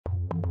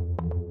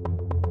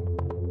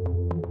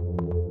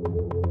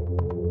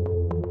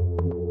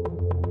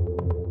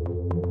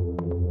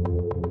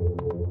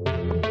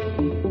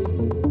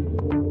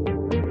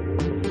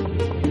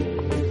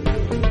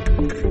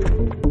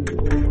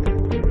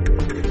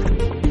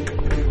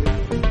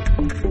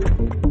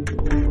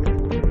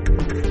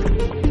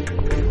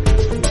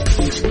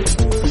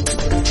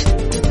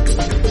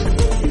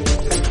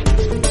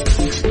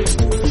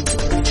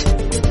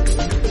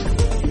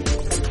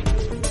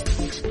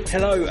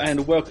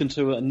welcome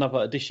to another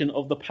edition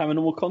of the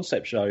Paranormal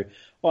Concept Show.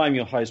 I'm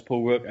your host,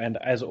 Paul Rook, and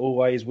as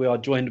always, we are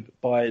joined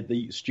by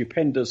the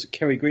stupendous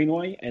Kerry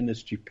Greenway and the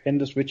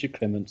stupendous Richard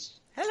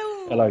Clements.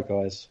 Hello. Hello,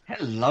 guys.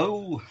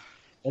 Hello.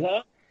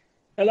 Hello.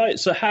 Hello.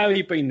 So how have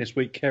you been this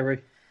week,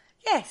 Kerry?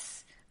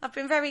 Yes, I've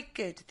been very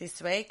good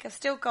this week. I've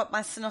still got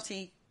my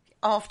snotty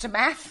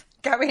aftermath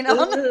going on.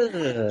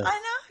 I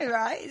know,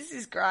 right? This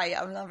is great.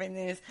 I'm loving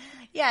this.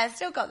 Yeah, I've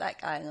still got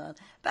that going on.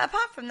 But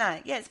apart from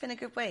that, yeah, it's been a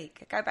good week.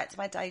 I go back to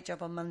my day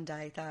job on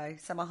Monday, though,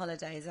 so my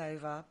holiday is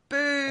over.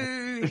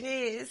 Boo!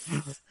 Yes.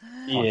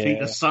 Yeah. I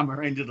think the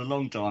summer ended a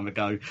long time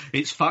ago.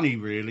 It's funny,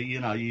 really. You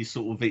know,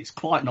 it's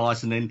quite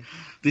nice. And then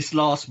this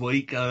last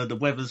week, the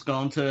weather's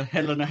gone to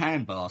hell in a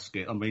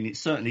handbasket. I mean, it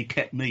certainly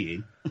kept me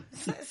in.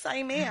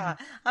 Same here.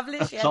 I've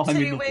literally had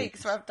 2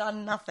 weeks where I've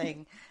done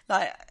nothing.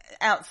 Like,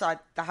 outside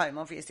the home,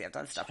 obviously I've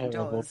done stuff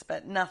indoors,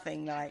 but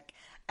nothing like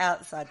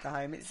outside the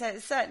home. It's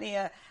certainly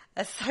a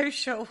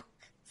social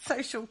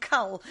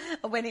cull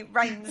when it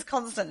rains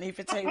constantly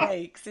for 2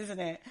 weeks, isn't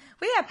it?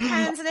 We had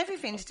plans and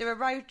everything to do a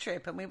road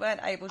trip and we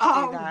weren't able to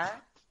do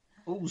that.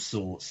 All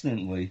sorts,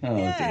 didn't we? Oh,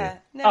 yeah,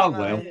 dear.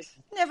 Well.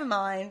 Never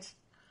mind.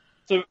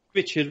 So,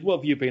 Richard, what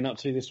have you been up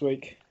to this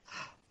week?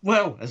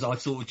 Well, as I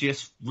sort of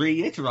just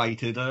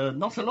reiterated,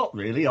 not a lot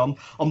really. I'm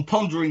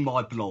pondering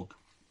my blog,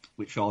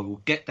 which I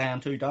will get down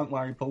to. Don't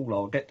worry, Paul.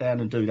 I'll get down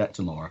and do that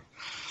tomorrow.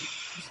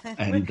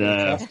 And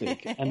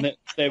fantastic. And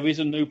there is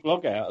a new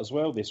blog out as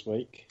well this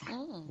week.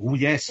 Oh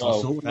yes, I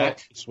saw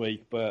that this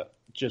week, but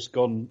just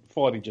gone.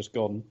 Friday just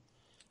gone.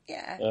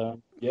 Yeah.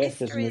 Yes,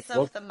 Mysteries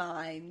of the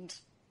Mind.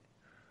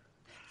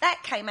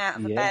 That came out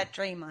of a bad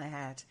dream I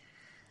had.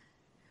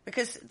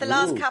 Because the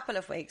last couple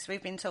of weeks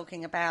we've been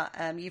talking about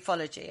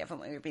ufology, haven't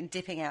we? We've been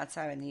dipping our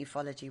toe in the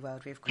ufology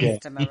world with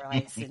Christopher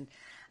Rice,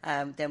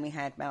 and then we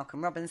had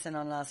Malcolm Robinson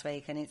on last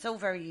week, and it's all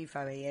very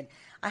UFO-y. And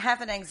I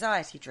have an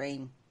anxiety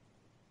dream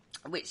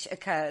which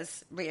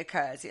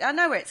reoccurs. I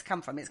know where it's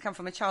come from. It's come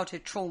from a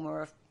childhood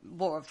trauma of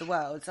War of the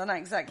Worlds. I know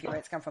exactly where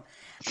it's come from.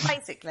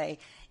 Basically,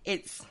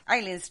 it's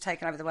aliens have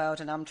taken over the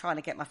world and I'm trying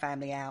to get my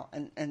family out,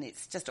 and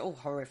it's just all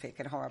horrific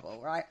and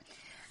horrible, right?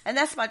 And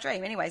that's my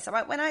dream anyway. So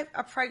when I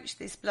approached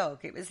this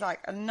blog, it was like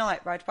a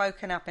night where I'd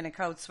woken up in a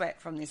cold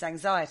sweat from this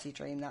anxiety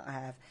dream that I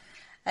have.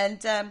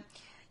 And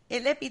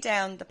it led me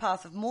down the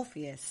path of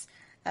Morpheus,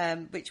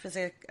 which was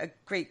a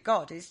Greek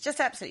god. It's just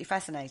absolutely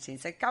fascinating.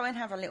 So go and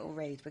have a little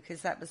read,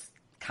 because that was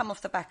come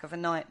off the back of a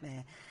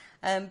nightmare.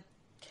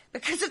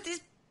 Because of this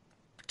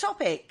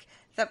topic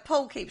that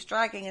Paul keeps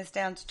dragging us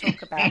down to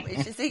talk about,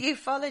 which is the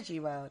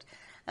ufology world.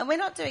 And we're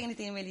not doing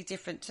anything really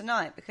different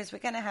tonight, because we're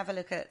going to have a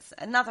look at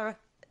another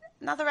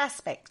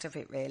aspect of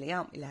it, really,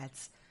 aren't we,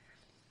 lads?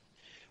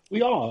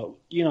 We are.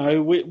 You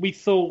know, we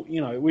thought,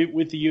 you know,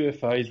 with the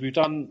UFOs, we've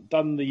done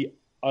the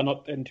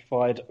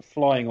unidentified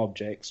flying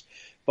objects,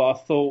 but I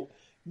thought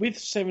with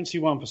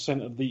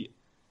 71% of the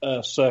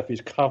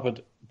surface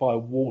covered by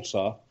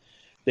water,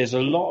 there's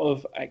a lot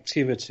of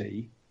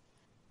activity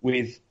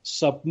with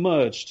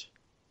submerged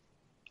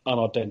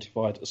objects.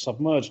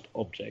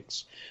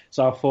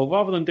 So I thought,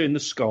 rather than doing the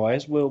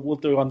skies, we'll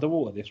do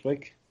underwater this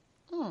week.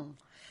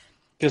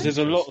 Because there's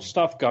a lot of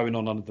stuff going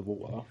on under the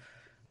water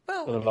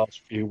for the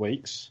last few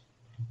weeks.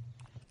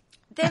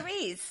 There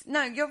is.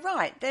 No, you're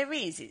right. There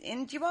is.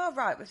 And you are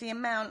right with the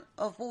amount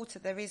of water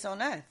there is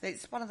on Earth.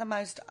 It's one of the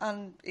most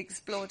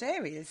unexplored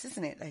areas,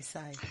 isn't it, they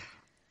say?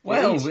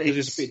 Well,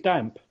 it's a bit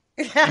damp.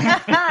 You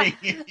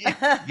need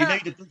a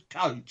good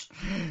coat.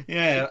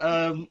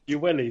 Yeah. Your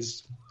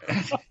wellies.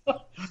 And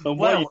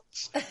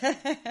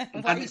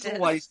it's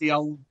always the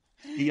old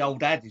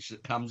adage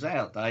that comes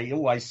out. They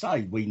always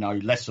say we know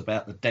less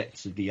about the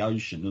depths of the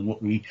ocean than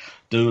what we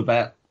do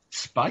about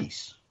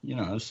space. You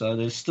know, so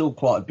there's still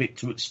quite a bit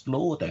to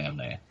explore down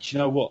there. Do you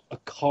know what? A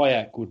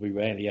kayak would be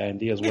really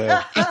handy as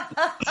well.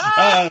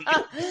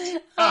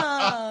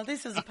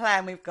 This is a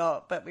plan we've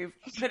got, but we've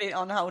put it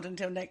on hold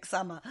until next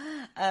summer.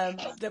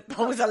 That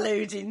Paul's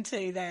alluding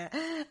to there.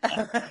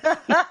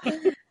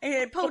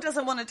 Paul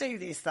doesn't want to do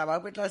this, though, I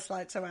would just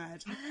like to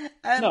add.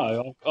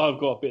 No, I've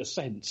got a bit of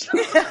sense.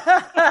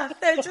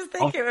 They just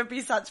think it would be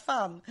such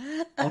fun.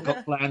 I've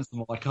got plans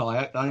for my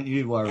kayak, don't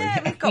you worry.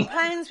 Yeah, we've got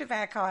plans with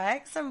our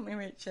kayaks, haven't we,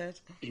 Richard?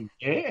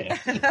 Yeah.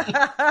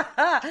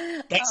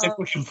 That's if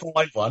we can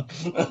find one.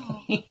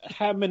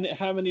 How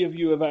many of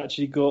you have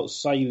actually got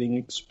sailing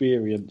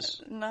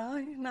experience? No,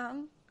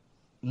 none.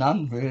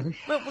 None, really.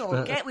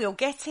 We'll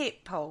get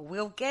it, Paul.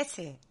 We'll get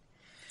it.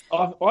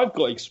 I've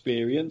got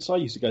experience. I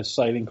used to go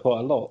sailing quite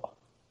a lot.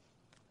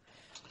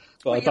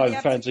 But I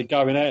don't fancy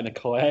going out in a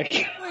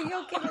kayak. Well,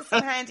 you'll give us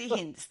some handy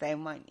hints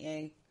then, won't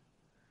you?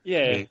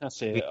 Yeah,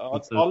 that's it.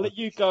 I'll let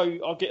you go.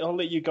 I'll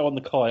let you go on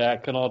the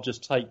kayak, and I'll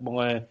just take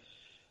my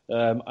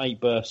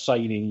 8-berth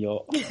sailing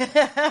yacht.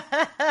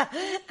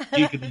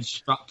 You can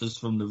instruct us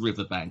from the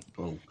riverbank,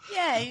 Paul.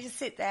 Yeah, you just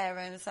sit there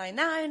and say,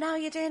 no,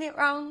 you're doing it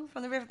wrong,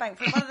 from the riverbank.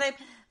 From one of them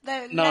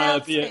no,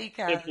 it'd be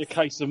a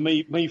case of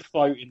me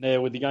floating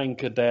there with the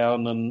anchor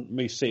down and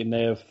me sitting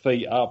there,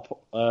 feet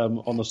up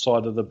on the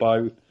side of the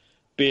boat,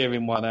 beer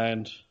in one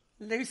hand,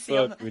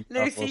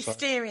 Lucy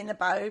steering the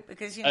boat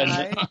because, you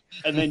know,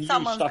 and then you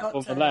stuck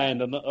on the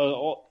land and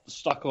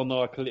stuck on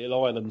like a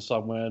little island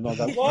somewhere, and I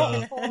go,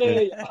 what?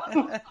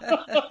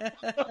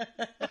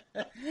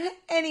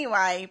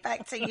 Anyway,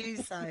 back to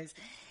USOs.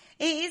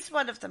 It is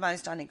one of the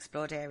most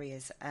unexplored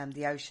areas,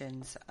 the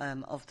oceans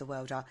of the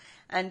world are.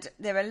 And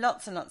there are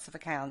lots and lots of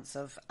accounts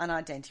of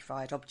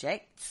unidentified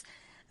objects,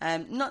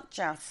 not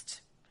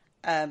just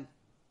ufology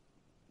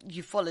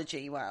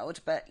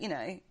world, but, you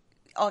know,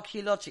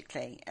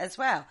 archaeologically as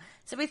well.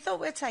 So we thought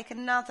we'd take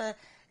another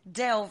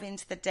delve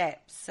into the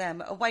depths,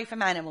 away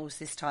from animals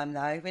this time,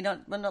 though.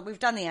 We've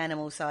done the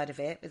animal side of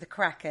it with the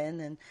kraken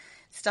and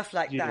stuff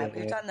like that.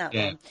 We've done that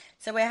one.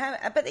 So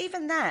but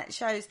even that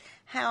shows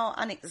how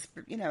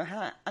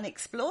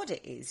unexplored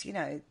it is. You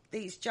know,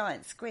 these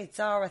giant squids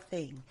are a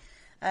thing,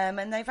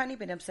 and they've only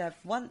been observed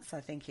once.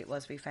 I think it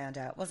was. We found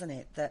out, wasn't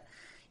it, that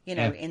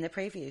in the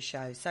previous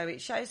show. So it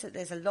shows that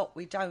there's a lot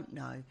we don't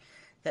know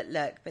that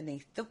lurk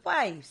beneath the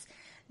waves.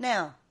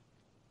 Now,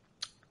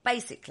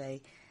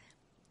 basically,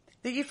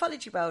 the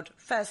ufology world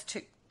first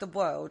took the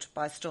world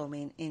by storm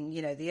in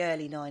the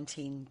early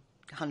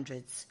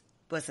 1900s,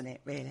 wasn't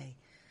it, really?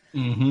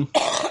 Mm-hmm.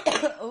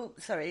 Oh,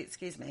 sorry,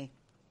 excuse me.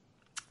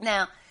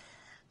 Now,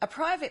 a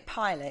private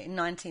pilot in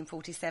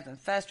 1947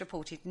 first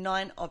reported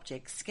 9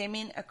 objects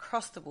skimming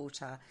across the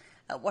water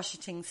at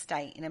Washington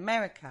State in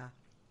America.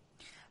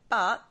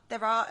 But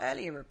there are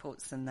earlier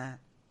reports than that,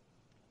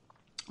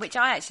 which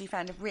I actually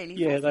found really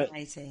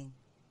fascinating.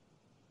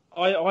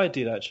 I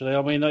did, actually.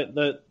 I mean,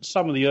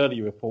 some of the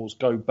early reports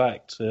go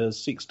back to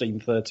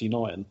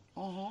 1639.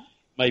 Uh-huh.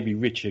 Maybe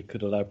Richard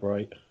could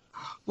elaborate.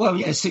 Well,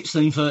 yeah,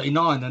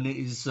 1639, and it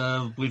is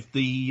with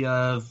the...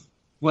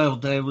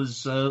 there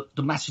was the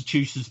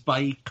Massachusetts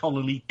Bay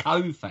Colony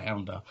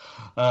co-founder,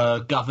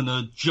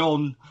 Governor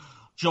John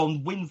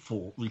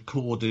Winthrop,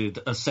 recorded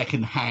a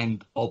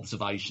second-hand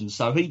observation.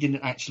 So he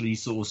didn't actually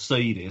sort of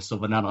see this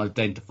of an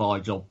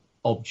unidentified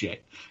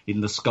object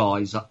in the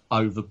skies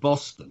over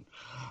Boston.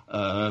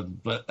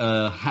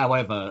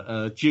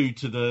 However, due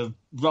to the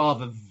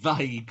rather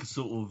vague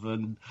sort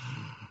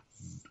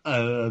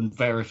of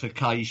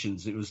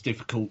verifications, it was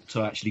difficult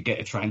to actually get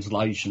a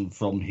translation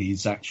from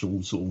his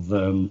actual sort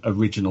of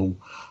original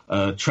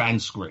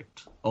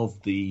transcript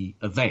of the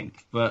event.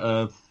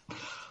 But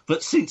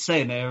since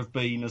then, there have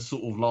been a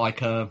sort of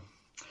like a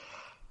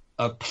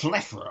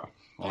plethora,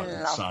 I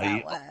would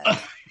say,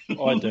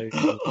 I do,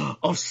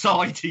 of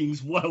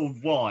sightings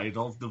worldwide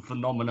of the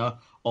phenomena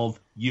of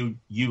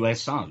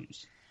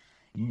USOs.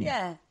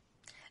 Yeah.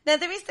 Now,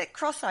 there is that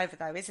crossover,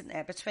 though, isn't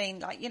there, between,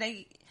 like,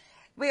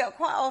 we are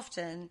quite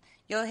often,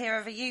 you'll hear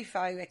of a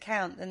UFO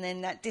account and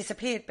then that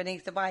disappeared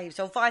beneath the waves,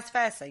 or vice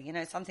versa.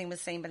 Something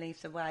was seen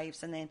beneath the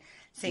waves and then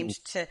seemed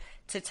to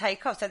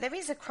take off. So there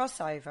is a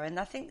crossover, and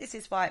I think this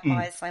is why it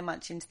buys so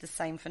much into the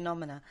same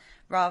phenomena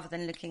rather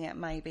than looking at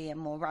maybe a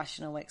more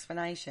rational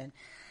explanation.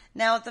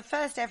 Now, the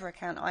first ever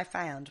account I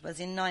found is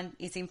in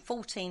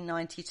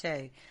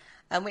 1492,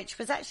 which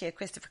was actually a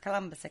Christopher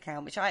Columbus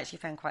account, which I actually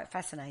found quite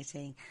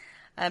fascinating.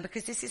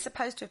 Because this is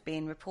supposed to have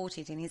been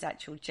reported in his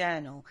actual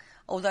journal,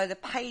 although the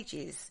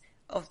pages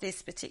of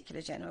this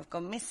particular journal have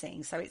gone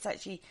missing. So it's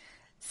actually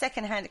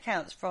second-hand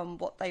accounts from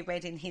what they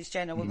read in his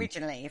journal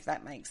originally, if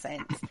that makes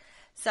sense.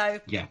 So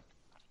yeah.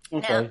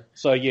 Okay.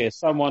 So,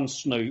 someone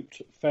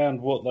snooped,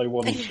 found what they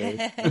wanted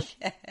to,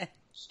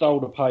 stole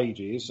the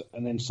pages,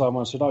 and then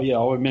someone said, I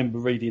remember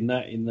reading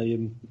that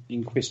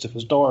in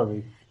Christopher's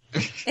diary.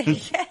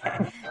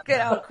 Yeah,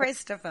 good old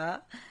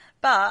Christopher.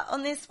 But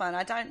on this one,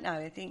 I don't know.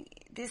 I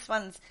think this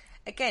one's,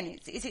 again,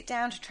 is it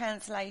down to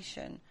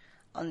translation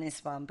on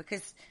this one?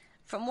 Because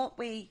from what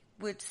we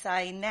would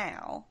say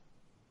now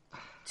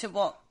to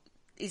what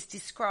is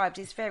described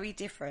is very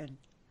different.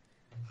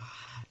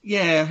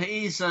 Yeah,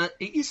 it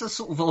is a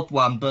sort of odd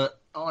one, but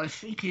I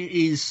think it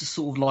is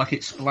sort of like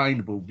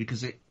explainable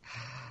because it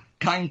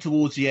came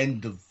towards the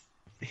end of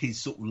his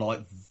sort of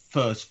like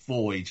first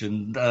voyage,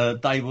 and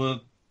they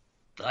would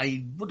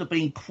have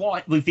been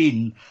quite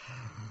within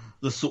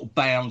the sort of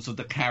bounds of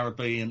the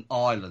Caribbean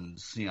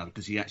islands,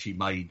 because he actually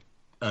made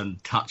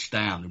touched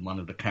down in one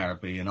of the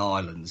Caribbean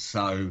islands.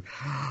 So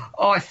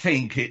I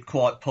think it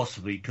quite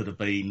possibly could have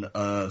been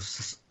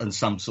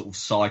some sort of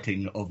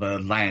sighting of a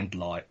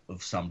landlight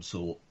of some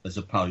sort, as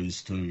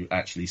opposed to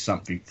actually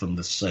something from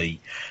the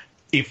sea,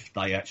 if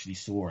they actually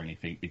saw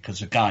anything.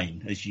 Because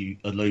again, as you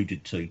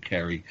alluded to,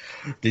 Kerry,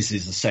 this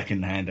is a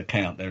second-hand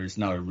account. There is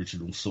no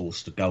original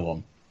source to go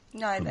on.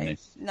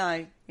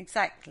 No,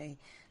 exactly.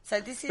 So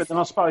this is. But then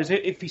I suppose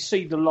if he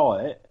see the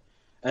light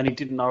and he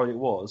didn't know what it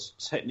was,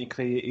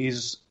 technically it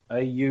is a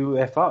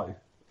UFO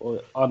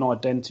or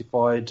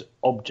unidentified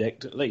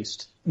object at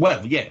least.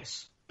 Well,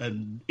 yes,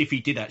 and if he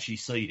did actually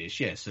see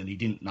this, yes, and he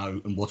didn't know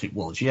what it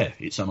was,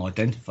 it's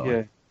unidentified.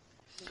 Yeah,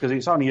 because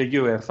it's only a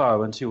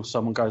UFO until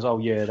someone goes, "Oh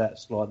yeah,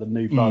 that's like the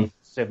new Boeing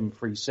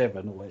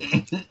 737 or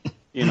whatever."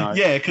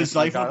 Yeah, because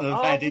they wouldn't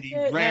have had any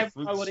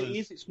references. Know what it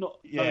is. It's not.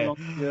 No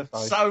UFO.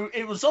 So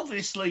it was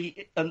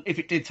obviously, and if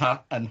it did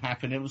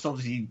happen, it was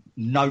obviously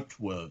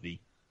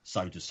noteworthy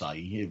so to say.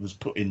 It was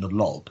put in the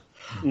log.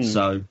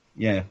 So,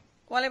 yeah.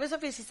 Well, it was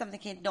obviously something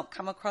he'd not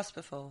come across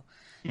before.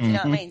 Do you know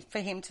what I mean? For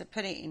him to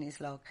put it in his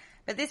log.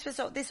 But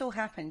this all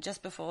happened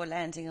just before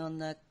landing on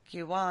the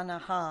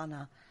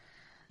Guanahana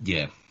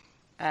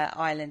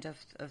island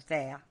of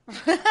there. The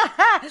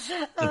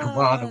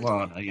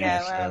Guanahana,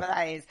 yes. Wherever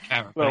that is.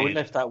 Well, we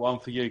left that one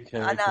for you,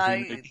 Kerry. I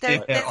know.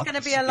 There's going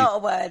to be a lot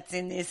of words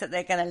in this that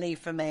they're going to leave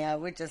for me. I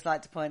would just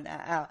like to point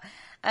that out.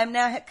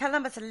 Now,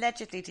 Columbus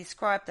allegedly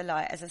described the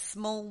light as a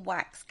small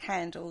wax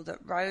candle that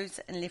rose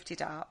and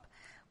lifted up,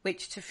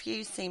 which to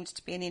few seemed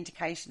to be an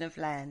indication of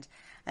land.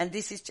 And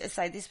this is just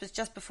this was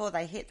just before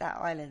they hit that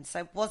island.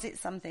 So was it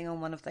something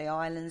on one of the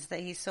islands that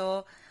he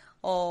saw,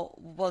 or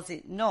was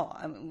it not?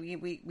 I mean,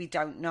 we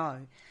don't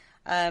know.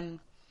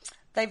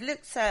 They've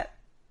looked at,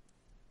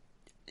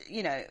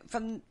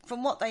 from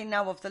what they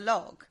know of the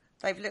log,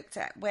 they've looked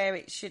at where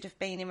it should have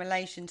been in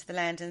relation to the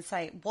land and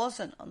say it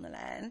wasn't on the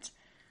land.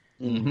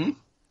 Mm-hmm.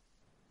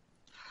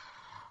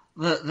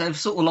 They've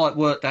sort of like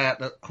worked out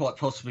that quite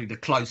possibly the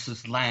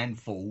closest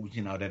landfall,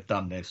 they've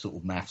done their sort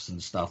of maths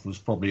and stuff, was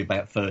probably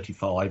about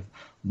 35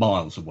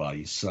 miles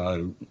away.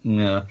 So,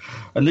 yeah.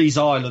 And these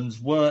islands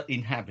were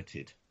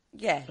inhabited.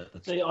 Yeah.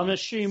 See, I'm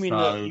assuming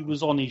that he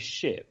was on his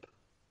ship.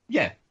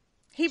 Yeah.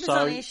 He was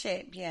on his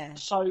ship, yeah.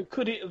 So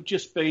could it have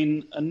just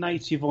been a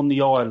native on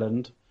the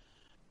island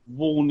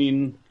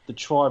warning the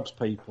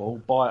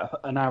tribespeople by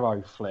an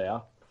arrow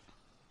flare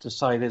to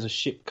say there's a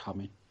ship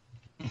coming?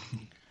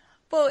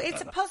 Well,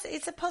 it's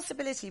a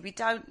possibility. We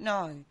don't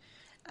know.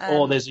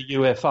 Or there's a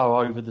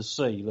UFO over the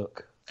sea.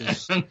 Look.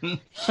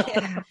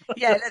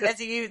 Yeah. Look,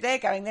 they're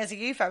going. There's a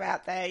UFO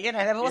out there.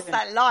 What's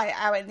that light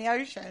out in the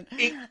ocean?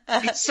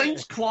 It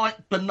seems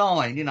quite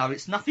benign.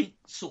 It's nothing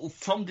sort of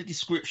from the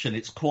description.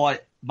 It's quite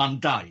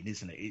mundane,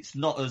 isn't it? It's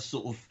not as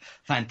sort of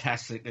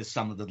fantastic as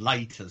some of the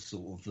later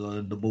sort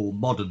of the more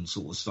modern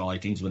sort of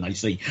sightings when they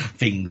see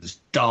things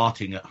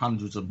darting at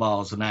hundreds of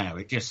miles an hour.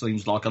 It just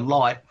seems like a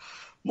light,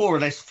 more or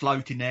less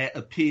floating there,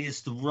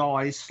 appears to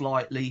rise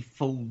slightly,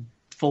 fall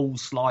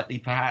slightly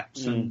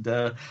perhaps, and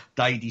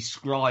they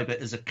describe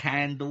it as a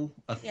candle,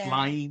 a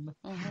flame,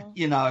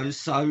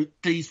 so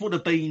these would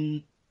have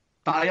been,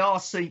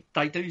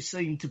 they do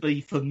seem to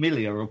be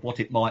familiar of what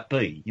it might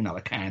be,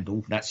 a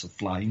candle, that's a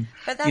flame.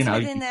 But that's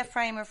within their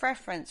frame of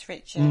reference,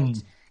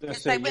 Richard.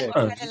 Because they wouldn't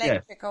have had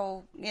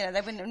electrical, they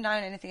wouldn't have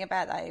known anything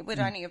about that. It would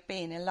only have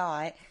been a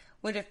light,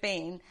 would have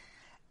been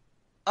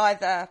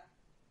either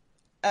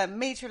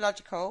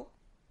meteorological,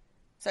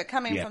 so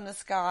coming from the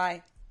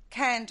sky,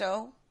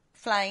 candle,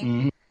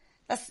 flame,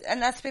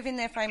 that's within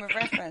their frame of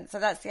reference. So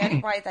that's the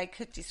only way they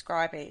could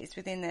describe it, is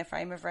within their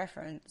frame of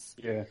reference.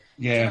 Yeah.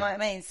 Do you know what I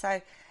mean?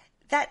 So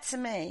that to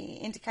me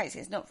indicates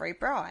it's not very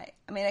bright.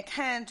 I mean, a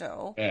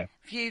candle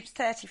viewed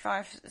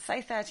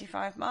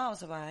 35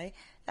 miles away,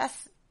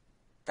 that's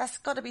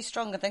got to be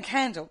stronger than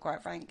candle,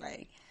 quite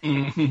frankly.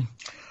 Mm-hmm.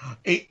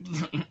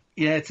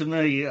 To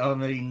me, I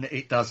mean,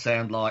 it does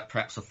sound like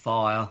perhaps a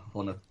fire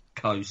on a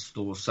coast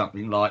or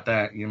something like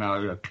that,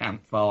 a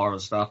campfire or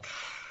stuff.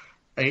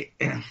 I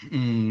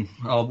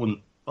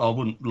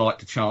wouldn't like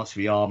to chance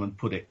the arm and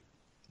put it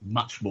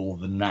much more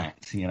than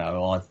that.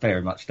 I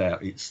very much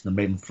doubt it's the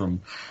men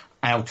from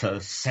Outer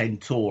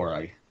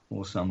Centauri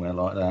or somewhere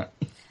like that.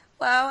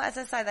 Well, as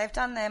I say, they've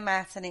done their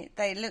maths, and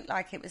they looked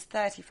like it was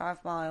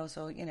 35 miles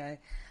or,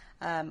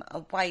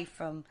 away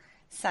from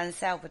San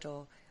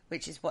Salvador,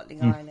 which is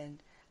Watling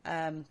Island.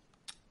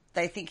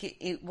 They think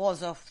it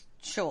was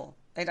offshore.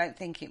 They don't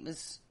think it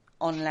was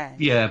on land.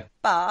 Yeah.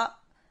 But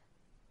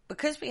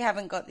because we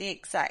haven't got the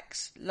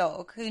exact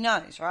log, who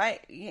knows,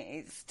 right?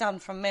 It's done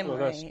from memory.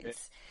 Well,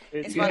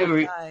 it's one of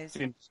those.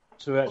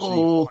 To actually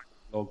find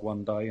the log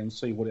one day and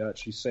see what it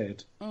actually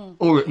said.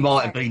 Or it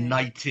might have been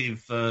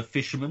native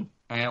fishermen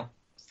out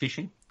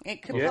fishing.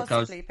 It could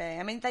possibly be.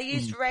 I mean, they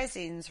used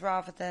resins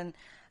rather than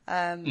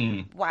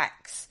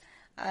wax,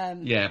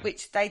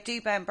 which they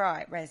do burn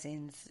bright,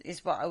 resins,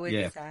 is what I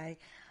would say.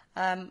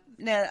 Now,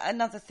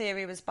 another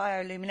theory was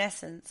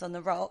bioluminescence on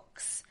the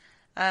rocks,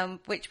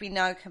 which we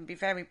know can be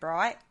very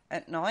bright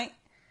at night.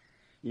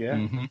 Yeah.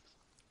 Mm-hmm.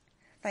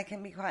 They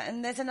can be quite...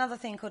 And there's another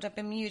thing called a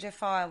Bermuda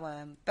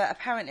fireworm, but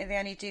apparently they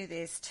only do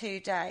this 2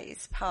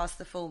 days past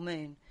the full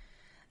moon.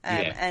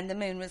 And the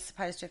moon was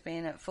supposed to have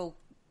been at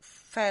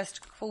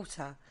first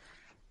quarter.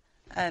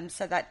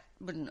 So that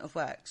wouldn't have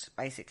worked,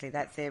 basically.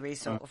 That theory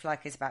sort of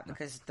like is about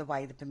because the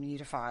way the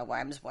Bermuda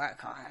fireworms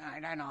work.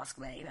 Don't ask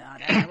me. I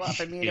don't know what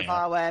a Bermuda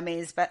fireworm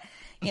is, but,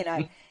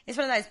 it's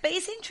one of those. But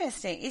it's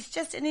interesting. It's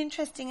just an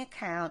interesting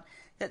account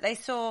that they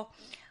saw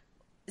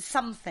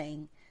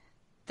something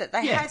that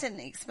they hadn't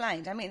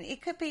explained. I mean,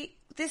 it could be,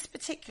 this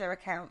particular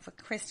account for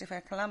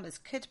Christopher Columbus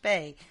could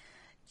be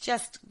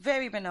just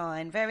very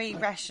benign, very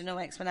rational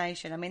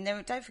explanation. I mean,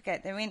 don't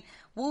forget, they're in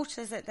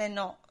waters that they're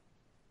not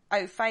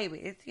au fait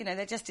with.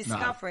 They're just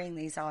discovering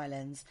these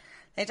islands.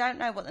 They don't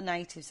know what the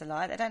natives are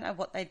like. They don't know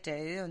what they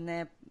do.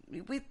 And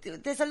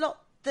there's a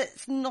lot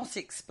that's not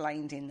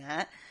explained in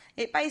that.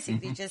 It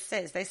basically just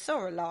says they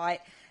saw a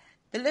light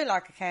that looked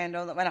like a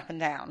candle that went up and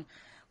down,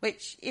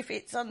 which if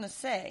it's on the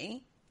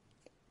sea,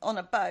 on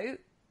a boat,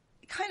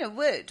 it kind of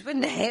would,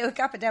 wouldn't it? It would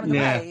go up and down the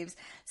waves.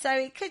 So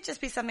it could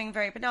just be something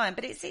very benign.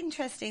 But it's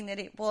interesting that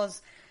it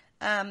was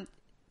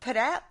put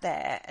out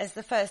there as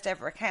the first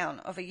ever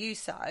account of a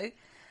USO,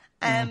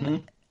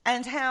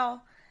 and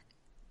how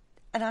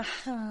the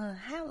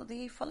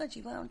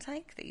ufology world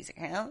take these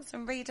accounts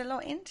and read a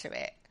lot into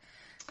it,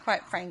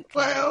 quite frankly.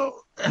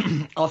 Well,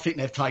 I think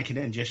they've taken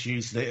it and just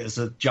used it as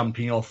a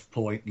jumping off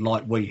point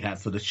like we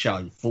have for the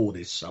show for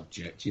this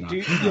subject, you know.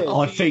 Do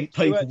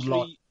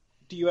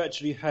you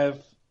actually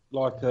have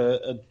like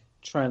a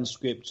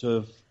transcript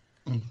of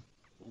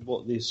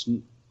what this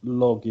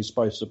log is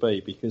supposed to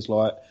be? Because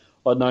like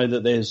I know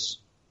that there's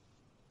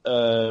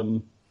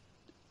a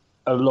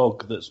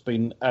log that's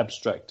been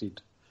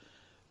abstracted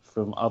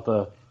from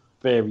other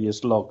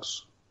various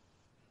logs.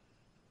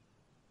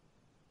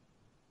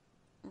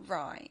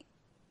 Right.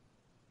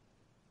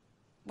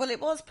 Well, it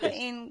was put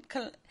in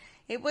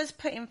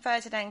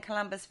Ferdinand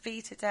Columbus'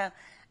 Vita del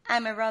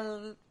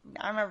Amiraglio,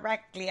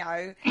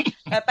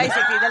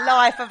 basically the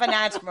life of an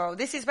admiral.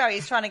 This is where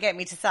he's trying to get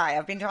me to say.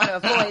 I've been trying to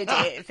avoid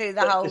it through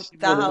the whole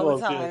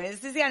time. Yeah.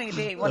 This is the only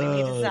thing he wanted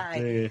me to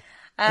say.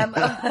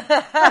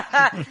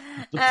 The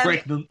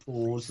pregnant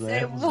pause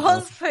there. It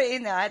was put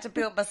in there. I had to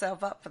build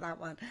myself up for that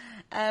one.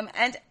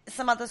 And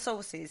some other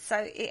sources. So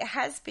it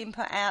has been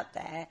put out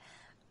there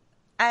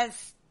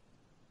as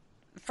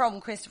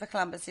from Christopher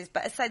Columbus's,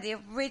 but I say the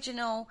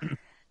original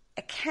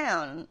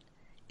account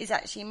is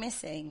actually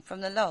missing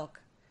from the log.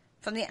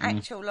 From the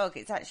actual log,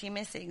 it's actually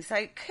missing. So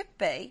it could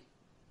be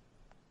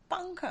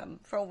bunkum,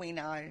 for all we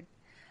know.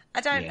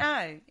 I don't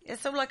know.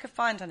 It's all I could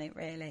find on it,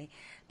 really.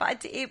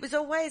 But it was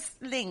always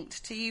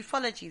linked to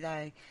ufology,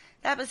 though.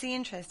 That was the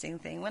interesting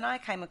thing. When I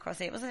came across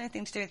it, it wasn't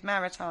anything to do with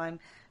maritime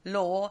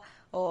law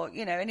or,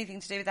 anything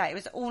to do with that. It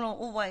was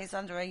always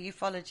under a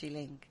ufology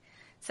link.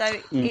 So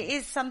it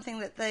is something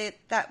that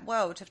that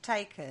world have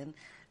taken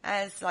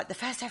as, like, the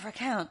first ever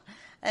account.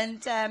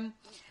 And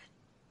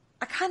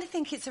I kind of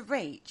think it's a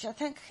reach. I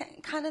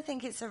kind of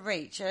think it's a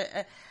reach,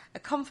 a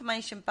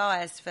confirmation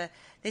bias for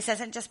this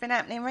hasn't just been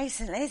happening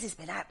recently. This has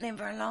been happening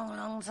for a long,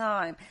 long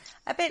time.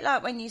 A bit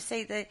like when you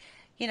see the,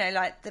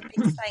 like the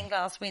big stained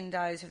glass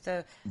windows of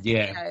the,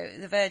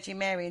 the Virgin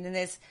Mary, and then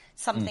there's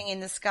something in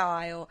the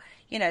sky, or,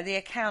 the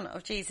account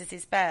of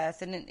Jesus'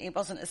 birth, and it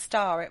wasn't a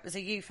star, it was a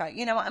UFO.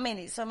 You know what I mean?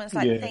 It's almost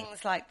like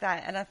things like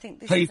that, and I think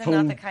this is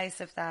another case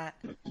of that.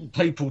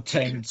 People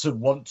tend to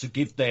want to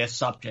give their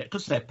subject,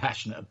 because they're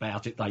passionate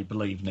about it, they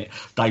believe in it,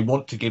 they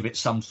want to give it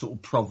some sort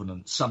of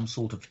provenance, some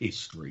sort of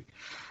history.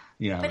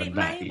 But it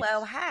may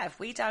well have.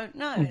 We don't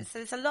know. So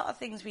there's a lot of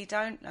things we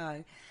don't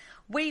know.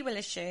 We will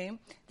assume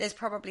there's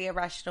probably a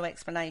rational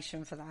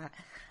explanation for that.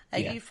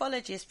 A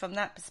ufologist, from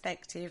that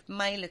perspective,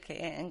 may look at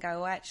it and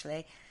go, well,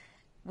 actually,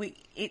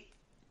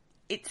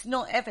 it's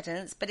not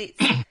evidence, but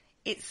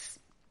it's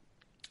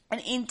an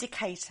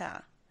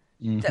indicator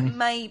that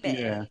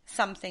maybe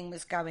something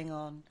was going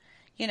on.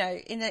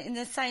 In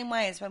the same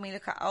way as when we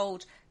look at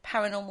old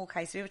paranormal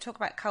cases. We were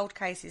talking about cold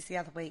cases the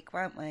other week,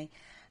 weren't we?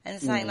 And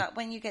saying, like,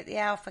 when you get the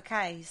Alpha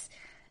case,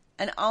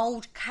 an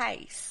old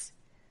case,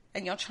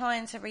 and you're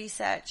trying to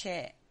research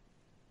it,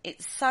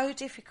 it's so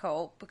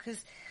difficult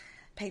because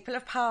people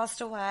have passed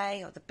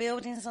away, or the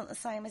building's not the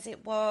same as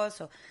it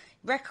was, or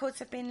records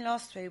have been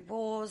lost through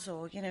wars,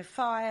 or,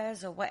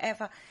 fires, or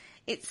whatever.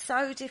 It's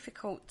so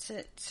difficult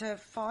to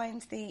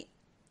find the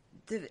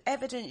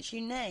evidence you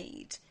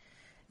need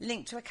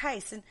linked to a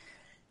case. And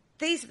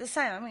these are the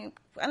same. I mean,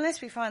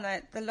 unless we find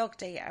the log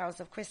details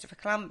of Christopher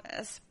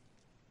Columbus,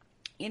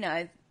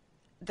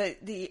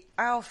 the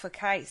Alpha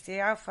case, the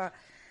Alpha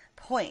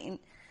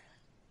point,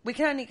 we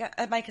can only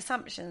make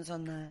assumptions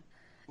on that.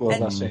 Well,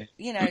 that's it.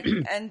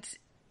 And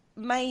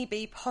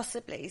maybe,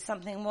 possibly,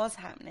 something was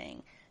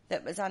happening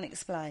that was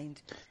unexplained.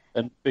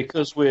 And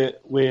because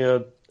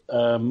we're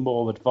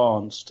more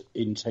advanced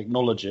in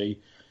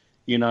technology,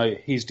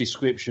 his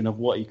description of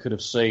what he could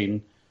have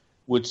seen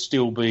would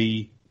still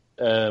be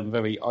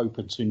very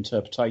open to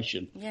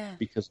interpretation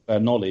because of our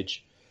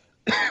knowledge.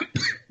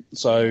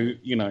 So,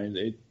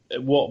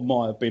 what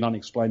might have been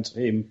unexplained to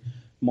him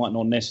might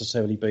not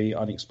necessarily be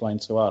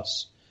unexplained to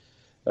us.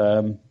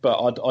 But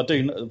I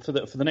do, for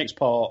the next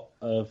part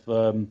of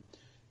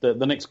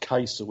the next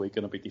case that we're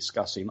going to be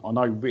discussing, I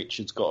know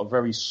Richard's got a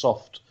very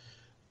soft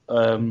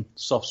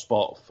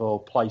spot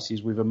for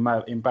places with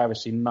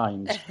embarrassing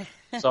names.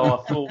 So I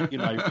thought,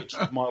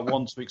 Richard might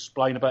want to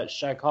explain about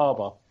Shag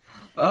Harbour.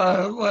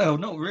 Well,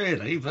 not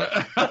really,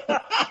 but...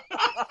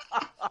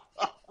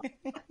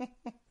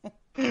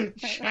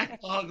 Shag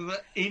Harbour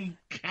in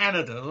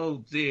Canada,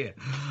 oh dear.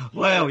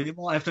 Well, you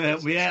might have to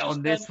help me out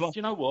on this one. Do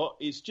you know what?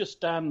 It's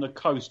just down the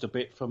coast a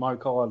bit from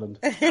Oak Island.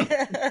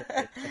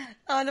 I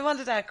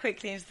wondered how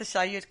quickly into the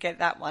show you'd get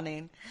that one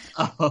in.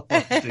 Oh,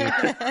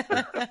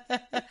 dear.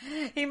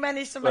 He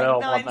managed to make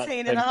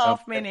 19 and a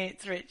half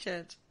minutes,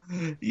 Richard.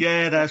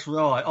 Yeah, that's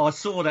right. I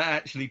saw that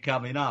actually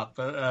coming up.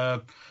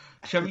 But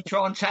shall we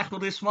try and tackle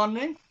this one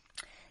then?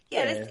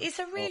 Yeah, it's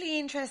a really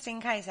interesting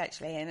case,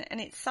 actually,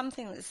 and it's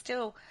something that's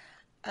still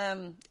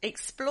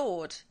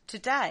explored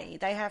today.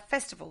 They have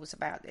festivals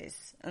about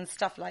this and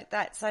stuff like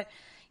that. So,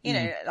 you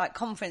know, like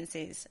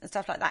conferences and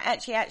stuff like that,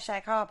 actually at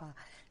Shag Harbour.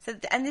 So,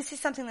 and this is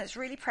something that's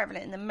really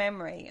prevalent in the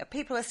memory of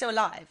people who are still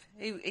alive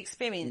who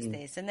experienced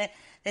this, and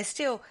they're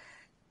still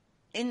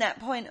in that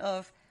point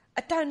of,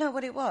 I don't know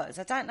what it was.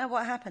 I don't know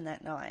what happened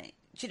that night.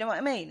 Do you know what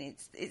I mean?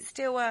 It's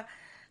still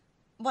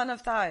one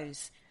of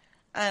those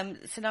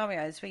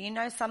scenarios where you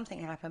know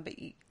something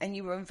happened, and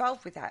you were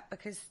involved with that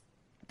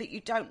but you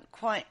don't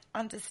quite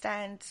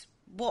understand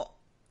what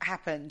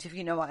happened, if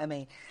you know what I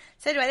mean.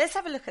 So anyway, let's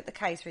have a look at the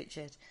case,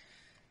 Richard.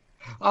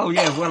 Oh,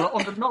 yeah, well,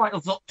 on the night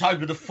of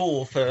October the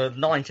 4th,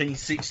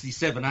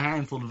 1967, a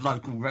handful of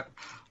local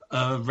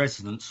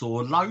residents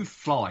saw a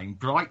low-flying,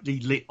 brightly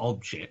lit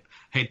object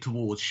head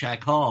towards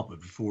Shag Harbour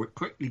before it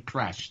quickly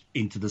crashed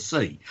into the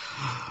sea,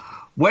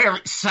 where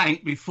it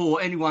sank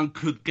before anyone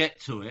could get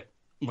to it.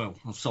 Well,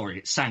 I'm sorry,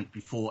 it sank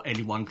before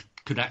anyone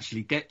could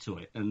actually get to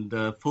it.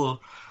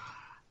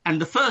 And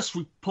the first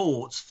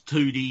reports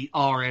to the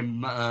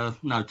RCMP,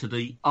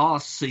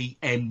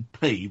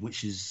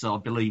 which is, I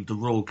believe, the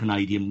Royal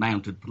Canadian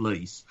Mounted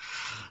Police,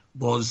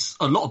 was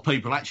a lot of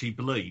people actually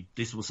believed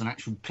this was an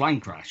actual plane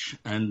crash.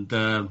 And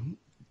hang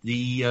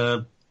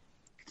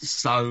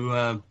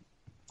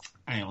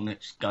on,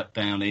 let's go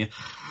down here.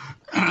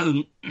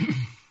 Oh,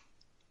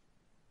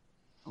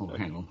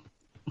 hang on.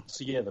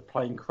 So yeah, the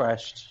plane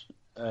crashed,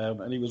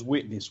 and it was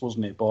witnessed,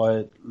 wasn't it,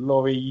 by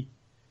Laurie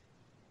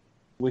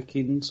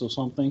Wickens or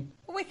something?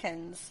 Laurie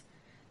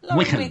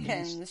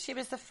Wickens. She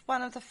was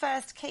one of the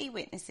first key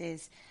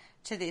witnesses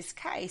to this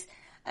case.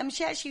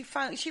 She actually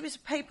she was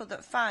people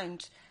that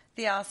phoned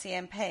the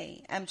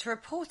RCMP to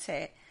report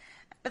it,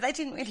 but they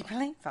didn't really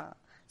believe her.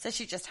 So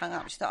she just hung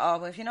up. She thought, oh,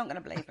 well, if you're not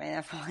going to believe me,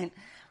 then fine,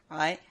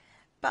 right?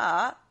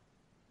 But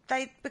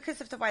because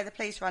of the way the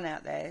police run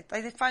out there,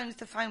 they phoned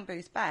the phone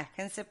booth back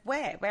and said,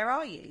 where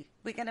are you?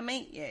 We're going to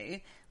meet you.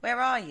 Where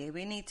are you?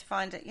 We need to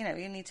find it. You know,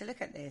 we need to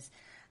look at this.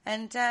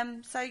 And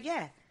so,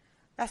 yeah,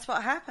 that's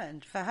what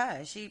happened for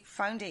her. She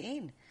phoned it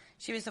in.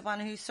 She was the one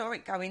who saw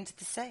it go into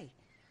the sea.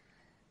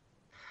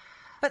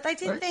 But they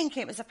didn't think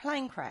it was a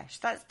plane crash.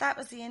 That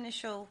was the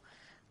initial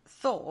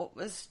thought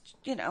was,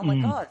 you know, oh, my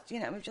God, you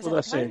know, we've just had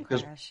a plane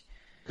crash.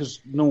 Because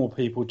normal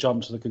people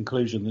jump to the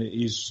conclusion that it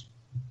is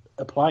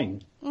a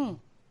plane. You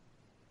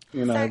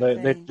know,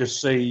 they'd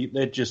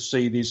just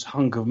see this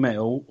hunk of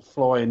metal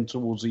flying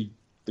towards the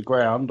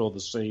ground, or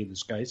the sea in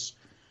this case,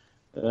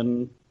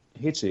 and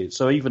hit it.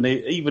 So even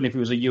if it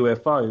was a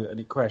UFO and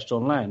it crashed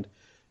on land,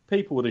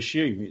 people would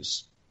assume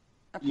it's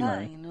a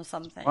plane or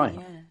something. Plane.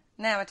 Yeah.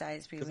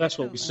 Nowadays, because that's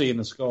what we see in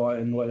the sky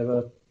and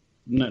whatever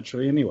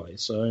naturally anyway.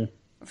 So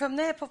from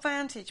their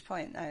vantage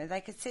point, though, they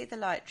could see the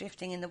light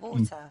drifting in the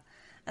water,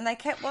 and they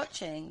kept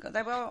watching.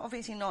 They were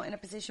obviously not in a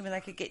position where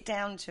they could get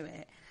down to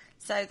it,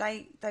 so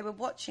they were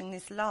watching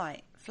this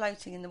light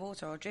floating in the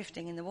water or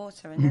drifting in the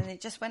water, and then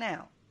it just went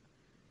out.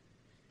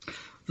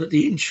 But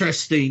the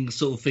interesting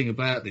sort of thing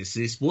about this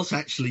is what's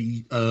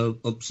actually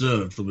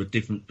observed from a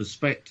different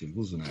perspective,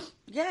 wasn't it?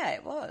 Yeah,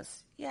 it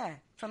was. Yeah,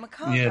 from a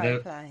cargo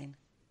plane.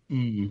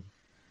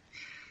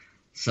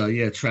 So,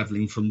 yeah,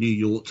 travelling from New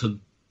York to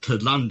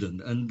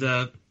London. And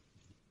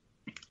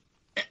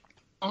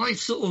I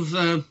sort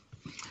of...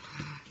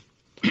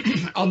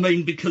 I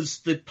mean, because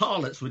the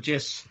pilots were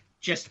just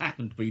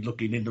happened to be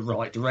looking in the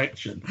right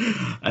direction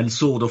and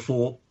saw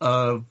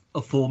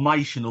a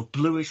formation of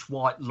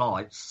bluish-white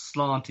lights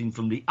slanting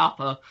from the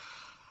upper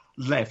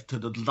left to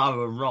the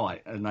lower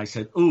right. And they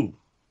said, ooh,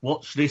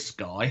 watch this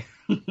guy.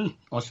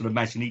 I should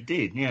imagine he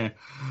did, yeah.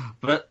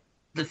 But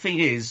the thing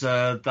is,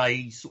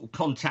 they sort of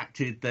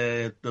contacted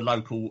the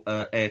local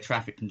air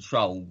traffic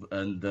control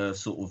and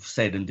sort of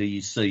said, and do you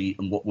see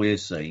and what we're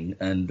seeing?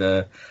 And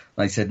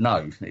they said,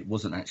 no, it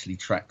wasn't actually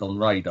tracked on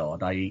radar.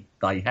 They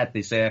had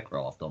this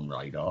aircraft on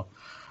radar,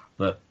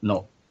 but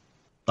not.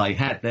 They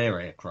had their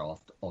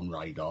aircraft on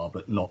radar,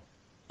 but not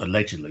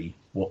allegedly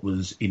what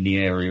was in the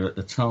area at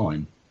the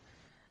time.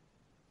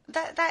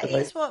 That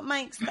is what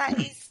makes that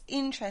is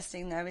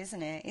interesting, though,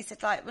 isn't it? He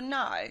said, like, well,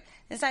 no,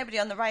 there's nobody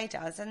on the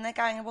radars, and they're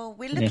going, well,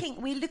 we're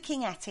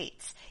looking at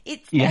it.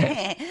 It's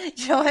there. Do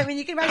you know what I mean?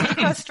 You can imagine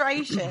the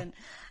frustration.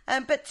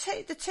 But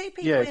the two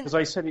people, because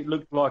they said it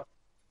looked like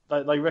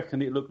they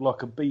reckoned it looked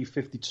like a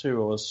B-52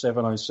 or a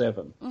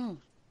 707.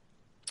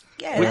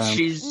 Yeah, which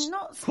is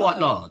not quite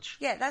large.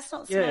 Yeah, that's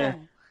not small. Yeah.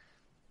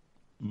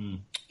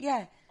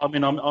 Yeah. I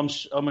mean,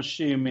 I'm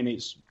assuming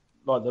it's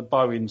like the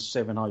Boeing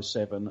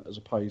 707 as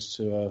opposed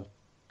to a...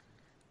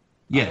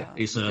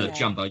 it's a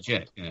jumbo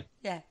jet,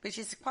 Yeah, which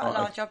is quite a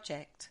large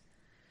object.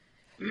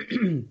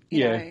 With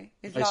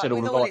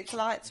all its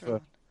lights are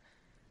on.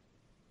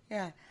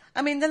 Yeah.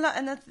 I mean,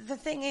 the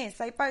thing is,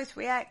 they both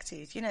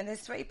reacted. You know, there's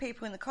 3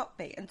 people in the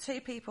cockpit, and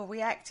 2 people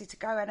reacted to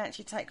go and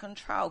actually take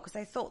control because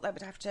they thought they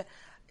would have to,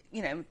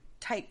 you know,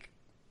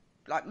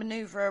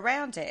 manoeuvre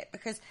around it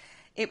because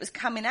it was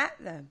coming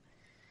at them.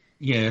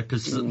 Yeah,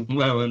 because,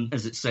 and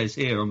as it says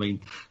here, I mean,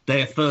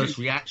 their first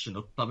reaction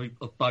of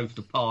both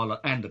the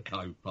pilot and the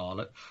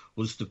co-pilot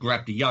was to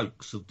grab the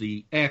yokes of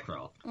the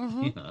aircraft,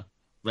 you know.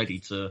 ready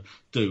to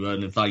do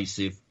an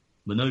evasive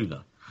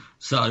manoeuvre.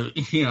 So,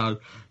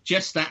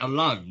 just that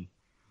alone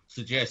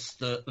suggests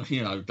that,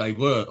 they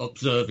were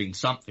observing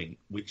something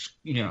which,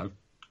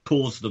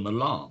 caused them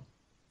alarm,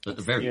 at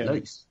the very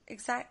least.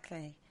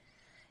 Exactly.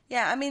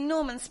 Yeah, I mean,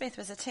 Norman Smith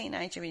was a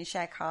teenager in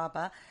Shag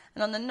Harbour,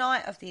 and on the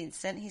night of the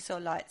incident, he saw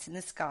lights in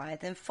the sky,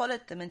 then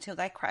followed them until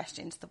they crashed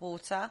into the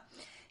water.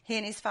 He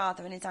and his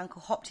father and his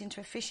uncle hopped into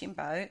a fishing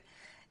boat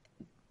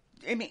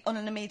on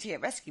an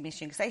immediate rescue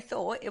mission because they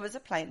thought it was a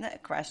plane that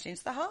had crashed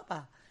into the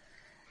harbour.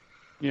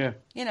 Yeah.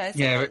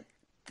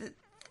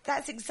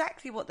 That's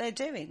exactly what they're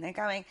doing. They're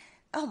going,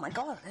 oh my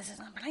God, there's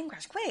a plane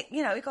crash, quick,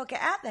 we've got to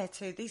get out there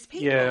to these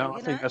people. Yeah,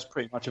 I think that's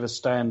pretty much of a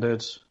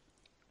standard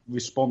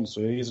response,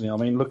 really, isn't it? I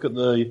mean, look at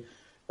the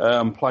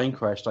plane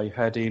crash they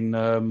had in,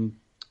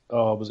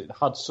 was it the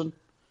Hudson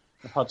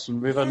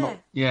River?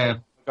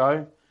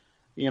 Ago.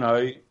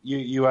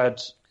 You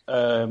had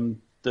the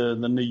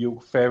New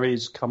York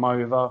ferries come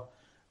over,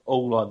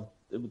 all like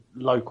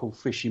local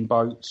fishing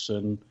boats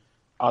and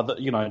other,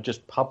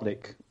 just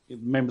public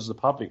members of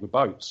the public with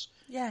boats.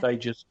 Yeah. They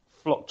just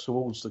flocked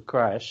towards the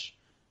crash,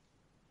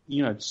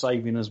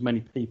 saving as many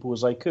people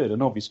as they could,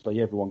 and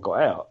obviously everyone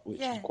got out, which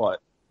is quite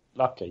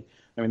lucky.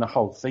 I mean, the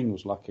whole thing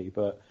was lucky,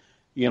 but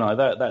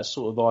that's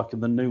sort of like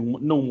the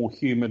normal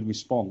human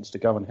response to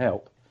go and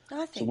help.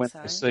 I think so. So when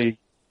they see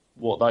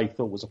what they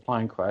thought was a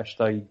plane crash,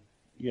 they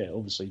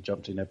obviously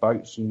jumped in their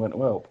boats and went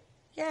to help.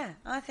 Yeah,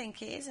 I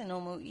think it is a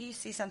normal. You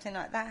see something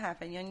like that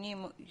happen,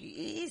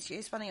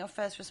 it's one of your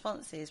first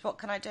responses. What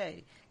can I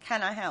do?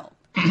 Can I help?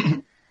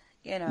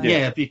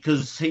 Yeah,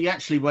 because he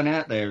actually went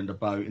out there in the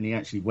boat and he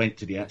actually went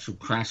to the actual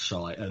crash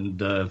site, and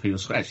he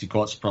was actually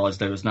quite surprised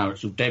there was no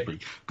actual debris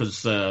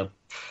because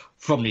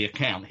from the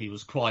account he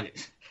was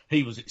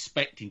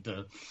expecting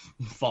to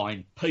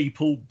find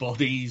people,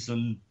 bodies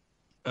and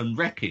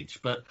wreckage.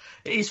 But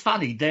it is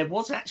funny, there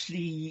was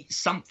actually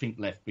something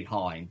left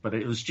behind, but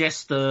it was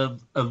just a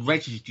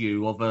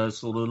residue of a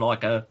sort of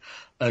like a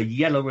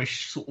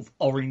yellowish sort of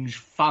orange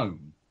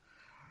foam.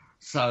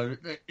 So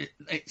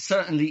it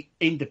certainly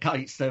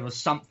indicates there was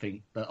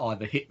something that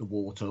either hit the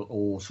water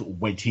or sort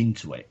of went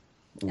into it.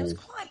 It was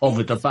quite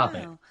hovered above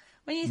it.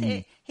 When you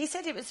think, he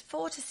said it was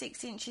 4 to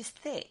 6 inches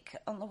thick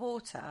on the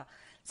water.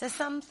 So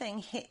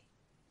something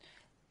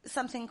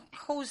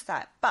caused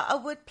that. But I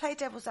would play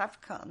devil's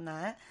advocate on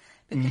that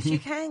because you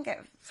can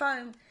get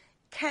foam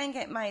can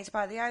get made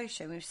by the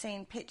ocean. We've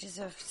seen pictures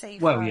of sea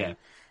foam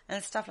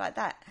and stuff like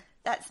that.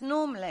 That's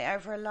normally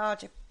over a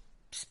larger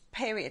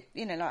period,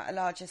 like a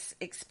larger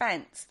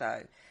expanse,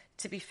 though,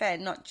 to be fair,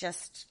 not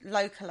just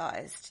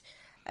localised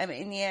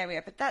in the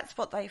area. But that's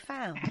what they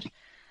found.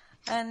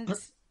 And,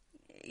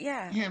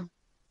 Yeah.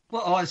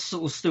 Well, I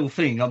sort of still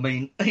think, I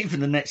mean, even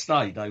the next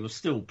day, they were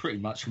still pretty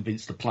much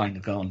convinced the plane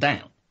had gone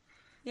down.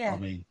 Yeah. I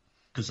mean,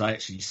 because they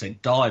actually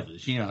sent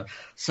divers,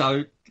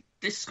 So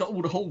this has got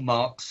all the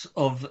hallmarks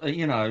of,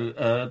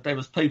 there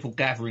was people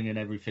gathering and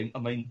everything. I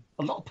mean,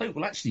 a lot of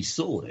people actually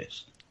saw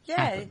this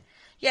happen.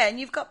 Yeah, and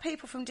you've got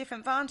people from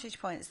different vantage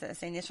points that are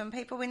seeing this, from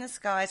people in the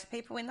sky to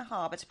people in the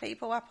harbour to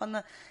people up on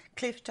the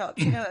cliff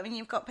tops.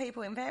 You've got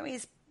people in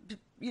various,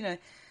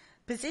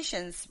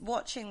 positions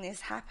watching this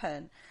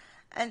happen.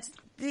 And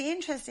the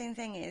interesting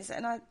thing is,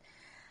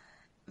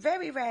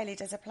 very rarely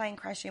does a plane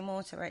crash in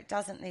water where it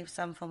doesn't leave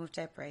some form of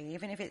debris,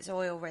 even if it's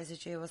oil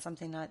residue or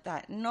something like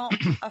that. Not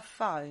a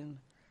foam,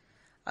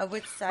 I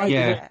would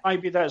say.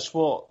 Maybe that's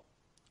what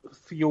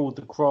fueled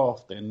the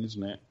craft then,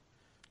 isn't it?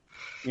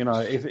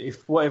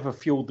 If whatever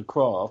fueled the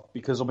craft,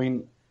 because, I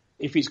mean,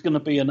 if it's going to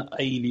be an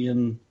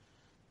alien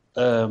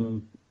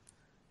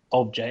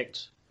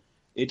object,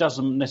 it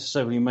doesn't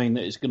necessarily mean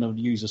that it's going to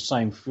use the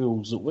same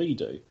fuels that we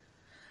do.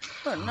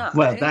 Well, no.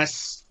 Well,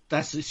 that's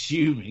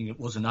assuming it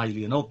was an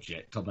alien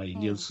object. I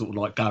mean, you're sort of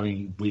like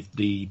going with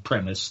the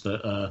premise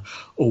that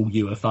all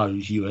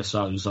UFOs,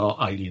 USOs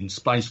are alien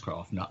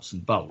spacecraft, nuts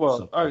and bolts.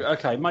 Well,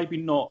 okay, maybe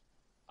not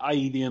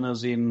alien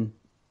as in,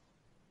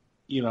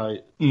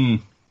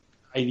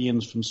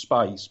 aliens from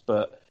space,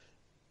 but,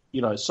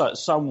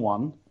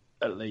 someone,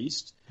 at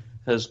least,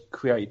 has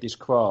created this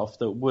craft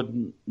that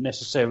wouldn't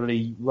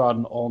necessarily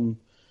run on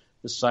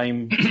the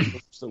same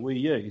fuels that we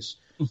use.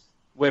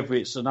 Whether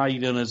it's an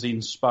alien as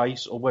in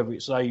space or whether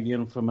it's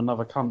alien from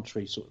another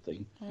country sort of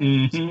thing.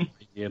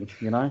 Alien,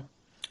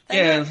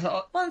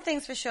 One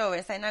thing's for sure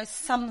is they know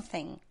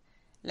something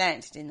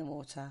landed in the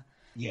water.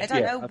 Yeah.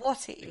 They don't know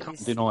what it is.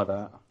 Can't deny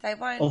that. They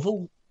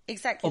won't...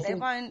 They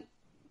won't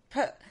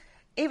put...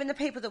 Even the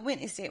people that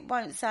witnessed it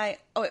won't say,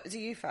 oh, it was a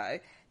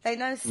UFO. They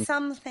know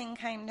something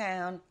came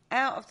down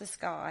out of the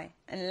sky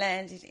and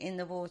landed in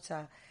the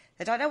water.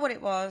 They don't know what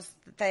it was.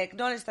 They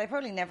acknowledge they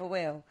probably never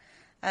will.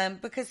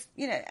 Because,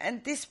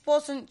 and this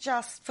wasn't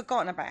just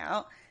forgotten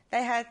about.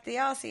 They had the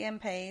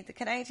RCMP, the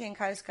Canadian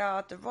Coast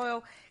Guard, the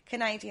Royal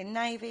Canadian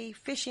Navy,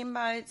 fishing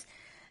boats,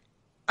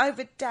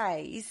 over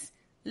days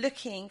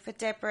looking for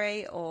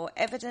debris or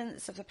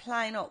evidence of the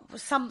plane or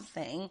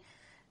something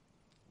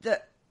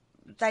that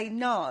they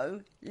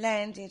know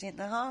landed in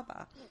the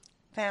harbour.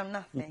 Found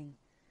nothing.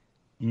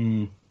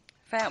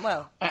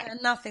 Found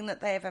nothing that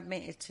they have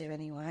admitted to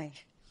anyway.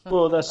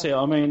 Well, that's it.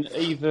 I mean,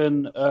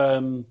 even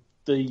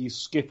the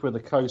skipper of the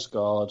Coast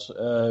Guard,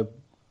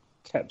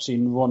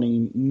 Captain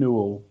Ronnie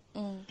Newell,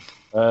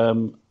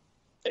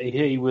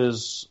 he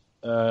was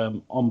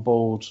on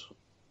board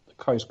the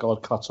Coast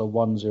Guard cutter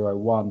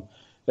 101.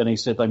 Then he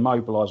said they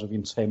mobilised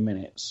within 10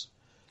 minutes.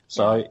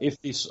 So if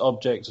this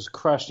object has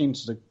crashed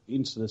into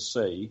the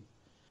sea,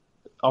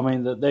 I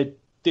mean that they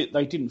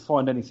didn't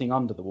find anything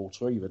under the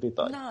water either, did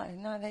they?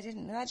 No, they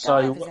didn't. They had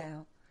divers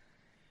out.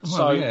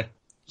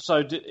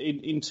 So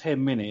in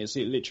 10 minutes,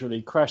 it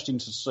literally crashed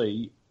into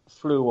sea,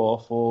 flew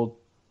off, or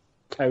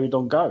carried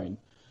on going.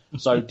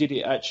 So did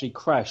it actually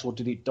crash, or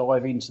did it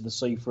dive into the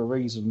sea for a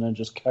reason and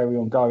just carry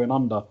on going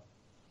under,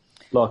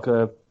 like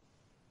a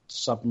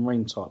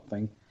submarine type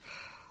thing?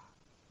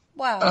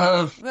 Well,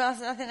 I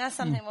think that's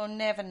something we'll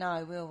never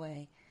know, will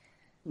we?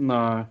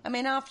 No. I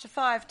mean, after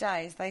 5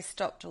 days, they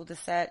stopped all the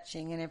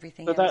searching and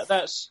everything. But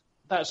else.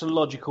 that's a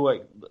logical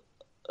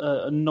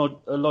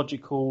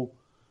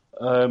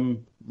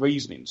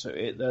reasoning to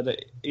it,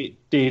 that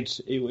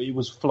it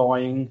was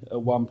flying at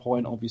one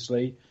point,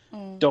 obviously,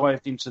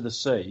 dived into the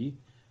sea,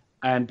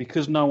 and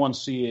because no one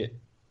see it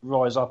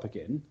rise up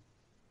again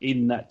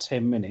in that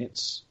 10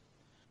 minutes,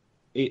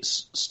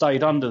 it's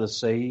stayed under the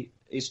sea.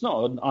 It's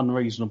not an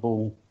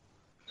unreasonable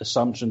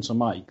assumption to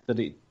make that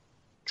it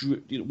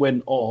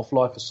went off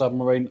like a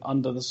submarine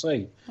under the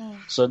sea.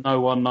 So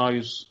no one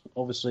knows,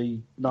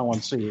 obviously no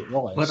one see it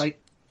rise. Well,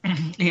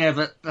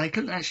 but they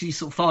couldn't actually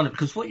sort of find it,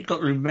 because what you've got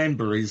to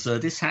remember is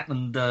this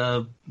happened,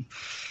 and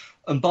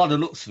by the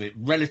looks of it,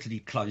 relatively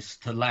close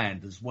to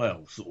land as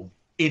well, sort of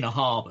in a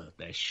harbour.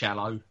 They're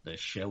shallow, they're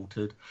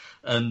sheltered,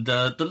 and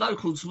the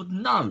locals would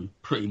know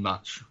pretty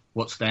much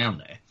what's down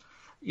there.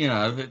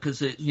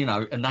 Because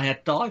and they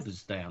had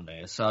divers down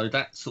there, so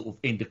that sort of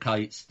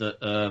indicates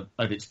that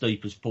at its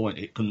deepest point,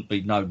 it couldn't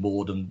be no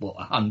more than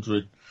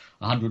 100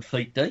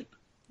 feet deep.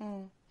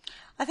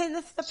 I think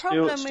the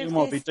problem still with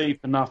might this... be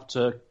deep enough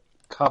to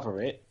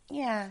cover it.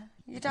 Yeah,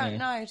 you don't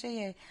know, do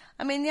you?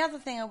 I mean, the other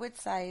thing I would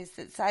say is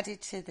that's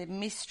added to the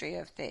mystery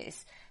of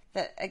this,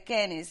 that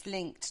again is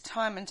linked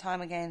time and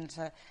time again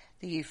to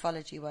the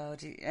ufology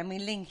world, and we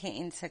link it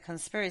into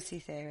conspiracy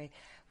theory,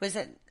 was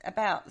that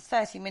about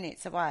 30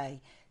 minutes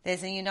away,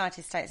 there's a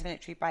United States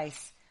military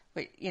base,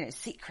 which, a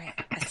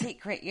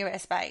secret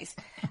US base,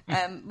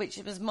 which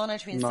was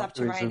monitoring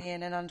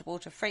subterranean and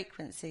underwater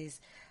frequencies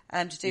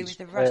to do with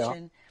the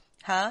Russian...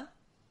 Huh?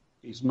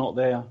 It's not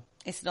there.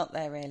 It's not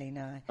there really,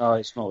 no. Oh,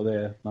 it's not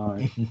there, no.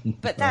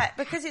 But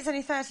because it's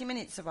only 30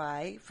 minutes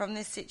away from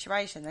this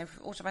situation, they've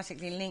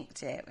automatically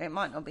linked it. It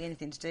might not be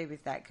anything to do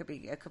with that. It could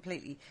be a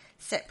completely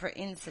separate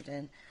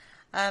incident.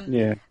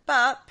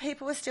 But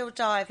people were still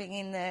diving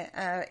in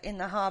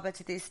the harbour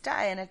to this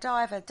day, and a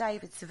diver,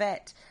 David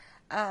Svet,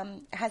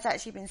 has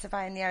actually been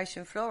surveying the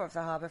ocean floor of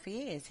the harbour for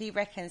years. He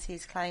reckons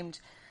he's claimed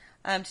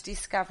to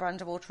discover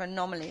underwater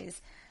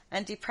anomalies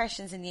and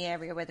depressions in the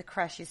area where the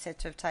crash is said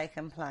to have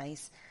taken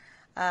place.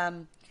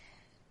 What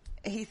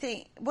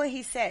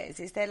he says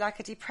is they're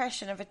like a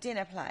depression of a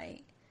dinner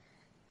plate,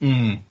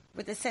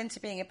 with the centre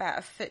being about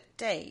a foot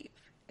deep,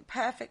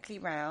 perfectly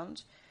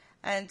round,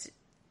 and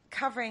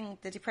covering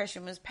the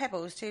depression was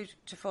pebbles 2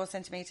 to 4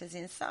 centimetres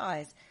in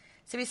size.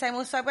 So he's saying,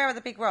 well, so where are the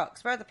big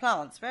rocks? Where are the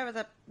plants? Where are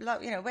the,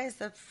 where's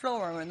the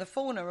flora and the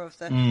fauna of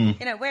the,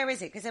 where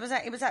is it? Because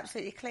it was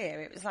absolutely clear.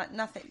 It was like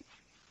nothing.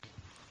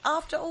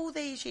 After all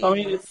these years... I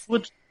mean,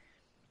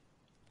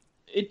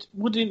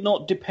 would it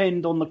not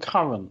depend on the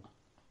current?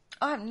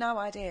 I have no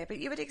idea, but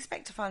you would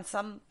expect to find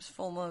some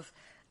form of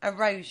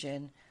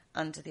erosion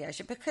under the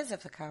ocean because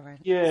of the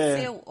current.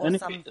 Yeah. Silt or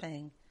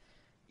something.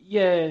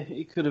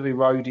 It could have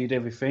eroded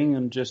everything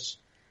and just,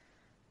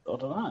 I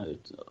don't know.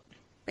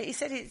 But he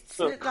said it's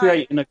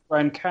creating a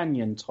Grand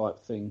Canyon type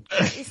thing.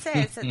 He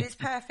says that this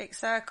perfect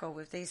circle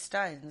with these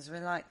stones were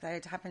like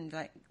they'd happened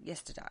like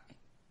yesterday.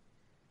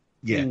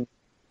 Yeah.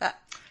 But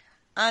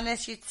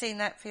unless you'd seen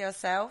that for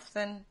yourself,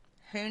 then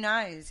who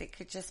knows? It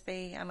could just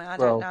be, I mean, I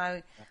don't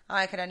know.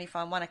 I could only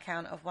find one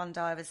account of one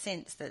diver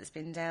since that's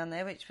been down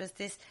there, which was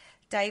this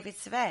David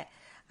Svet.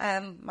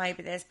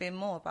 Maybe there's been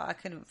more, but I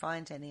couldn't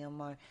find any on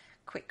my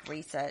quick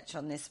research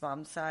on this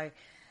one. So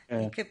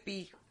it could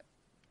be,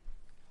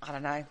 I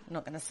don't know, I'm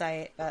not going to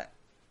say it, but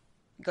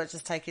you've got to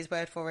just take his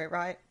word for it,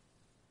 right?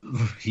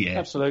 Yeah.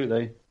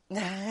 Absolutely.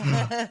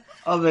 I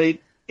mean,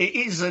 it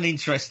is an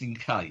interesting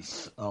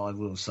case, I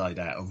will say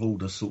that, of all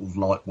the sort of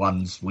like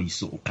ones we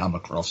sort of come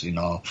across in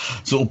our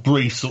sort of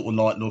brief sort of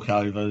like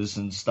lookovers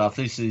and stuff.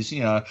 This is,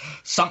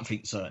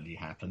 something certainly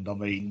happened. I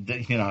mean,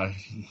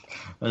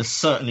 there's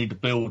certainly the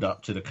build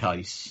up to the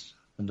case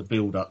and the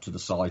build up to the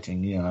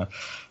sighting,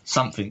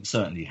 something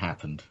certainly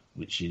happened,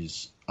 which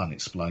is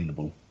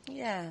unexplainable.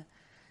 Yeah.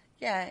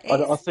 Yeah.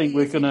 I think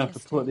we're going to have to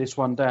put this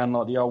one down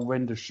like the old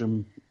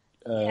Rendlesham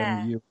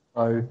UFO.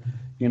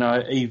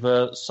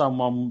 Either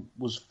someone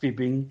was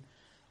fibbing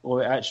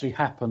or it actually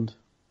happened.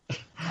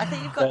 I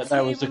think you've got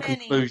that was the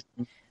conclusion.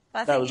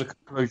 That was a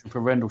conclusion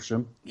for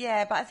Rendlesham.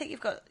 Yeah, but I think you've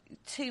got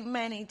too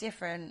many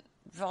different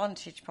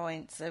vantage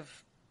points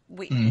of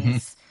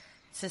witness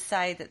to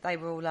say that they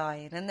were all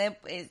lying. And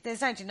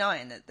there's no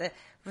denying that the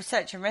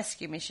research and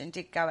rescue mission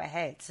did go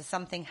ahead. So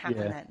something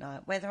happened that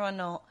night. Whether or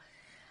not,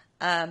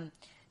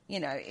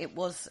 it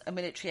was a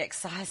military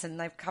exercise and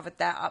they've covered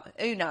that up,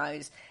 who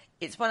knows?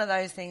 It's one of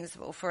those things that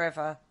will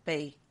forever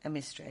be a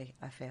mystery,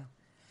 I feel.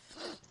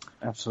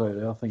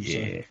 Absolutely, I think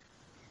so.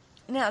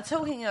 Now,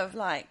 talking of,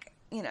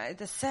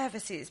 the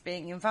services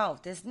being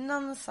involved, there's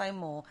none so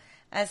more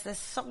as the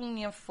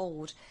Sogne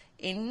Ford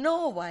in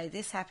Norway.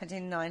 This happened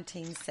in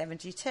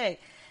 1972.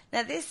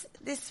 Now, this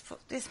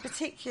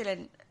particular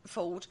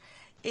Ford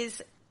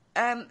is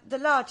the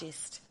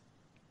largest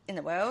in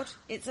the world.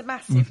 It's a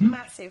massive,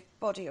 massive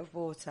body of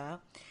water.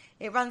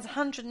 It runs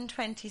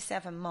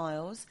 127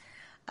 miles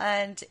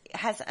and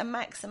has a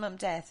maximum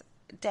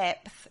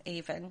depth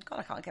even. God,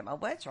 I can't get my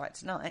words right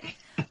tonight.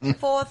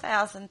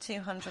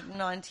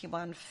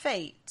 4,291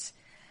 feet.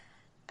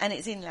 And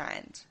it's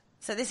inland.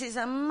 So this is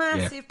a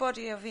massive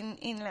body of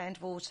inland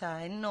water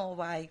in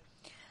Norway.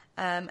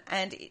 And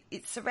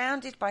it's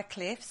surrounded by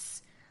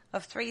cliffs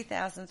of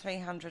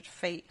 3,300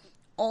 feet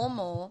or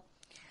more.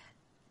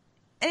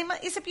 And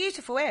it's a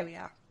beautiful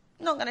area.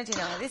 Not going to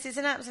deny this is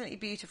an absolutely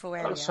beautiful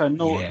area. So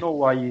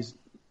Norway is...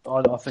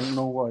 I think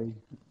Norway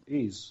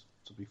is,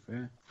 to be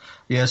fair.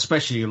 Yeah,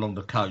 especially along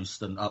the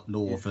coast and up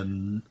north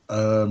and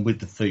with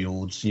the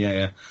fjords.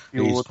 Yeah,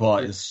 it is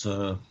quite as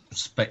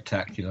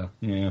spectacular.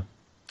 Yeah,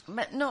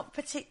 but not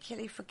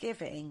particularly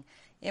forgiving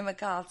in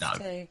regards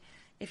to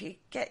if you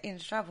get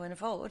into trouble in a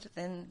fjord,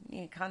 then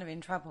you're kind of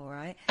in trouble,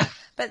 right?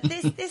 But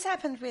this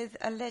happened with,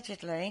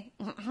 allegedly,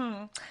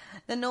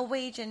 the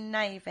Norwegian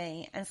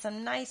Navy and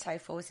some NATO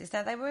forces.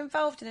 Now, they were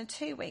involved in a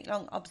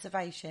 2-week-long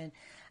observation,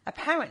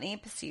 apparently in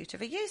pursuit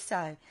of a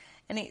USO.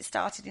 And it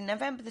started in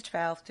November the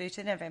 12th through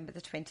to November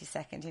the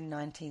 22nd in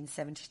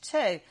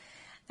 1972.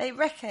 They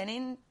reckon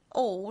in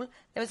all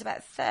there was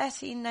about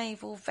 30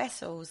 naval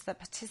vessels that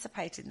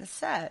participated in the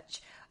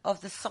search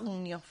of the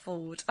Sogne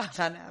Ford. I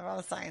don't know if I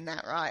was saying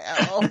that right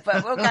at all,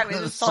 but we'll go with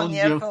the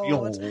Sogne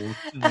Ford.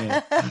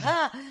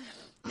 Yeah.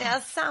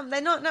 Now,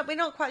 we're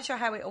not quite sure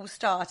how it all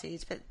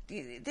started, but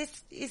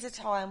this is a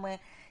time where,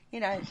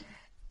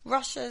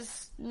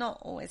 Russia's not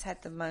always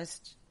had the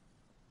most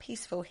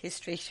peaceful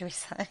history, shall we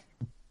say.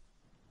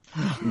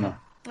 No.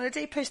 Well,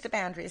 do push the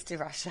boundaries to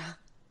Russia.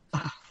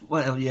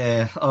 Well,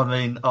 yeah. I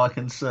mean, I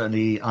can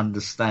certainly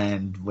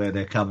understand where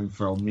they're coming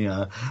from.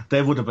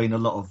 There would have been a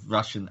lot of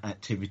Russian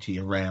activity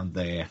around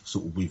there,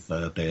 sort of with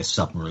their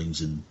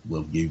submarines and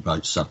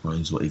U-boat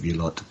submarines, whatever you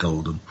like to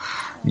call them.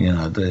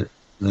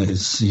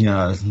 There's,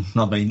 I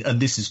mean, and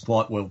this is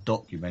quite well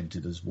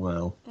documented as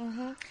well.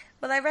 Mm-hmm.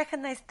 Well, they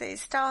reckon it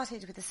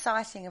started with the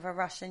sighting of a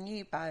Russian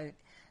U-boat,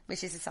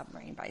 which is a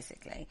submarine,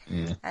 basically,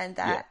 and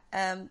that.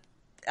 And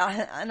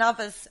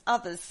others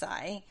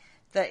say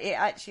that it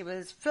actually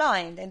was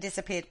flying and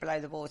disappeared below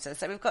the water.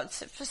 So we've got,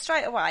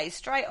 straight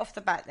off the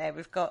bat there,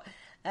 we've got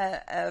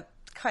a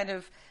kind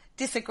of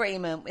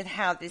disagreement with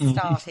how this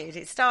started.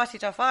 It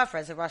started off either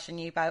as a Russian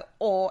U-boat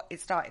or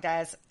it started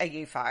as a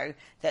UFO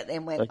that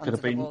then went under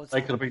the water.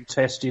 They could have been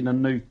testing a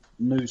new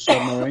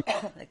submarine.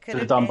 They could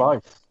have done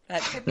both.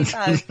 That could be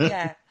both,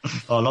 yeah.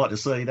 I like to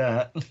see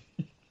that.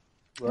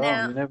 Well,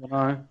 now, you never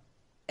know.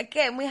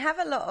 Again, we have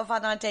a lot of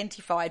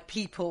unidentified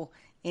people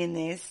in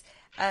this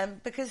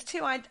because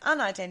 2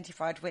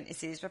 unidentified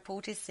witnesses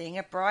reported seeing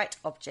a bright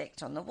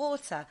object on the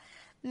water.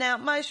 Now,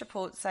 most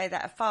reports say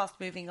that a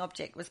fast-moving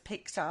object was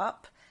picked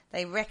up.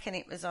 They reckon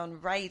it was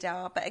on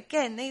radar. But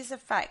again, these are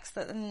facts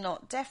that are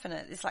not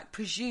definite. It's like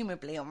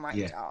presumably on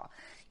radar.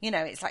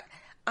 Yeah. It's like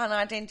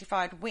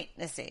unidentified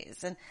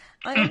witnesses. And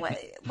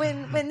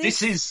when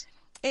this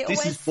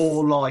is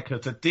more like a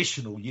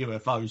traditional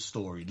UFO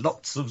story.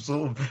 Lots of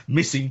sort of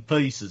missing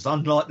pieces,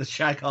 unlike the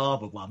Shag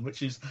Harbour one,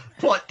 which is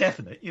quite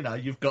definite.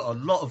 You've got a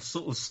lot of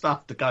sort of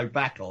stuff to go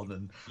back on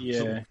and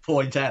sort of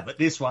point out. But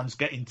this one's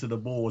getting to the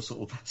more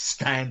sort of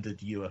standard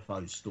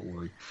UFO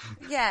story.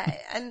 Yeah,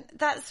 and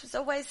that's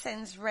always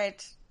sends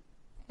red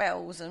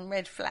bells and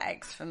red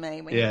flags for me.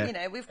 When,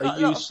 we've got.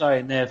 Are you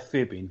saying they're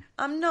fibbing?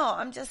 I'm not.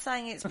 I'm just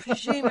saying it's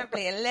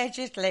presumably,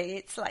 allegedly.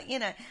 It's like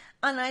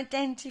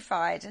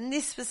unidentified, and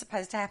this was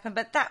supposed to happen,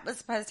 but that was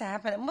supposed to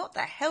happen. And what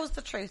the hell's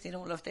the truth in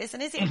all of this?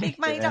 And is it a big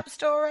made-up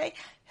story?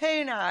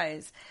 Who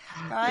knows,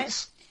 right?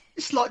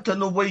 It's like the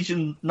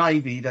Norwegian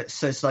Navy that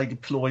says they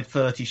deployed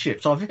 30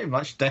 ships. I very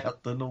much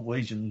doubt the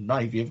Norwegian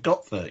Navy have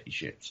got 30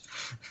 ships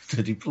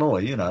to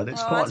deploy.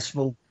 That's quite a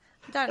small.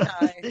 I don't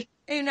know.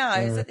 Who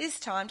knows? At this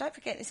time, don't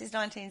forget this is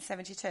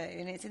 1972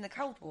 and it's in the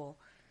Cold War.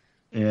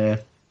 Yeah.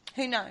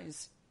 Who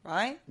knows,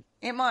 right?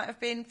 It might have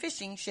been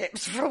fishing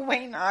ships for all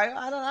we know.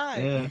 I don't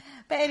know. Yeah.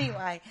 But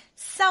anyway,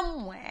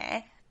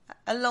 somewhere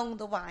along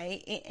the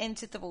way, it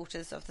entered the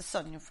waters of the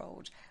Sogne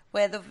Ford,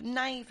 where the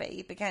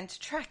Navy began to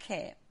track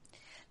it.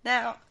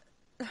 Now,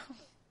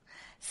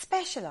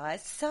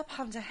 specialised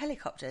sub-hunter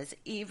helicopters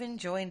even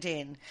joined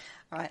in,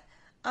 right?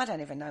 I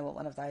don't even know what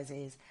one of those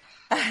is.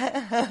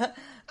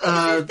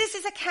 This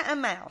is a cat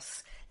and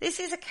mouse. This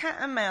is a cat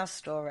and mouse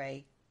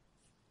story.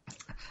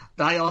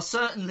 They are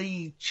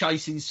certainly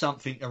chasing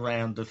something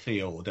around the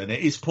field, and it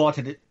is quite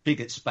a big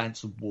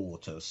expanse of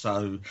water.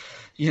 So,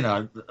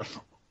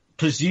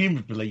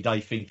 presumably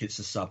they think it's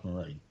a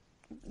submarine.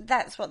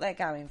 That's what they're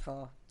going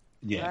for.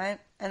 Yeah. Right?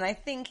 And they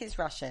think it's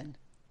Russian.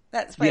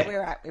 That's where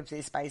we're at with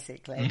this,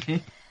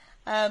 basically.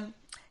 Now,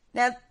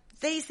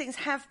 these things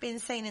have been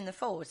seen in the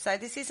fjord, so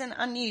this isn't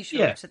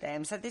unusual to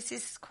them. So this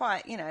is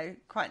quite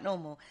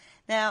normal.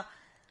 Now,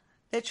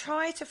 they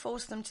try to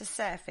force them to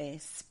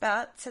surface,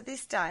 but to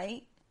this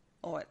day,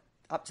 or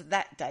up to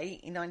that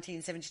date in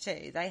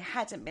 1972, they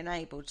hadn't been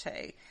able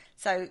to.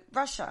 So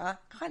Russia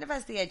kind of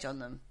has the edge on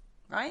them,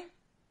 right?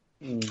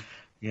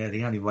 Yeah,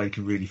 the only way you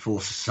can really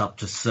force a sub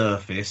to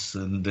surface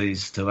and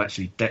is to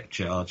actually depth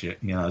charge it,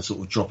 sort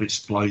of drop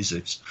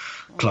explosives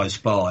close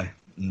by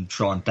and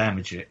try and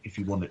damage it if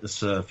you want it to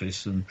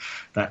surface, and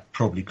that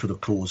probably could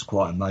have caused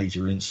quite a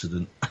major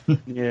incident.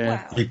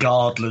 Yeah. Wow.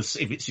 Regardless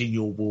if it's in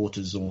your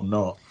waters or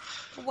not.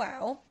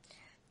 Well,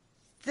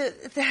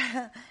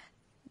 the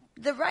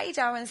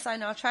radar and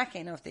sonar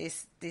tracking of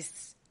this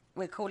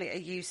we'll call it a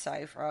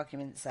USO for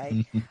argument's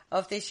sake,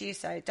 of this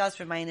USO does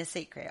remain a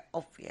secret,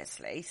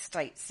 obviously,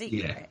 state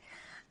secret.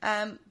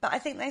 Yeah. But I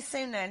think they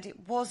soon learned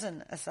it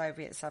wasn't a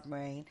Soviet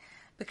submarine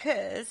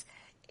because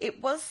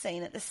it was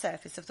seen at the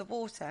surface of the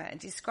water and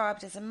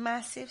described as a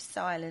massive,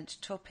 silent,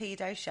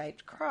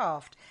 torpedo-shaped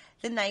craft.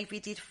 The Navy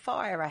did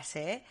fire at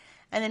it,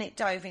 and then it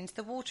dove into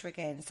the water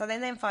again. So they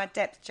then fired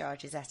depth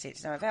charges at it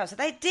to no avail. So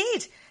they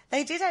did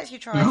actually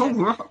try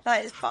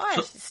to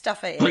fire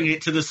stuff at it. Bring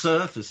it to the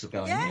surface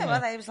again. Yeah, well,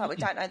 they was like, we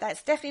don't know.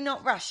 That's definitely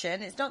not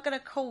Russian. It's not going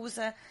to cause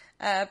a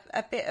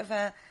bit of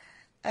a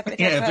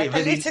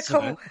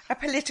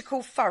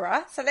political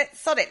furor. So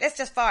let's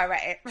just fire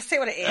at it. We'll see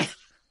what it is.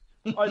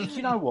 Do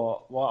you know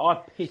what? Well,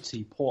 I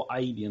pity poor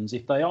aliens.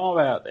 If they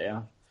are out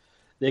there,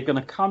 they're going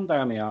to come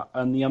down here,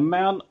 and the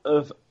amount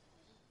of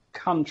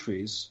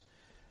countries,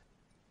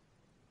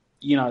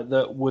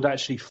 that would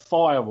actually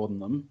fire on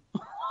them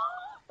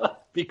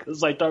because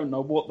they don't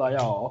know what they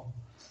are,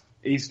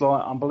 is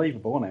like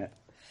unbelievable, isn't it?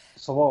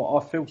 So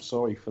I feel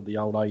sorry for the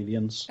old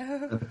aliens.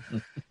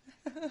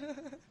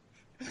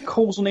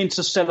 Causing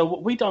interstellar,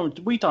 we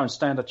don't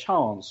stand a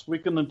chance.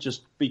 We're going to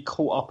just be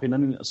caught up in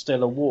an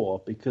interstellar war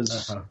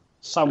because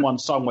someone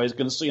somewhere is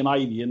going to see an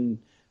alien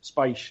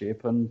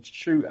spaceship and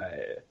shoot at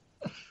it.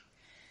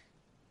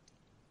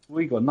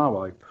 We got no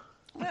hope.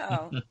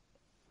 Well,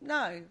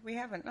 no, we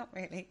haven't, not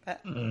really, but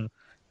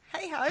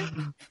hey-ho.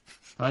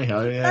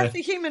 Hey-ho, yeah. That's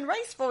the human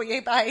race for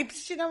you,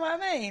 babes. Do you know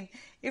what I mean?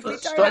 If we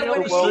don't know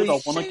what world,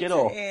 I want to get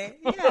off.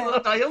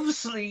 They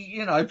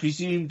obviously,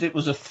 presumed it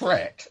was a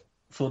threat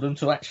for them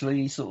to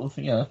actually sort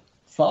of,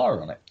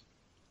 fire on it.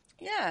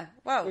 Yeah,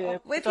 well,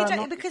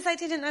 because they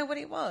didn't know what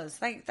it was.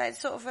 They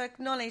sort of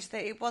acknowledged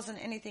that it wasn't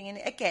anything in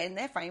it. Again,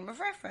 their frame of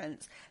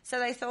reference. So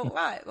they thought,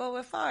 right, well,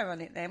 we'll fire on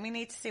it then. We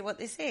need to see what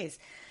this is.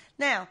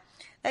 Now,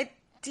 they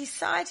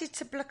decided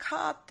to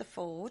blockade the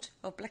fjord.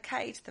 How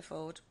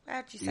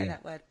do you say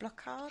that word?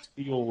 Blockade?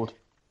 Fjord.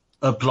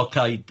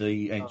 Blockade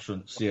the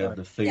entrance,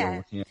 the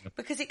field. Yeah,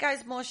 because it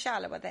goes more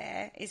shallower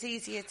there. It's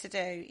easier to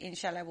do in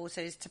shallow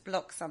waters to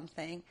block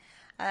something.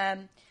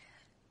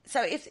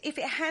 So if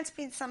it had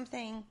been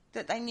something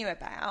that they knew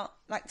about,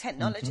 like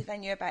technology they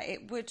knew about,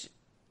 it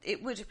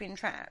would have been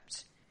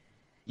trapped.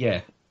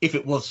 Yeah, if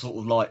it was sort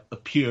of like a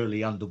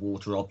purely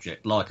underwater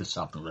object, like a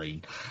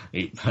submarine,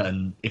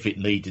 and if it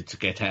needed to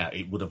get out,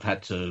 it would have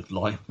had to,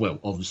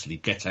 obviously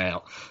get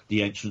out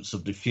the entrance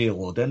of the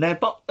fjord.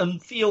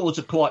 And fjords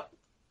are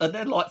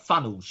they're like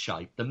funnel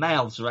shaped. The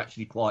mouths are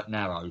actually quite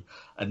narrow,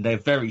 and they're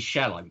very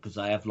shallow because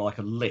they have like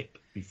a lip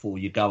before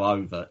you go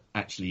over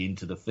actually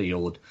into the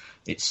fjord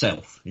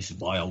itself. This is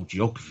my old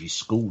geography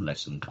school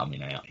lesson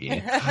coming out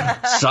here.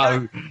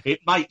 So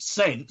it makes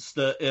sense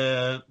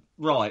that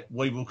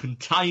we will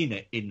contain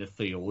it in the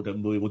field,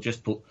 and we'll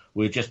just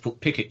put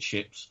picket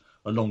ships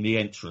along the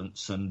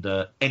entrance, and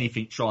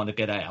anything trying to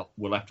get out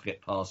will have to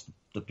get past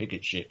the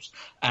picket ships,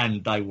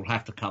 and they will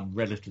have to come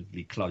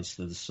relatively close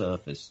to the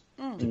surface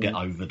to get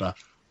over the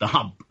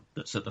hump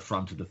that's at the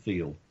front of the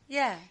field.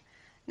 Yeah.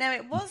 Now,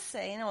 it was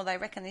seen, or they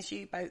reckon this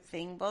U-boat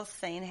thing was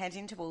seen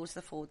heading towards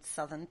the fjord's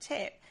southern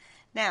tip.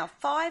 Now,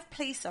 5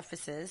 police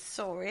officers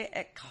saw it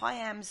at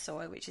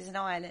Kayamsoy, which is an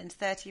island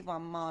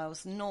 31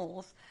 miles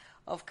north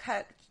of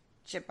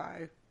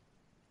Kirkjabo.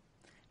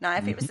 Now,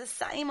 if it was the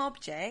same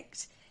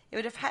object, it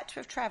would have had to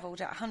have travelled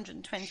at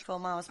 124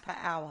 miles per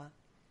hour.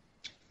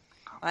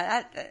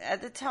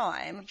 At the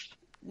time,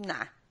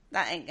 nah,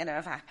 that ain't going to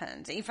have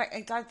happened. In fact,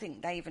 I don't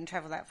think they even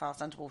travel that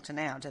fast underwater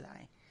now, do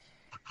they?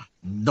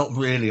 Not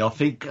really. I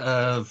think,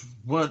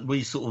 weren't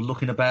we sort of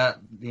looking about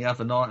the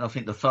other night? I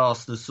think the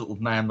fastest sort of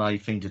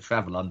man-made thing to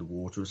travel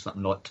underwater is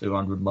something like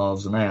 200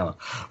 miles an hour,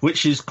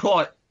 which is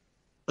quite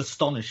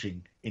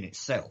astonishing in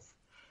itself.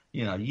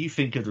 You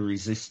think of the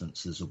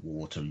resistances of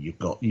water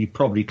you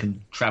probably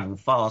can travel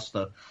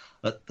faster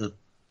at the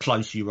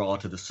closer you are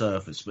to the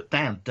surface, but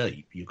down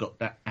deep you've got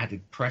that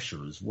added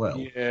pressure as well.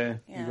 Yeah.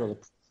 You've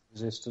got the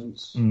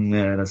resistance.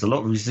 Yeah, there's a lot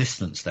of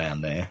resistance down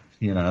there,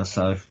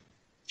 so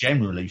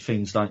generally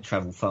things don't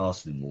travel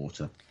fast in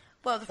water.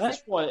 Well,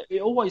 that's why it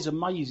always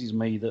amazes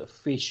me that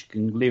fish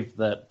can live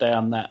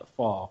down that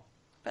far.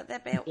 But they're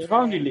built. They're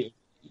only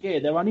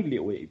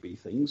little itty bitty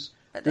things.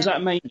 Does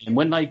that mean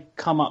when they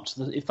come up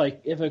to if they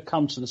ever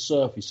come to the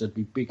surface, they'd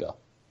be bigger?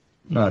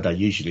 No, they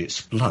usually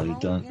explode,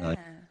 don't they?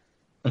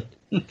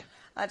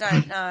 I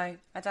don't know.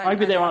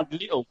 Maybe they're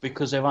little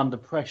because they're under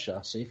pressure.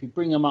 So if you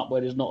bring them up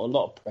where there's not a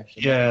lot of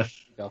pressure,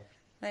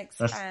 they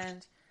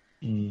expand.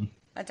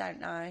 I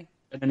don't know.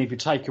 And then if you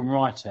take them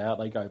right out,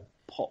 they go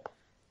pop.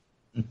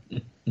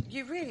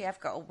 You really have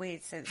got a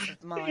weird sense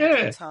of mind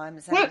at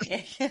times, haven't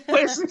you?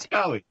 Where's this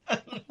going?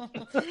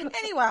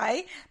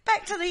 Anyway,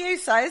 back to the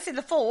USOs in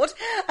the Ford.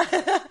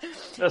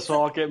 That's why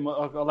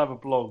I'll have a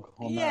blog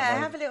on that. Yeah,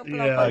 have a little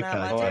blog on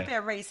that one. Do a bit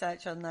of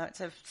research on that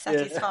to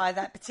satisfy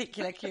that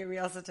particular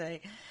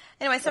curiosity.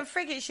 Anyway, some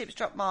frigate ships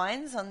dropped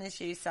mines on this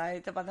USO,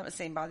 the one that was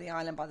seen by the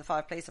island by the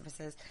 5 police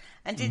officers,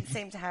 and didn't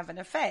seem to have an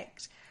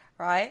effect,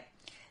 right?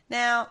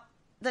 Now,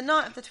 the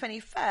night of the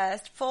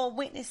 21st, 4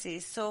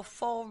 witnesses saw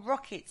 4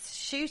 rockets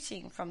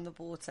shooting from the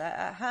water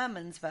at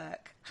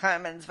Hermannswerk.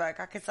 Hermannswerk,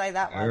 I could say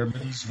that one.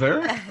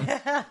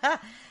 Hermannswerk?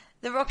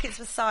 The rockets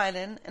were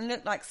silent and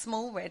looked like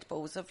small red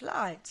balls of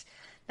light.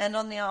 And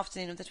on the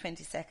afternoon of the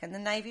 22nd, the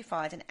Navy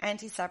fired an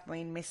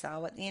anti-submarine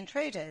missile at the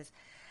intruders.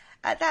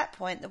 At that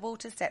point, the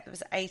water's depth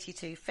was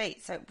 82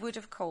 feet, so it would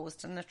have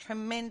caused a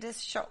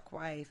tremendous shock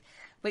wave,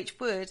 which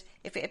would,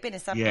 if it had been a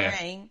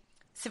submarine,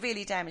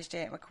 severely damaged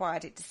it and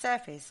required it to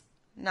surface.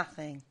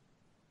 Nothing.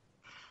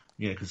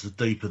 Yeah, because the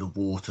deeper the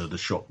water, the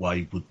shock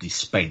wave would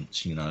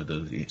dispense,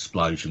 the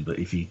explosion. But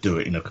if you do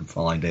it in a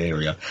confined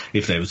area,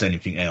 if there was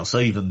anything else,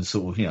 even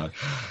sort of,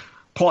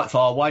 quite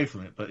far away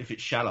from it, but if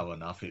it's shallow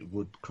enough, it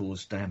would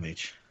cause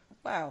damage.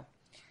 Well,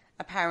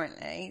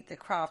 apparently the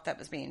craft that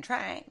was being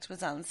tracked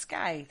was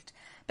unscathed.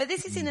 But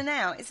this is in and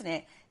out, isn't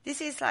it?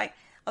 This is like,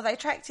 they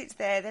tracked it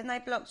there, then they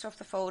blocked off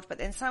the Ford, but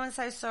then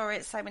so-and-so saw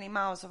it so many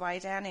miles away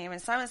down here,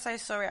 and so-and-so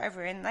saw it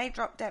over here, and they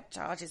dropped depth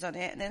charges on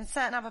it, and then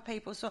certain other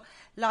people saw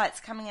lights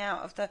coming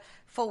out of the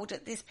Ford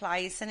at this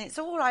place, and it's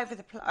all over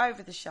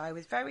the show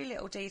with very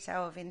little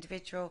detail of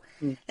individual.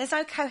 There's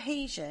no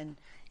cohesion,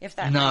 if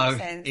that makes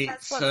sense.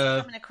 That's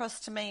what's coming across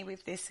to me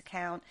with this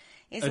account,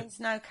 there's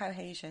no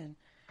cohesion.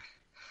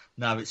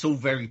 No, it's all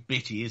very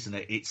bitty, isn't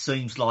it? It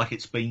seems like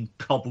it's been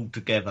cobbled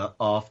together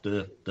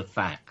after the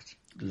fact,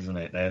 doesn't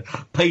it?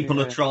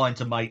 People are trying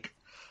to make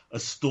a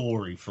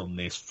story from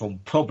this, from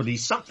probably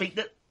something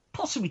that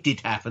possibly did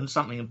happen,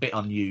 something a bit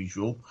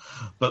unusual,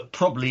 but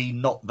probably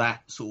not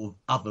that sort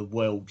of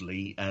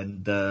otherworldly,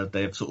 and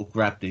they've sort of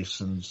grabbed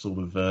this and sort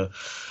of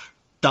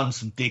done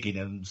some digging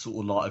and sort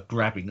of like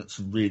grabbing at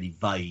some really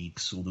vague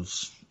sort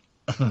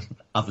of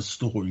other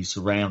stories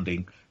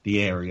surrounding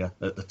the area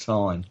at the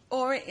time.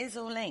 Or it is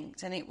all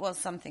linked and it was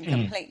something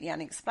completely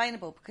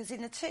unexplainable, because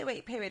in the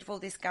 2-week period of all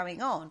this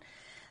going on,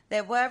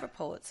 there were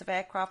reports of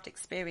aircraft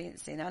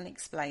experiencing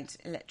unexplained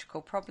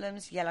electrical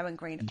problems, yellow and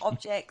green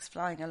objects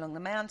flying along the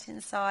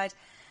mountainside,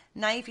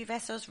 Navy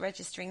vessels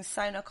registering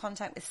sonar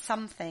contact with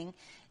something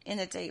in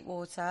the deep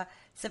water,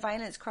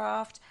 surveillance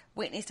craft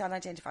witnessed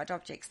unidentified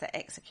objects that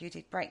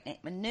executed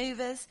breakneck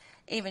manoeuvres,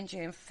 even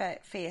during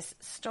fierce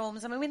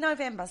storms. I mean, we're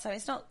November, so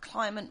it's not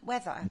climate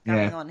weather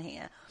going on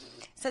here.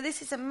 So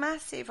this is a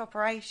massive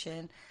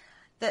operation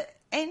that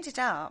ended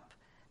up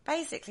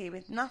basically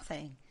with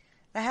nothing.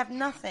 They have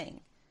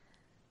nothing.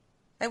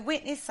 They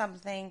witnessed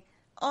something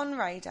on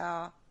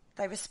radar.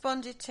 They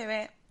responded to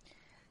it.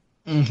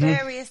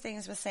 Various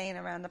things were seen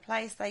around the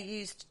place. They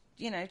used,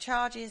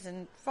 charges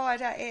and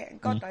fired at it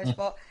and God knows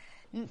what,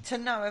 to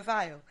no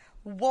avail.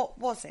 What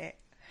was it?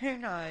 Who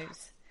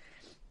knows?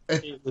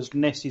 It was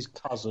Nessie's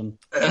cousin.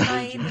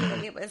 Maybe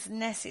it was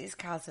Nessie's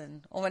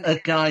cousin.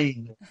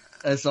 Again,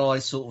 as I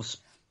sort of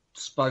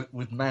spoke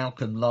with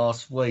Malcolm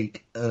last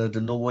week,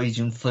 the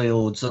Norwegian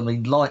fields,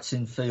 lights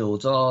in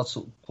fields are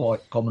sort of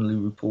quite commonly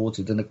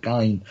reported. And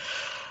again,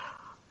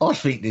 I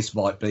think this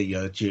might be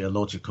a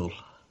geological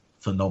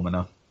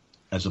phenomena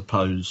as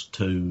opposed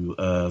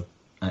to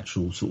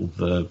actual sort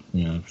of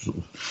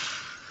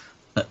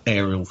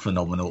aerial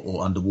phenomena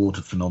or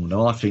underwater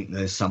phenomena. I think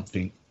there's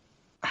something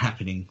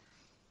happening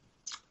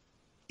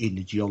in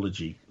the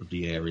geology of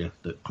the area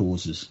that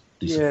causes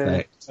this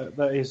effect.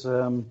 That is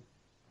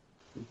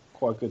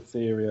quite a good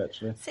theory,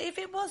 actually. See, if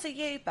it was a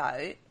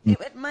U-boat, it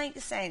would make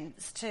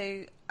sense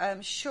to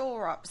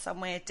shore up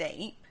somewhere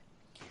deep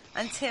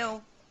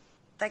until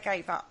they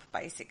gave up,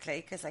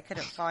 basically, because they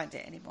couldn't find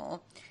it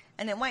anymore,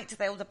 and then wait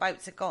till all the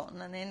boats are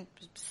gone and then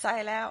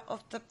sail out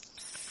of the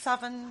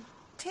southern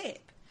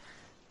tip.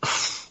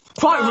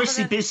 Quite a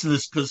risky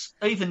business, because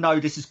even though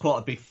this is quite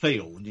a big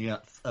field,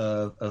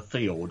 a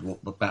field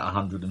about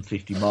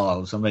 150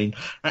 miles.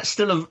 That's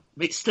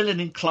still an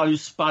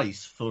enclosed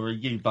space for a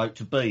U-boat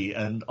to be,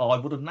 and I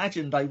would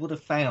imagine they would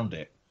have found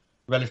it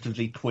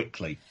relatively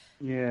quickly.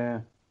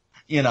 Yeah.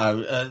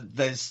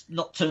 There's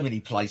not too many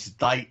places.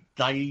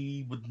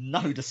 They would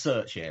know the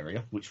search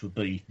area, which would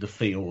be the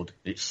field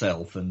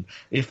itself, and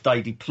if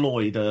they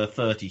deployed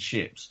 30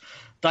 ships,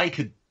 they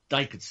could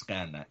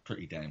scan that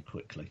pretty damn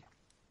quickly.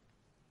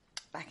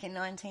 Back in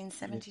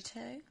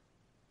 1972.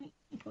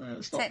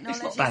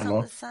 Technology's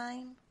not the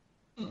same.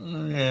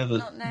 Yeah, but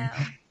not now.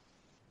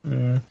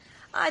 Yeah.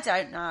 I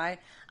don't know.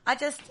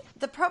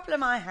 The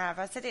problem I have,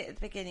 I said it at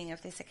the beginning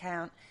of this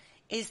account,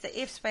 is that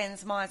ifs,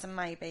 whens, mights and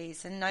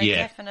maybes, and no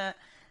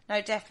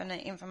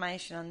definite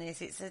information on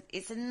this. It's a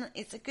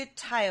good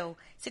tale.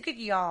 It's a good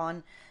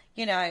yarn.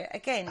 You know,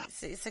 again,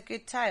 it's a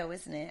good tale,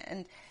 isn't it?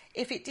 And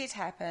if it did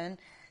happen,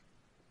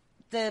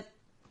 the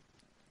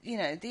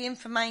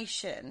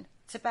information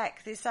to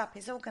back this up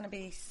is all going to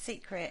be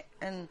secret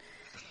and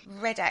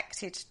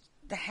redacted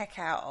the heck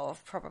out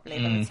of, probably,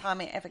 by the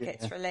time it ever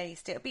gets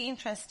released. It'll be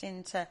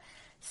interesting to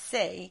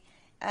see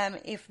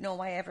if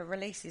Norway ever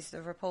releases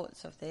the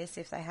reports of this.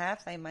 If they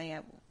have, they may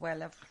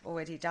well have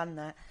already done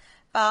that.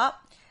 But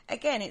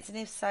again, it's an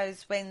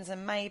if-sos, whens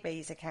and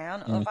maybes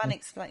account of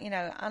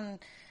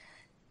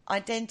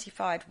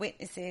unidentified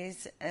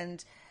witnesses,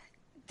 and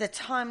the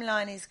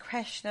timeline is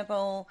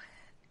questionable.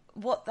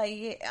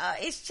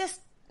 It's just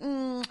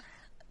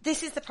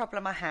this is the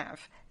problem I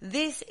have.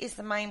 This is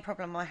the main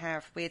problem I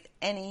have with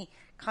any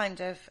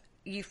kind of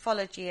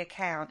ufology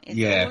account. It's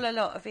all a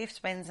lot of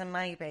ifs, whens and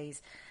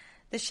maybes.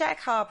 The Shag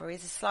Harbour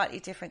is a slightly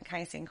different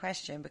case in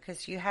question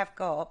because you have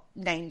got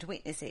named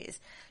witnesses.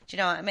 Do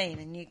you know what I mean?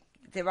 And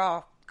there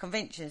are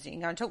conventions you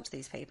can go and talk to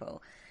these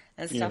people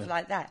and stuff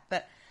like that.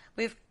 But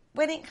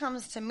when it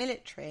comes to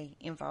military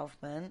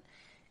involvement,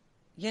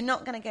 you're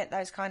not going to get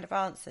those kind of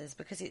answers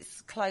because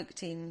it's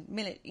cloaked in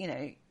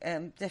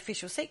the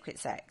Official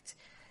Secrets Act,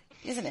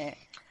 isn't it?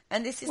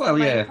 And this is the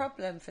main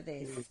problem for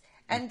this.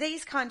 And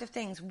these kind of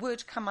things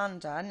would come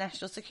under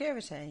national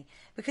security,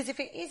 because if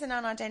it is an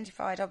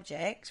unidentified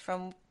object,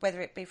 from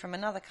whether it be from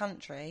another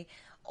country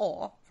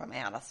or from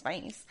outer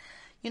space,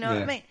 you know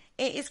what I mean?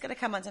 It is going to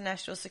come under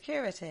national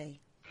security.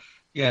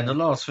 Yeah, and the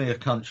last thing a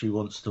country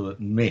wants to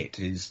admit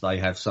is they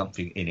have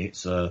something in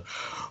its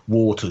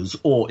waters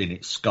or in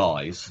its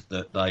skies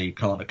that they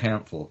can't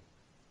account for.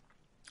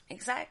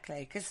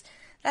 Exactly, because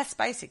that's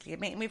basically,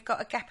 we've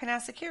got a gap in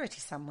our security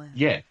somewhere.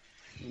 Yeah.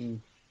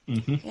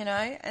 Mm-hmm. You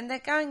know, and they're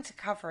going to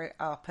cover it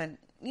up and,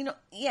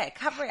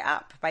 cover it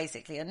up,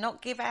 basically, and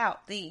not give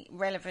out the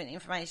relevant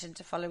information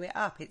to follow it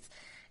up. It's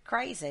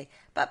crazy.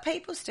 But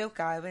people still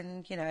go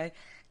and,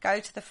 go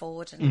to the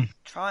ford and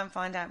try and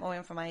find out more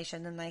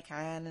information than they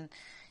can. And,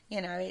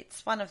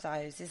 it's one of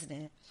those, isn't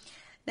it?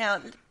 Now,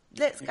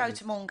 let's go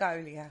to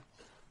Mongolia.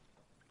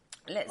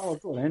 Go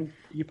on then.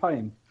 You pay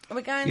him.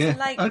 We're going to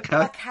Lake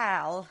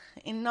Baikal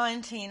in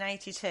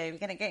 1982. We're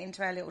going to get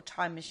into our little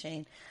time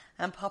machine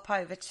and pop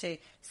over to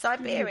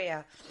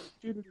Siberia.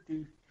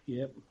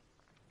 Yep.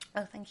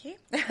 Oh, thank you.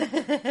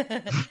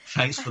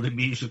 Thanks for the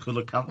musical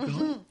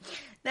accompaniment.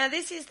 Now,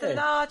 this is the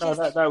largest...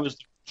 No, that was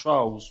the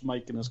trolls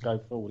making us go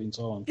forward in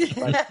time.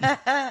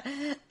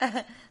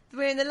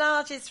 We're in the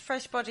largest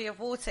fresh body of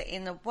water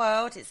in the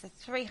world. It's a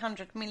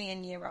 300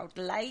 million year old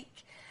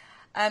lake.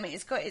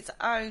 It's got its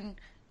own,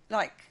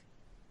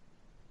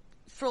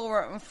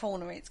 flora and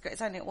fauna. It's got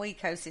its own little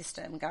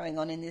ecosystem going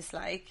on in this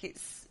lake.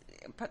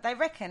 But they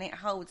reckon it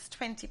holds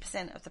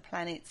 20% of the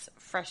planet's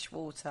fresh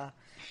water.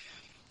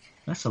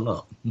 That's a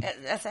lot.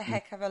 That's a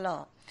heck of a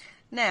lot.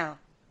 Now,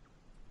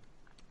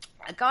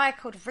 a guy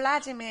called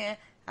Vladimir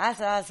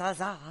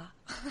Azazaza.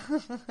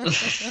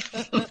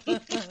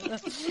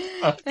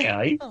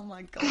 Okay. Oh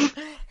my God.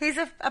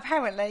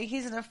 Apparently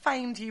he's a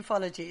famed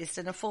ufologist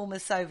and a former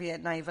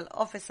Soviet naval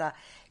officer.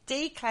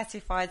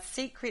 Declassified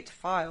secret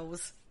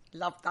files,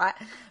 love that,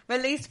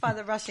 released by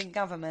the Russian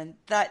government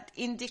that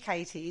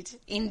indicated,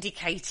 there's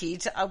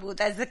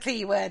the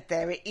key word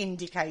there, it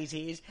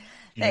indicated,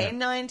 that in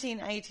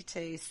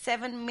 1982,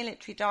 7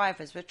 military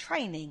divers were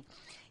training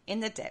in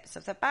the depths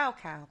of the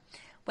Baikal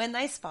when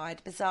they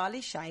spied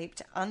bizarrely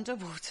shaped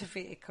underwater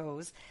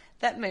vehicles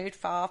that moved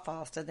far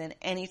faster than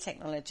any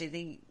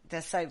technology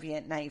the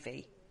Soviet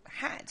Navy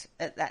had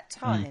at that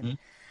time. Mm-hmm.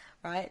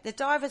 Right? The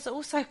divers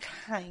also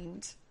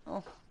claimed,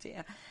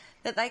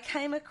 that they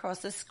came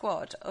across a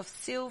squad of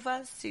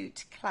silver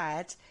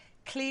suit-clad,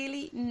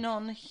 clearly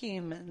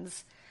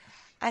non-humans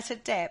at a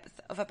depth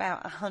of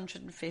about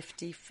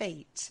 150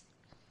 feet.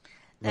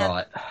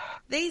 Now,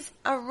 these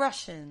are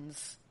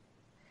Russians.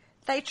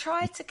 They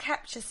tried to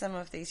capture some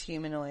of these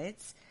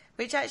humanoids,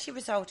 which actually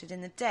resulted in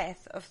the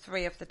death of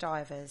 3 of the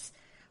divers.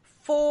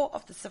 4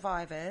 of the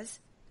survivors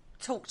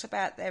talked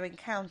about their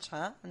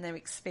encounter and their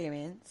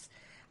experience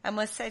and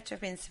were said to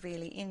have been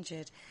severely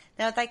injured.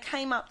 Now, they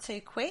came up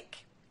too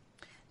quick.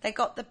 They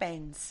got the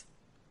bends.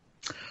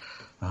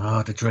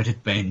 Ah, the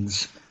dreaded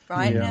bends.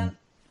 Right, now,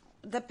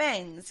 the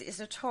bends is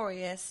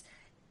notorious.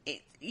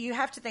 You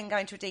have to then go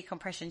into a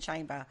decompression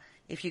chamber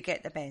if you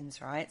get the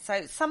bends, right?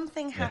 So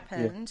something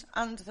happened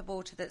under the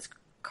water that's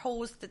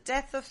caused the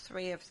death of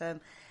 3 of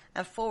them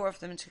and 4 of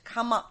them to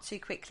come up too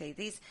quickly.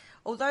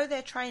 Although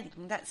they're training,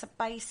 that's a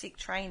basic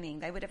training.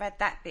 They would have had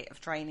that bit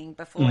of training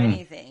before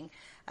anything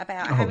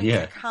about having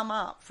to come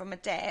up from a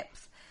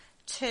depth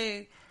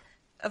to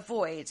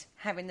avoid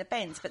having the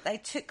bends. But they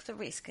took the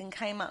risk and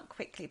came up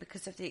quickly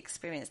because of the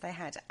experience they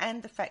had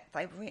and the fact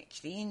they were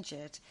actually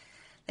injured.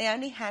 They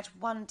only had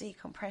one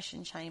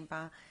decompression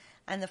chamber,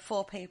 and the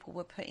 4 people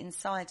were put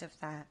inside of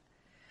that.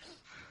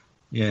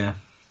 Yeah.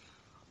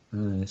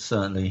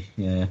 Certainly,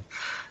 yeah.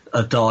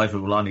 A diver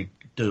will only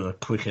do a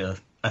quicker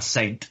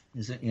ascent,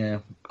 is it? Yeah,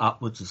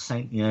 upwards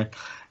ascent, yeah,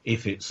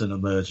 if it's an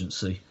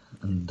emergency.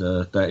 And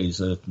that is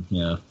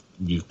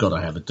you've got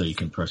to have a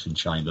decompression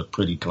chamber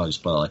pretty close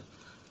by.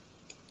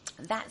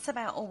 That's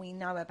about all we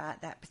know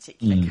about that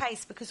particular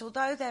case, because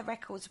although their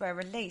records were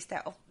released,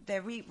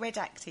 they're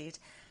redacted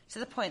to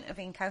the point of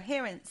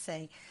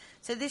incoherency.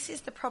 So this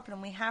is the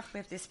problem we have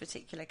with this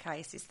particular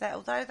case, is that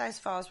although those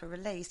files were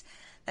released,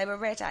 they were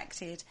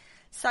redacted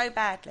so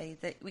badly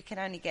that we can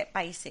only get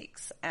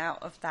basics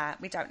out of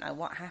that. We don't know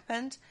what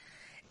happened.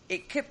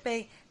 It could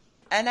be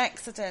an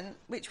accident,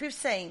 which we've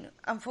seen.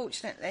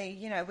 Unfortunately,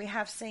 we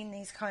have seen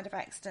these kind of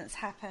accidents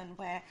happen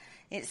where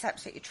it's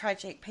absolutely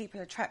tragic.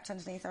 People are trapped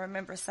underneath. I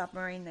remember a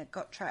submarine that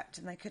got trapped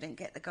and they couldn't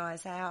get the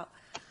guys out.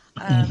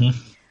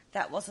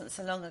 That wasn't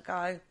so long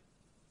ago.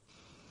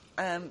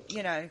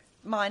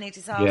 Mining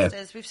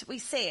disasters. Yeah. We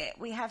see it.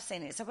 We have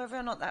seen it. So whether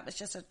or not that was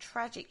just a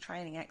tragic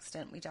training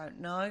accident, we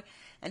don't know.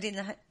 And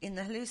in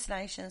the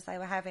hallucinations they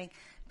were having,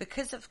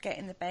 because of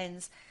getting the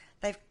bends,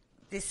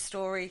 this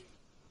story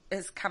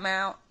has come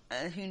out,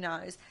 and who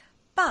knows.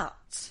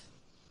 But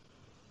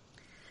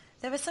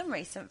there are some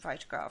recent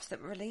photographs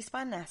that were released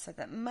by NASA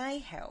that may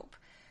help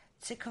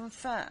to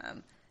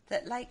confirm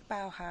that Lake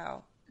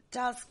Bauhau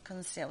does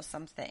conceal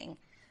something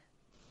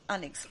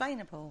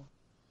unexplainable.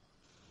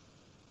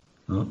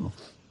 Oh.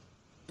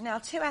 Now,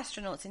 2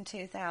 astronauts in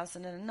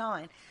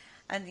 2009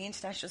 and the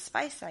International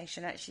Space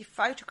Station actually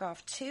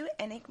photographed 2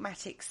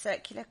 enigmatic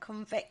circular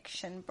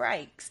convection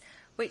breaks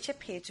which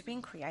appeared to have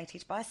been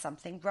created by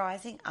something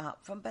rising up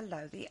from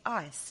below the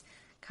ice,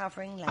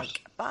 covering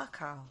Lake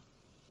Bauhau.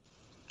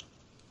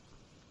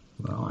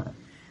 Right.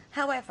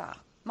 However,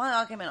 my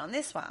argument on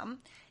this one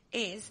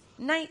is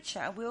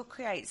nature will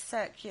create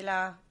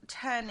circular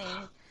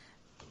turning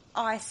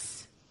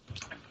ice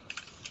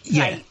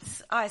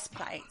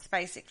plates,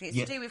 basically. It's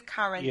to do with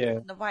current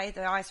and the way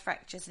the ice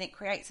fractures, and it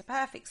creates a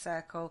perfect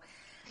circle.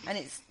 And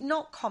it's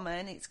not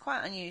common, it's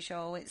quite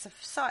unusual. It's a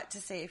sight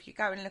to see. If you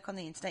go and look on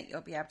the internet,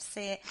 you'll be able to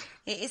see it.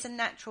 It is a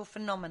natural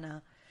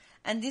phenomena.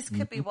 And this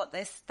could be what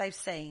they've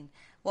seen.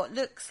 What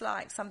looks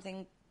like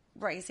something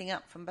raising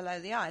up from below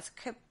the ice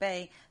could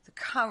be the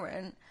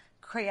current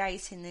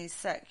creating these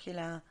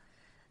circular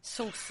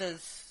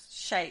saucers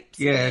shapes.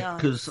 Yeah,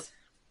 because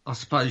I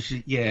suppose,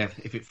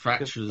 if it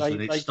fractures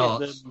and it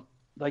starts...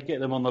 They get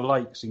them on the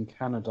lakes in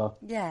Canada.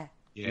 Yeah.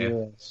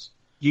 Yes.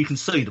 You can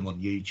see them on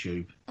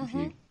YouTube if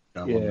you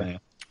go on there.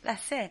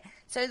 That's it.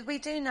 So we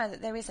do know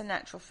that there is a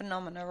natural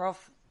phenomena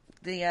of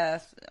the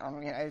Earth,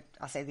 I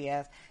say the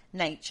Earth,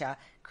 nature,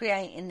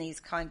 creating these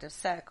kind of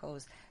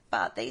circles.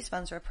 But these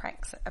ones are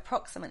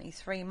approximately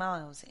 3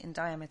 miles in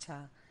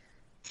diameter.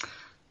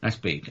 That's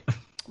big.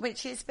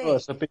 Which is big. Oh,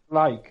 it's a big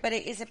lake. But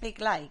it is a big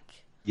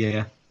lake.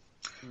 Yeah.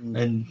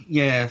 And,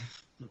 now,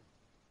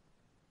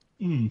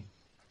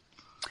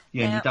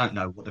 you don't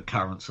know what the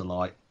currents are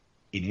like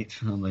in it.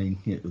 I mean,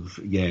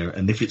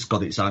 and if it's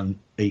got its own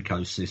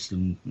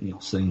ecosystem,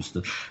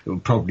 it will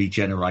probably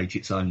generate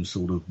its own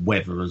sort of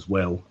weather as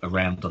well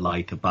around the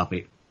lake, above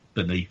it,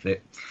 beneath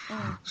it.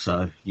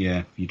 So,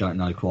 you don't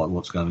know quite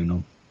what's going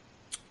on.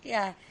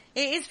 Yeah,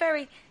 it is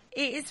very,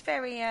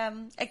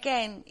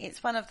 again,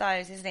 it's one of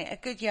those, isn't it? A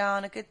good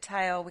yarn, a good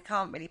tale. We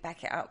can't really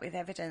back it up with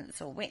evidence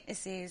or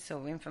witnesses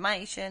or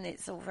information.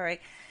 It's all very,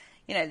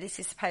 this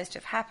is supposed to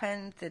have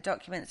happened. The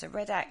documents are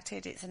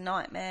redacted. It's a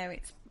nightmare.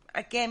 It's,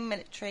 again,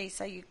 military.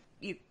 So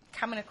you're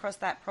coming across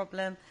that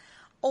problem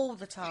all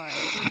the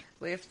time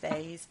with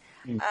these.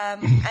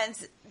 And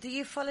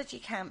the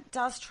ufology camp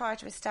does try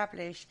to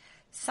establish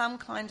some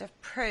kind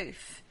of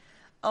proof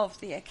of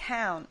the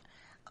account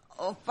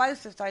of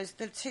both of those,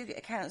 the 2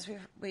 accounts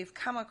we've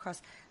come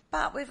across.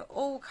 But with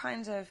all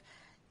kinds of,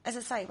 as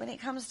I say, when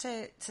it comes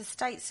to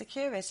state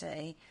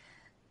security,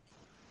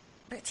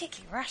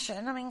 particularly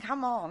Russian, I mean,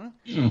 come on.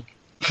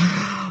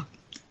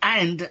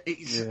 And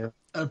it's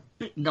a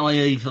bit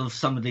naive of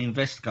some of the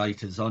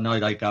investigators. I know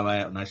they go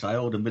out and they say,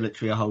 the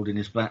military are holding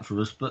this back for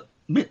us, but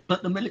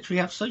the military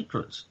have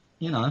secrets,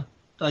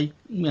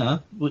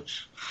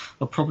 which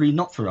are probably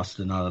not for us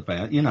to know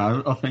about.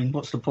 I mean,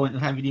 what's the point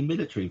of having the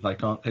military if they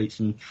can't keep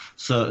some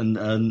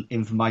certain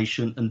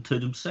information to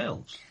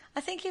themselves?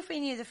 I think if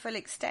we knew the full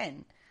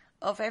extent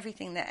of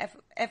everything that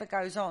ever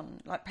goes on,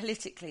 like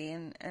politically,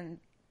 and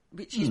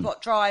which is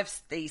what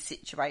drives these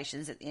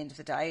situations at the end of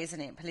the day,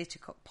 isn't it?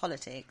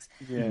 Politics.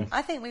 Yeah.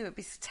 I think we would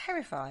be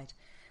terrified,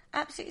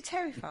 absolutely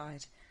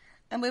terrified,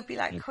 and we'd be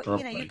like, you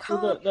can't.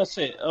 Well, that's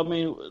it. I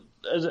mean,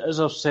 as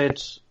I've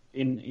said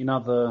in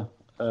other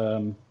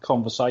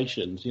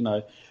conversations,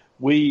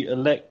 we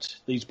elect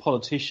these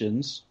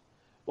politicians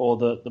or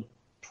the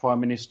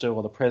prime minister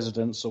or the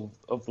presidents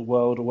of the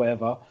world or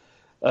whatever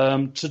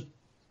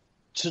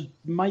to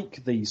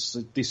make these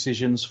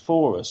decisions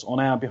for us on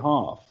our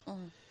behalf.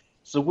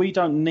 So we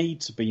don't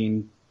need to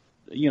be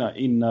we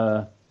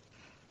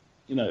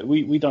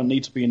don't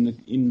need to be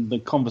in the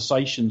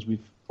conversations with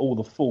all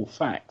the full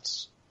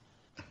facts.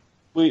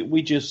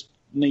 We just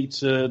need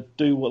to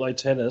do what they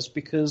tell us,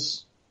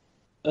 because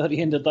at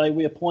the end of the day,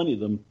 we appointed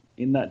them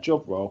in that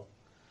job role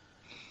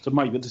to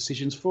make the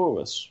decisions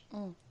for us.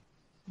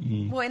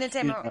 Mm. Well, in a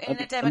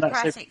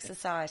democratic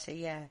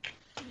society,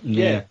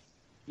 yeah.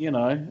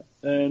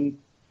 And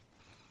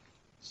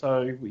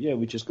so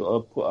we just got to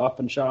put up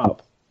and shut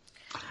up.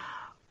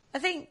 I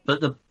think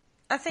you're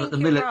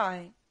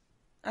right.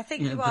 I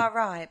think you are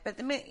right. But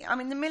the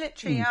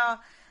military are,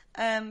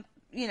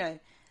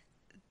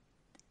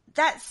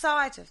 that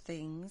side of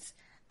things.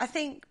 I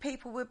think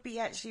people would be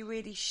actually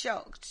really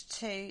shocked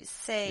to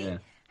see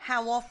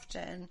how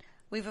often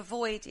we've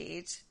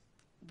avoided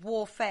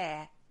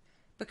warfare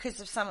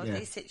because of some of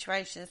these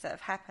situations that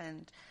have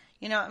happened.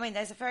 You know what I mean?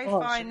 There's a very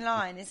fine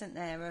line, isn't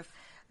there,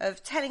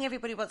 of telling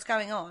everybody what's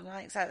going on.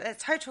 Like, so there's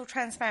total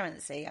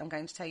transparency. I'm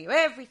going to tell you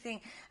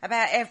everything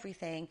about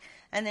everything,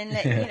 and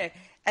then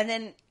and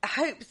then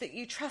hope that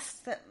you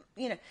trust that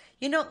you're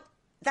not.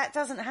 That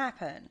doesn't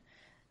happen.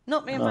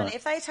 Not being funny.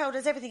 If they told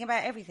us everything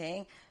about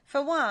everything,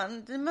 for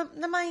one,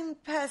 the main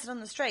person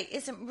on the street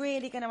isn't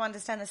really going to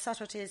understand the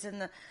subtleties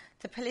and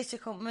the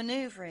political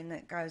manoeuvring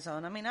that goes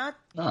on. I mean,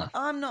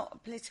 I'm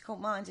not political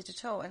minded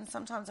at all, and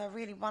sometimes I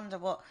really wonder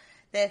what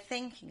they're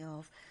thinking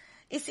of.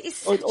 It's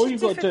such all a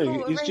you've got to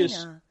do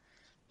arena.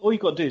 All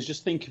you've got to do is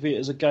just think of it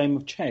as a game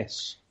of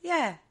chess.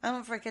 Yeah, I'm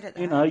not very good at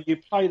that. You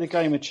play the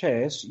game of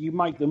chess, you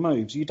make the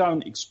moves. You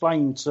don't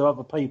explain to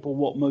other people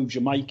what moves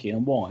you're making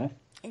and why.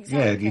 Exactly.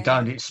 Yeah, you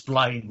don't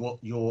explain what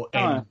your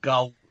end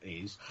goal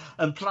is.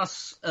 And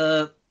plus,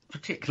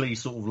 particularly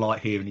sort of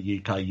like here in the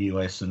UK,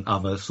 US and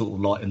other sort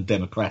of like in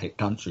democratic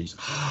countries,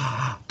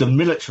 the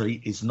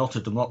military is not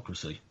a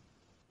democracy.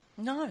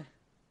 No.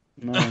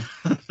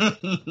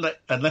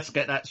 And let's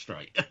get that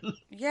straight.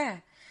 Yeah.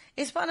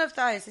 It's one of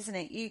those, isn't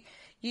it?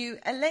 You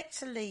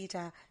elect a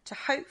leader to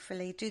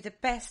hopefully do the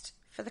best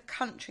for the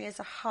country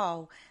as a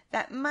whole.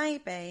 That may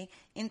be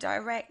in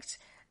direct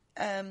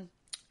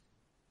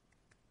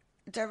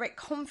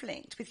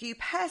conflict with you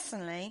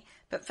personally,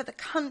 but for the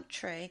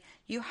country,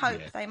 you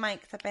hope they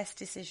make the best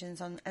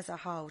decisions as a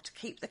whole to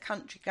keep the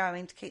country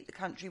going, to keep the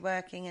country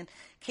working, and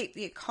keep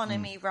the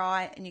economy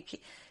right. And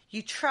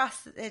you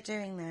trust that they're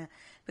doing that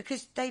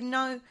because they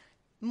know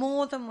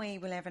more than we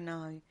will ever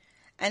know.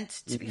 And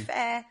to be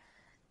fair,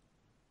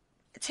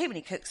 too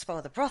many cooks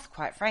spoil the broth,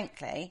 quite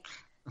frankly.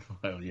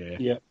 Well, yeah.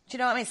 Do you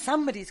know what I mean?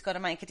 Somebody's got to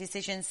make a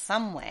decision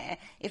somewhere.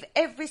 If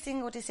every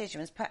single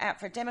decision was put out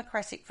for a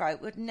democratic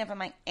vote, we'd never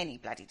make any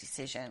bloody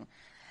decision.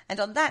 And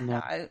on that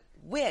note,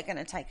 we're going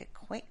to take a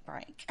quick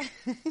break.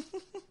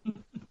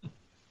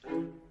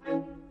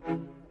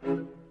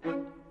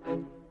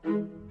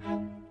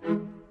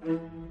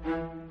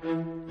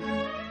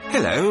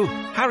 Hello,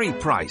 Harry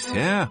Price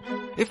here.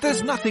 If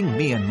there's nothing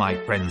me and my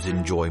friends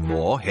enjoy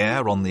more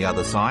here on the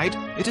other side,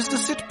 it is to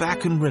sit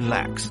back and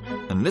relax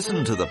and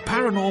listen to the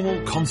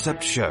Paranormal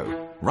Concept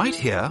Show, right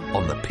here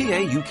on the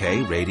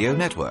PAUK Radio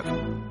Network.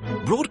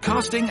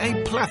 Broadcasting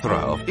a plethora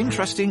of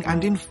interesting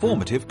and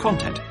informative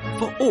content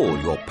for all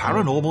your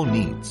paranormal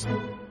needs.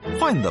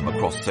 Find them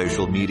across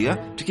social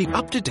media to keep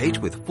up to date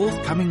with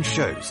forthcoming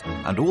shows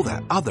and all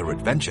their other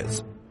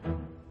adventures.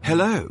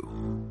 Hello,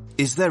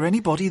 is there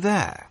anybody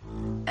there?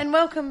 And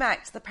welcome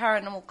back to the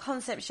Paranormal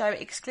Concept Show,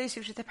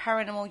 exclusive to the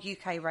Paranormal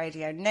UK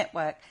Radio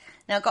Network.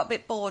 Now, I got a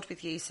bit bored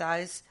with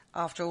USOs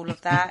after all of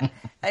that.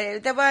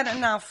 There weren't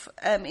enough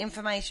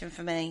information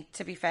for me,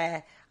 to be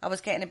fair. I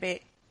was getting a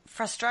bit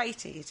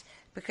frustrated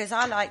because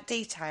I like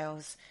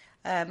details.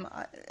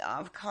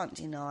 I can't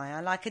deny,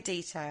 I like a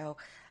detail.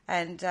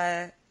 And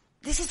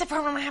this is the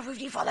problem I have with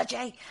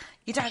ufology.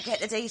 You don't get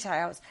the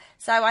details.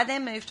 So I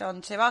then moved on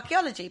to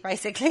archaeology,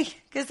 basically,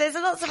 because there's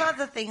lots of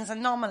other things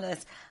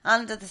anomalous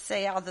under the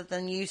sea other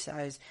than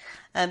USOs.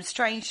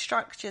 Strange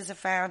structures are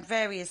found,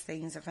 various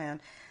things are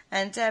found.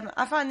 And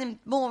I find them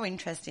more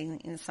interesting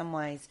in some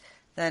ways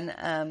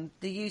than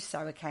the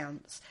USO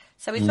accounts.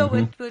 So we thought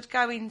we'd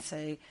go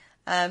into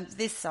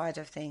this side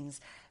of things,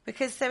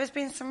 because there has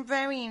been some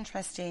very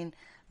interesting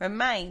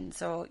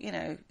remains, or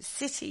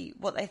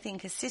what they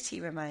think are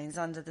city remains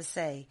under the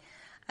sea,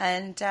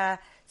 and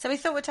so we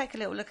thought we'd take a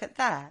little look at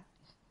that.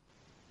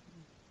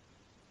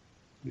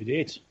 We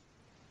did.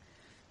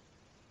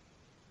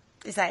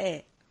 Is that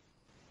it?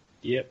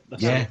 Yep.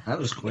 That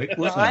was quick,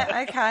 wasn't it?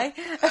 Right, okay.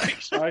 I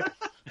think so.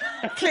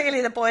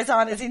 Clearly the boys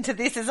aren't as into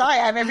this as I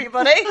am,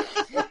 everybody.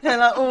 They're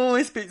like,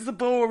 this bit's the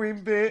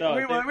boring bit. No,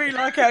 we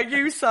like our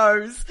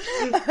USOs.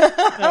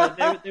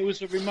 There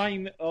was a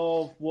remain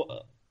of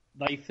what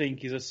they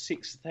think is a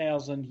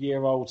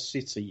 6,000-year-old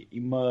city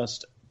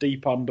immersed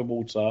deep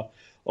underwater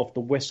off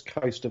the west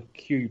coast of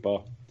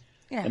Cuba.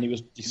 Yeah. And it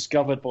was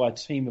discovered by a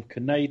team of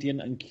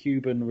Canadian and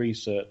Cuban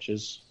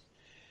researchers.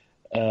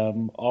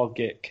 I'll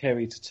get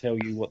Kerry to tell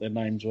you what their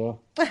names were.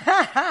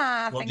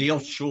 The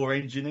offshore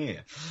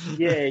engineer?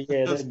 Yeah.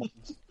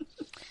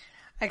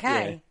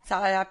 Okay, so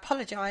I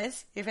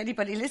apologise if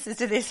anybody listens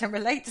to this and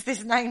relates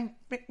this name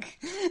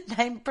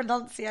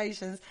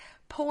pronunciations.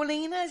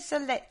 Paulina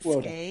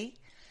Zaletsky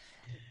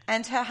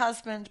and her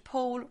husband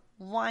Paul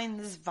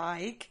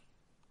Weinsweig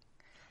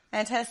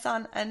and her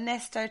son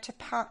Ernesto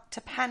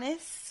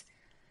Tapanis.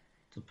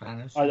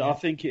 I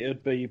think it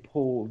would be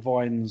Paul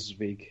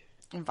Weinswig.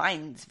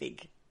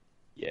 Weinswig.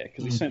 Yeah,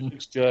 because he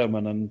speaks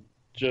German, and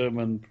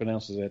German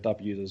pronounces their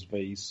W's as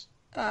V's.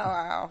 Oh,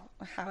 wow.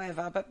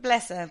 However, but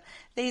bless them,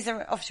 these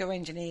are offshore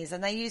engineers,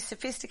 and they use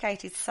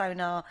sophisticated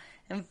sonar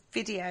and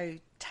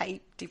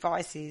videotape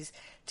devices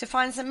to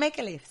find some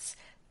megaliths.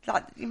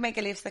 Like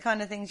megaliths, the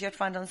kind of things you'd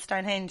find on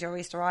Stonehenge or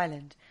Easter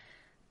Island.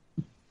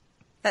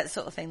 That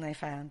sort of thing they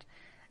found.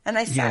 And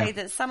they say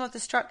that some of the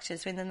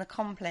structures within the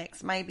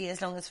complex may be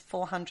as long as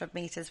 400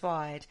 metres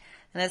wide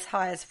and as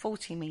high as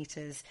 40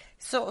 metres,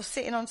 sort of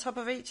sitting on top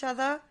of each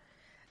other.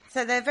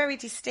 So they're very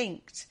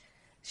distinct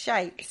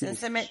shapes and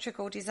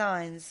symmetrical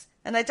designs.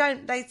 And they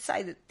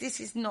say that this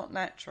is not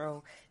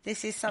natural.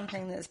 This is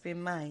something that's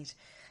been made.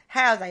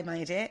 How they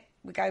made it,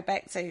 we go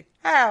back to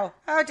how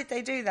did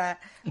they do that?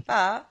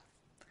 But,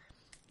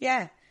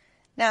 yeah.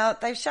 Now,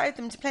 they've showed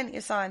them to plenty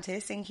of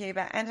scientists in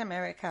Cuba and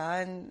America,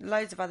 and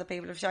loads of other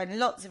people have shown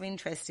lots of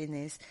interest in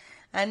this,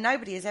 and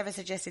nobody has ever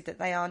suggested that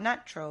they are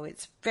natural.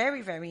 It's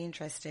very, very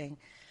interesting.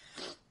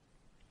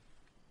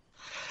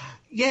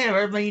 Yeah,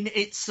 I mean,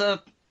 it's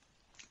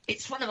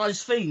one of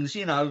those things,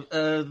 you know.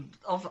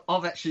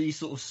 I've actually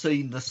sort of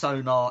seen the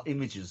sonar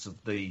images of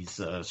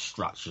these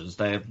structures.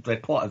 They're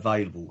quite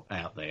available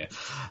out there,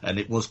 and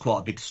it was quite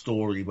a big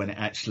story when it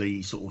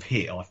actually sort of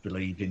hit, I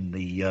believe, in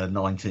the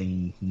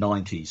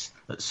 1990s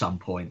at some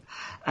point.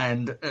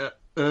 And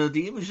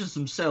the images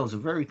themselves are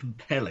very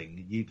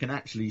compelling. You can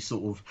actually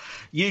sort of,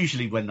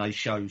 usually when they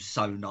show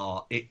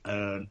sonar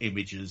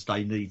images,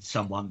 they need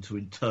someone to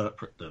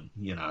interpret them.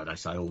 You know, they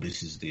say, oh,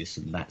 this is this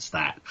and that's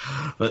that.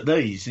 But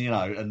these, you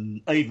know,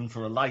 and even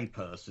for a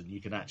layperson, you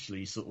can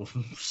actually sort of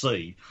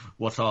see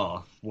what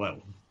are,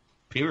 well,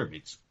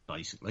 pyramids,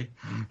 basically.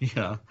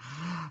 Yeah.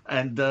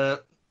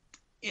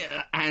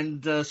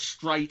 And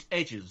straight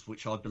edges,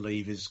 which I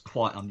believe is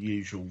quite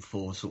unusual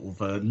for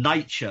sort of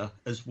nature,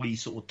 as we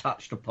sort of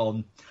touched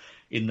upon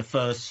in the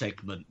first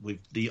segment with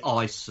the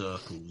ice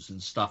circles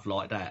and stuff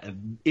like that.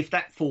 And if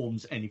that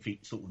forms anything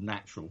sort of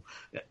natural,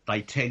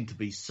 they tend to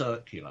be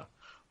circular.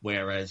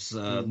 Whereas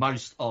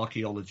most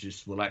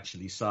archaeologists will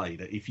actually say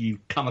that if you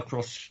come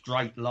across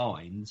straight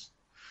lines,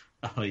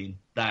 I mean,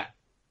 that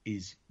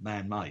is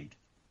man-made.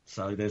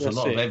 So there's a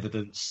lot of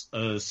evidence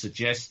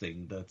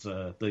suggesting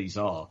that these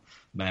are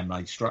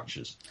man-made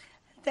structures.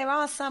 There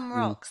are some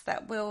rocks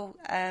that will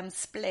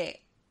split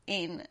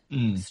in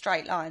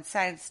straight lines.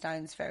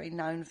 Sandstone's very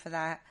known for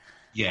that.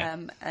 Yeah.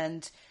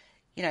 And,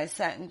 you know,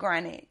 certain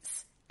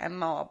granites and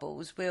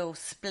marbles will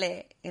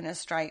split in a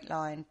straight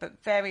line,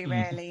 but very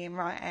rarely in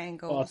right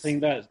angles. Well, I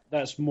think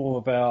that's more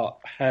about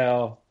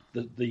how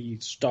the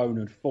stone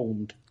had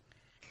formed.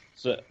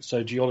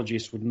 So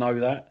geologists would know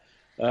that.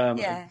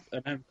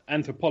 An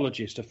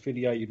anthropologist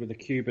affiliated with the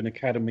Cuban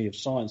Academy of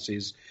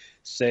Sciences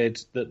said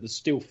that the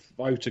still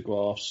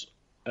photographs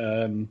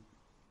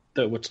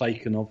that were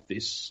taken of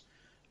this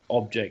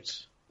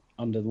object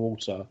under the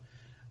water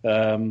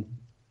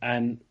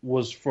and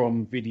was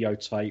from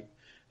videotape,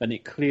 and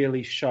it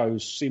clearly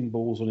shows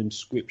symbols and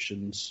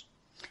inscriptions.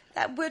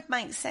 That would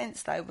make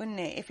sense, though, wouldn't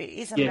it, if it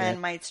is a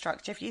man-made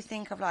structure? If you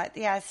think of, like,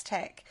 the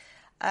Aztec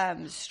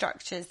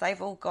structures,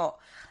 they've all got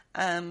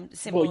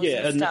symbols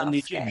and stuff. And the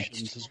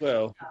Egyptians as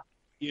well,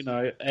 you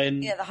know.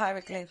 And the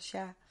hieroglyphs,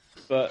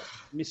 But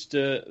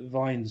Mr.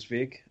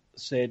 Weinswig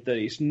said that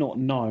it's not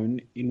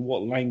known in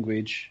what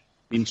language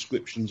the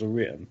inscriptions are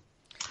written.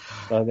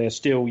 So they're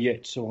still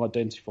yet to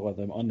identify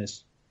them,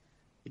 unless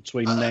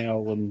between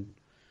now and,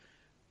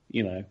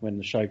 you know, when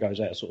the show goes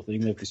out, sort of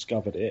thing, they've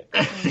discovered it.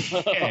 I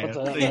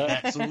think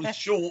that's a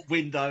short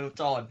window of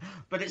time.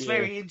 But it's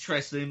very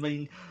interesting. I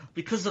mean,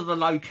 because of the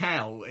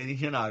locale,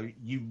 you know,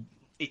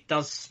 it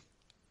does.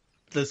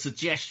 The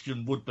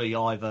suggestion would be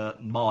either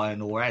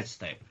Mayan or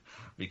Aztec,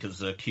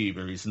 because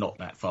Cuba is not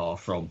that far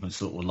from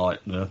sort of like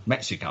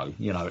Mexico,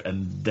 you know,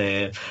 and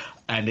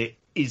it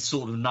is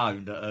sort of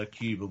known that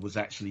Cuba was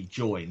actually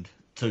joined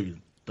to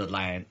the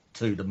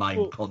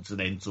main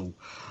continental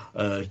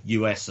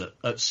US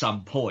at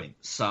some point.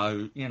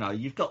 So, you know,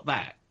 you've got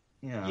that.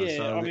 You know,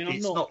 so I mean,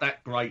 it's not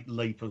that great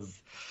leap of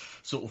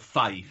sort of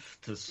faith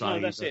to say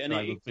that they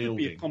were building. It could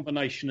be a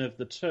combination of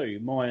the two,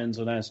 Mayans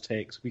and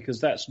Aztecs, because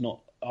that's not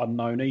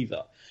unknown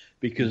either.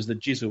 Because the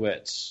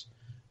Jesuits,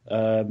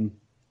 when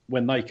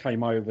they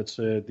came over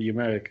to the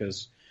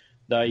Americas,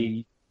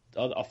 I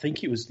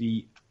think it was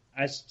the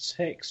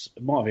Aztecs,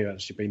 it might have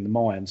actually been the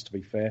Mayans, to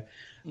be fair.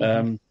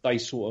 They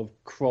sort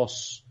of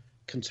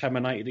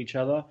cross-contaminated each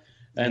other,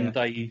 and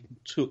they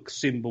took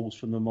symbols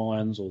from the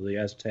Mayans or the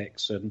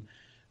Aztecs, and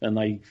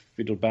they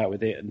fiddled about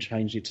with it and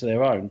changed it to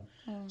their own.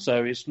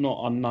 So it's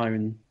not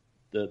unknown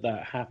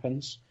that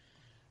happens.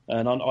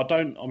 And I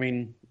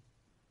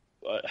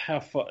how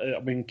far? I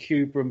mean,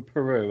 Cuba and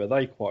Peru, are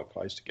they quite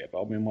close together?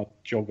 I mean, my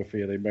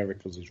geography of the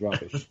Americas is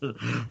rubbish.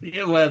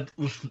 Yeah, well,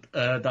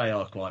 they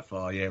are quite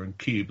far, yeah. And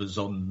Cuba's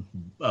and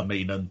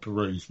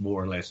Peru's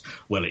more or less.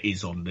 Well, it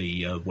is on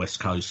the west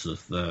coast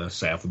of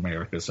South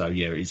America, so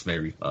yeah, it is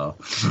very far.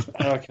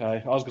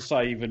 Okay, I was going to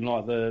say even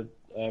like the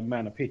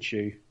Machu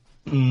Picchu,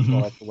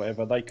 or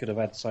whatever, they could have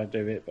had the same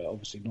do it, but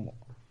obviously not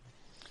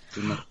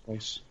in that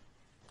place.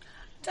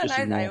 I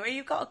don't know though, where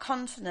you've got a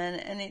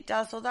continent and it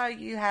does, although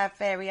you have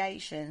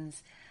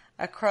variations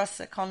across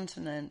a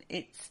continent,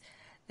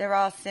 there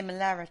are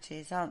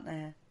similarities, aren't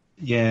there?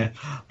 Yeah,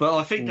 but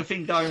I think the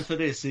thing going for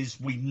this is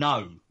we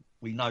know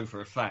for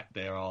a fact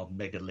there are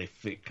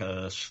megalithic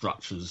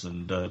structures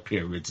and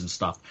pyramids and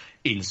stuff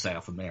in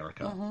South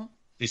America. Mm-hmm.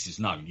 This is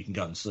known. You can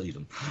go and see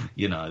them,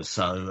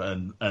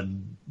 So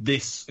and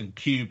this and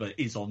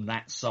Cuba is on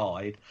that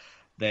side.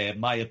 There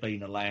may have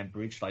been a land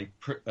bridge. They're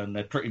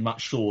pretty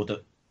much sure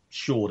that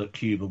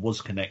Cuba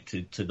was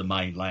connected to the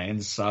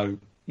mainland. So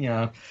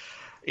it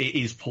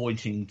is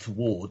pointing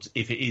towards,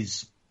 if it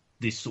is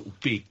this sort of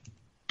big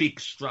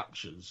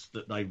structures,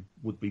 that they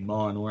would be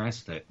Mayan or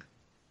Aztec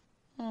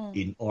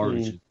in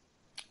origin.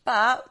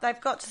 But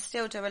they've got to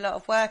still do a lot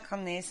of work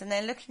on this, and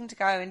they're looking to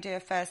go and do a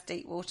first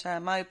deep water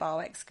mobile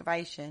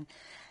excavation,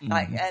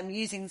 like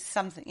using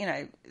something,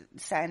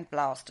 sand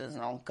blasters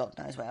and God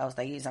knows what else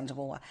they use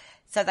underwater,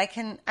 so they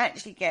can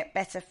actually get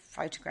better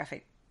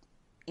photographic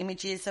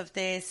images of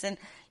this and,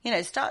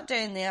 start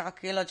doing the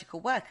archaeological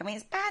work. I mean,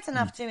 it's bad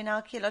enough doing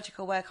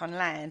archaeological work on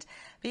land,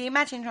 but you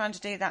imagine trying to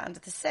do that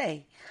under the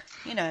sea.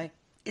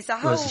 It's a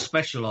whole... Well, it's a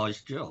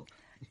specialised job.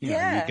 You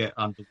get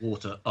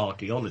underwater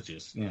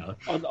archaeologists,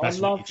 that's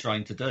what you're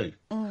trained to do.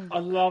 I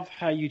love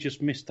how you just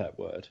missed that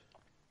word.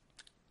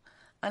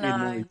 I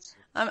know.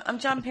 I'm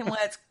jumping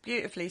words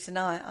beautifully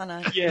tonight, I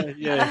know.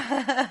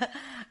 Yeah.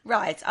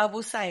 Right, I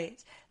will say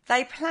it.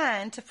 They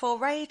plan to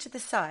foray to the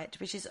site,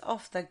 which is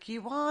off the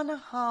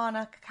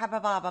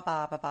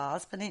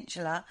Guanahana-Cabababas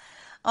Peninsula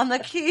on the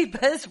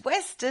Cuba's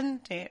western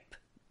tip.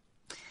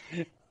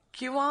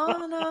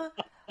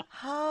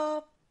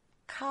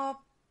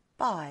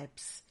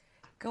 Guanahana-Cabibes.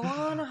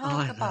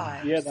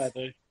 Yeah, they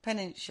do.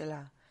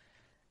 Peninsula.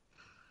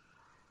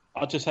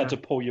 I just had to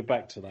pull you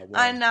back to that word.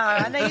 I know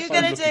you're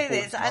going to do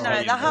this. I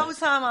know. The whole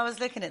time I was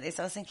looking at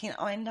this, I was thinking,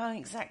 I know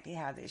exactly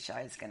how this show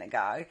is going to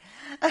go.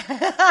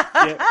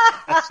 Yeah,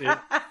 that's it.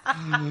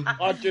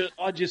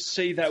 I just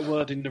see that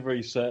word in the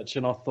research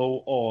and I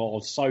thought, I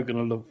was so going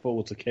to look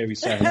forward to Kerry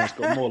saying it's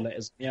got more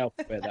letters in the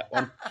alphabet, that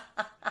one.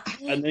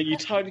 And then you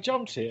totally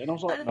jumped it. And I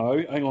was like,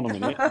 no, hang on a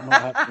minute.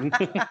 Not happening.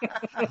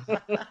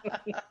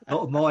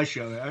 Not my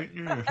show, ain't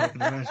you? I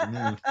can imagine,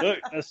 yeah. Look,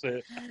 that's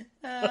it.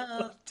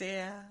 Oh,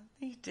 dear.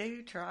 You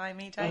do try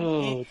me,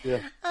 don't you?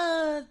 Dear.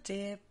 Oh,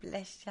 dear,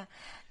 bless you.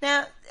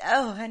 Now,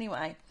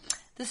 anyway,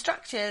 the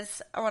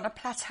structures are on a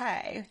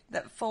plateau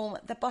that form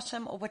the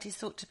bottom of what is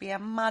thought to be a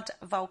mud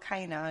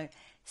volcano,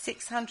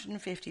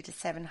 650 to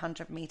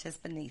 700 metres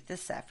beneath the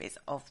surface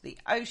of the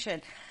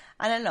ocean,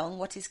 and along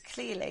what is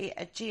clearly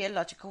a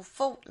geological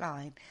fault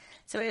line.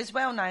 So it is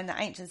well known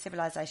that ancient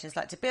civilizations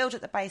like to build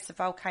at the base of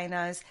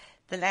volcanoes.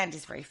 The land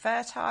is very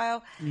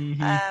fertile.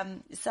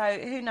 Mm-hmm. So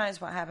who knows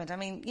what happened? I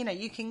mean,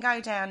 you can go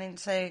down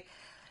into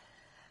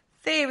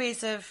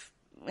theories of,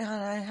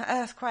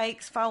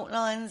 earthquakes, fault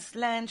lines,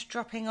 land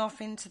dropping off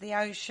into the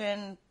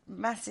ocean,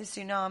 massive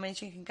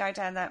tsunamis. You can go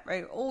down that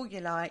route all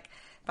you like.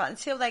 But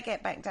until they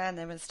get back down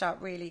there and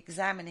start really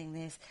examining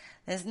this,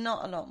 there's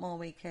not a lot more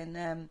we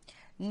can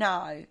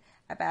know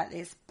about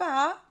this.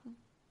 But...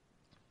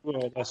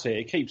 well, that's it.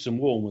 It keeps them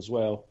warm as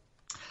well.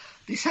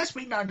 This has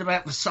been known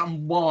about for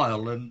some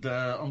while, and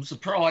I'm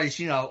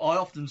surprised. I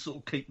often sort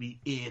of keep my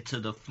ear to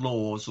the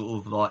floor, sort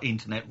of like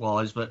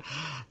internet-wise, but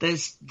they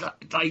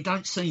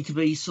don't seem to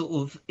be sort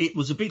of. It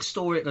was a big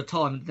story at the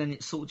time, and then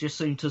it sort of just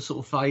seemed to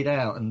sort of fade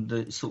out, and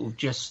it's sort of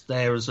just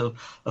there as a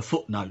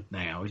footnote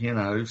now.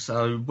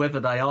 So whether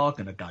they are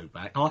going to go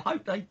back, I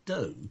hope they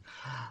do.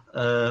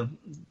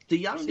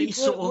 The only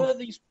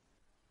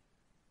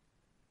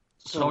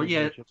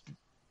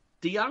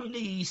The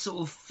only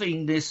sort of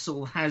thing this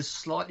sort of has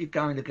slightly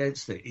going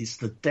against it is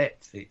the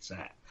depth it's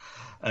at,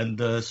 and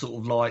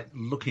sort of like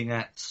looking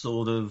at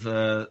sort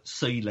of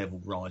sea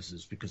level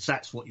rises, because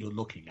that's what you're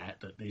looking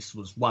at. That this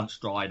was once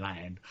dry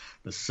land,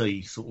 the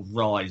sea sort of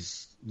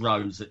rose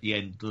at the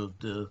end of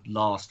the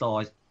last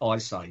ice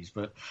age,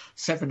 but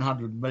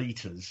 700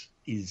 metres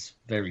is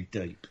very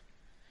deep.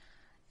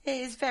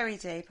 It is very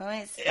deep. I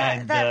mean,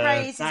 that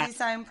raises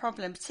its own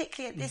problem,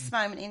 particularly at this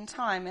moment in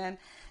time.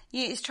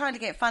 It's trying to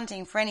get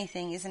funding for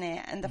anything, isn't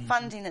it? And the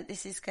funding that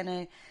this is going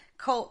to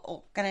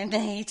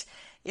need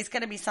is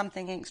going to be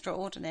something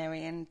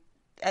extraordinary. And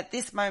at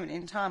this moment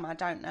in time, I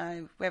don't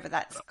know whether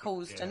that's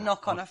caused a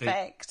knock-on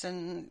effect.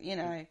 And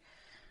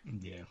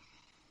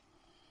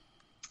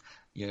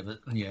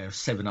but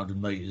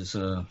 700 metres.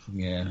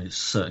 It's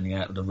certainly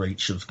out of the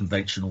reach of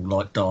conventional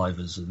like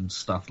divers and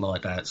stuff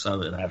like that.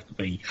 So it'd have to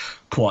be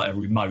quite a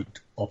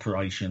remote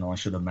operation, I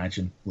should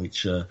imagine.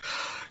 Which you're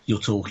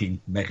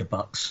talking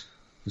megabucks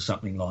for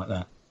something like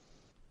that.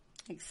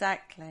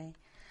 Exactly.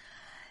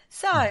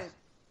 So,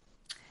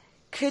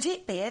 could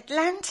it be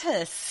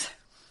Atlantis?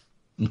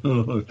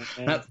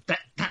 that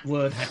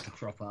word had to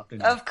crop up,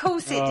 didn't it? Of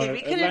course it did.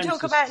 We couldn't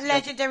talk about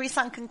legendary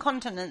sunken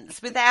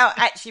continents without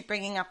actually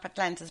bringing up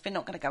Atlantis. We're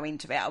not going to go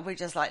into it. I would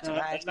just like to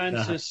add.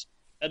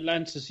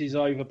 Atlantis is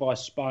over by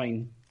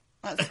Spain.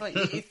 That's what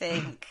you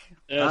think.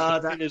 The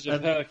Pillars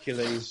of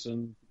Hercules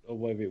or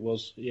whatever it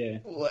was, yeah.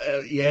 Well,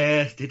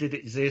 did it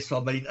exist? I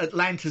mean,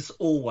 Atlantis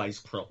always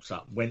crops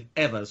up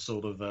whenever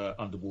sort of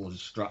underwater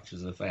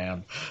structures are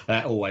found.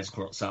 That always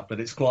crops up, but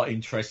it's quite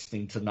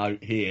interesting to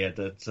note here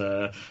that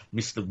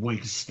Mr.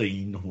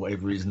 Wigstein,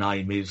 whatever his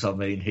name is, I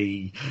mean,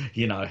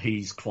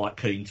 he's quite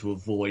keen to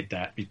avoid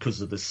that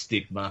because of the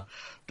stigma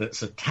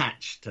that's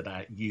attached to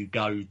that. You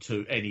go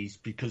to,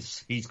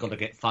 because he's got to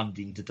get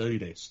funding to do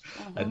this.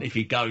 And if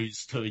he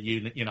goes to a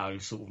unit,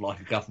 sort of like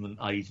a government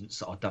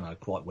agency, I don't know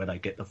quite where they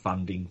get the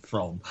funding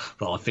from,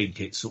 but I think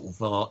it's sort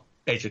of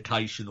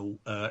educational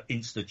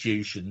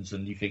institutions,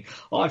 and you think,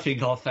 I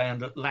think I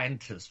found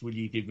Atlantis, will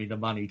you give me the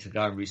money to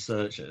go and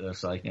research it? They'll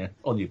say, yeah,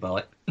 on your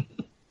bike.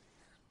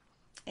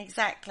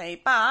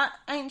 Exactly, but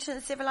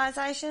ancient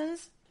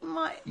civilizations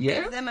might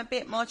give them a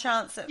bit more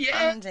chance at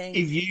funding.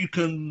 If you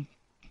can,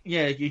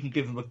 you can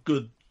give them a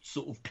good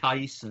sort of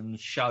case and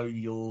show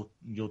your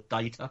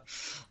data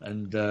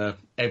and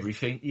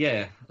everything,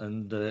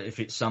 and if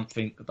it's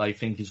something that they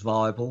think is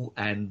viable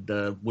and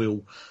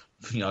will,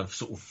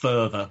 sort of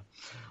further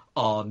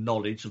our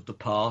knowledge of the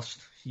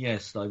past,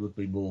 yes, they would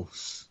be more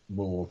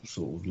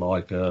sort of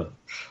like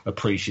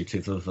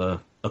appreciative of a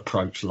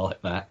approach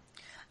like that.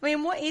 I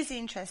mean, what is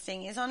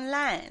interesting is on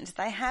land,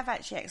 they have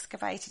actually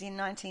excavated in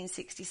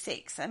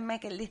 1966 a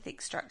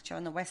megalithic structure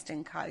on the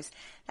western coast.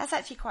 That's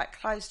actually quite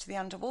close to the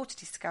underwater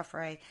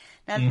discovery.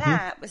 Now,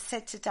 that was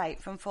said to date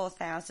from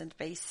 4000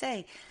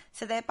 BC.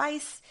 So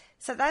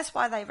that's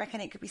why they reckon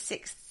it could be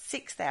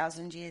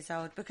 6,000 years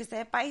old, because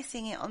they're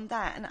basing it on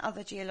that and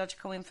other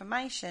geological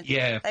information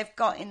they've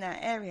got in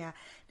that area.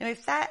 Now,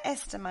 if that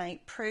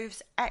estimate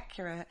proves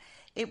accurate,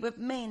 it would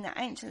mean that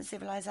ancient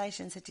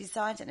civilizations had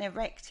designed and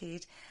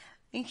erected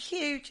in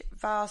huge,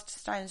 vast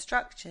stone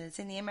structures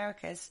in the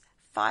Americas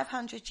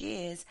 500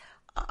 years,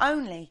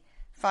 only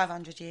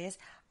 500 years,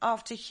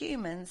 after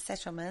human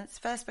settlements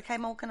first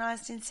became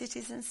organised in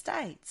cities and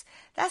states.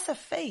 That's a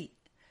feat.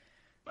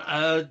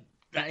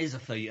 That is a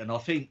feat, and I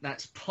think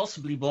that's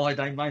possibly why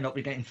they may not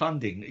be getting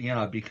funding,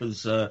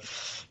 because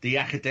the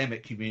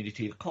academic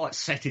community are quite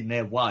set in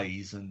their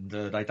ways, and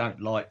they don't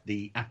like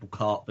the apple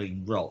cart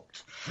being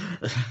rocked,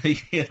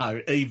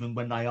 even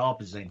when they are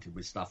presented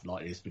with stuff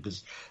like this,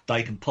 because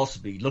they can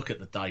possibly look at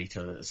the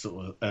data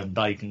and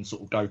they can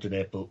sort of go to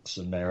their books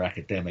and their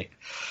academic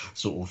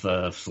sort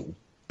of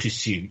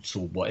pursuits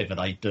or whatever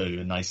they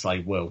do, and they say,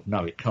 well,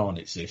 no, it can't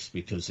exist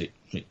because it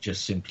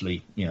just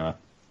simply,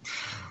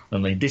 I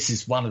mean, this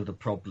is one of the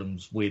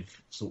problems with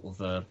sort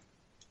of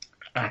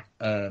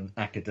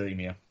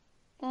academia.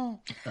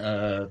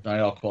 They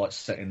are quite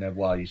set in their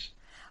ways.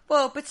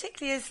 Well,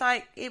 particularly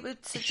as it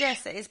would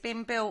suggest that it's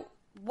been built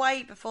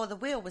way before the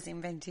wheel was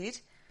invented,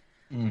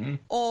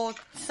 or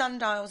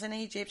sundials in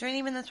Egypt, or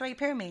even the 3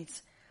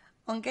 pyramids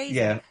on Giza.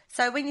 Yeah.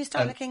 So when you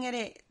start looking at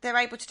it, they're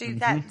able to do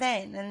that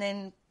then, and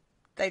then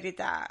they did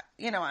that.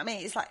 You know what I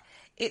mean? It's like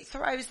it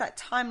throws that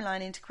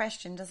timeline into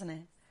question, doesn't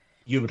it?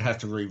 You would have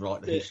to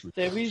rewrite the history.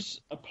 There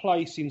is a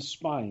place in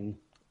Spain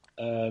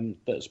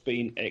that's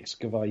been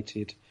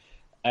excavated,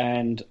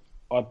 and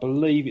I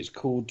believe it's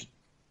called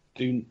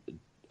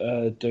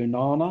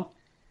Donana,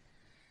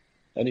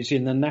 and it's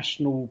in the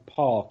national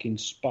park in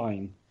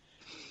Spain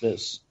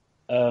that's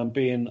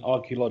being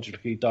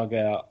archaeologically dug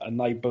out, and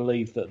they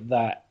believe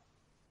that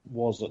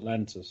was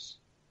Atlantis.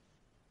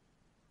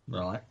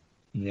 Right.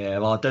 Yeah,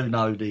 well, I do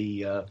know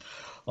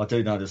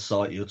the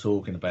site you're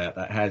talking about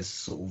that has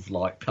sort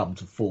of come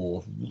to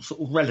fore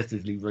sort of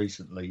relatively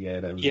recently.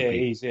 Yeah, there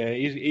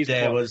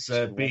was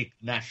a big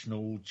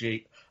National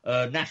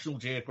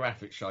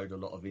Geographic showed a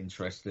lot of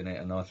interest in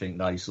it, and I think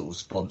they sort of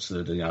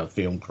sponsored a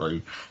film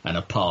crew and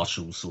a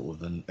partial sort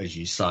of, and as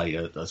you say,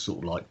 a sort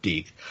of like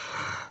dig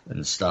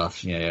and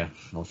stuff. Yeah,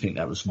 I think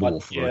that was more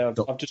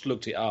I've just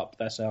looked it up.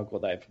 That's how I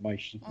got that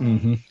information.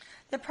 Mm-hmm.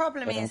 The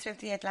problem is with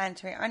the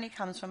Atlanta, it only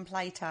comes from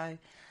Plato.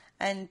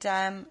 And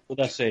well,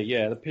 that's it.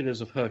 Yeah, the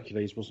Pillars of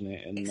Hercules, wasn't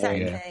it? And,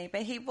 exactly.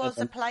 But he was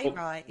a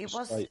playwright.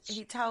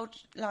 He told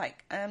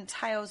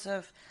tales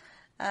of,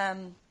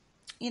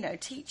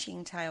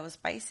 teaching tales,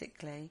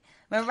 basically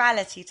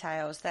morality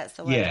tales. That's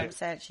the word I'm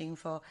searching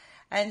for.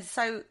 And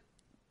so,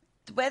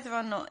 whether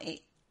or not it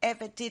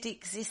ever did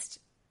exist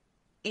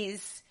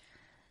is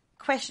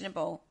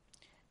questionable,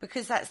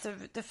 because that's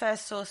the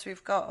first source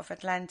we've got of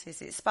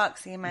Atlantis. It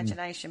sparks the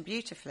imagination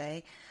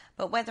beautifully,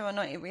 but whether or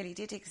not it really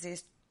did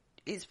exist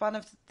is one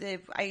of the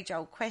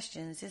age-old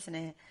questions, isn't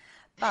it?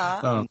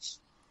 But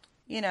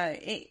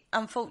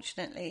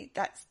unfortunately,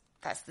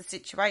 that's the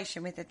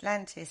situation with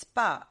Atlantis.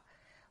 But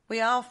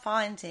we are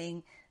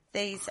finding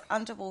these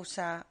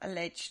underwater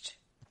alleged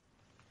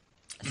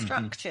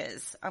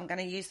structures. I'm going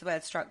to use the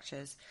word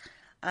structures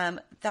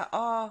that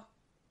are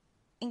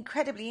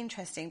incredibly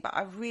interesting, but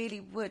I really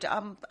would.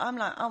 I'm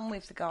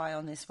with the guy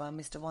on this one,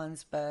 Mr.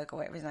 Weinsberg, or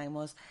whatever his name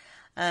was,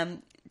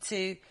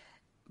 to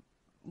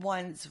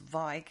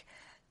Weinsweig.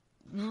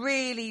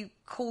 Really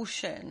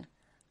caution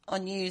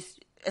on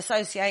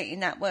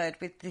associating that word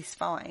with this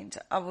find.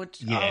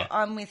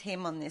 I'm with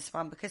him on this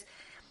one, because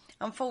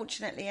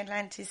unfortunately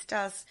Atlantis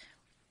does.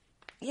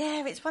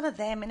 Yeah, it's one of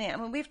them, isn't it? I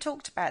mean, we've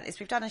talked about this.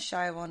 We've done a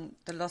show on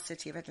the lost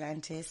city of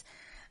Atlantis,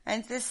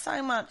 and there's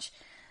so much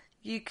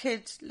you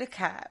could look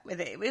at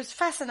with it. It was a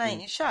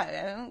fascinating show.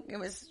 I mean, it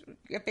was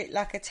a bit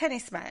like a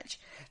tennis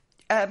match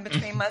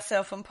between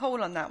myself and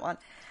Paul on that one.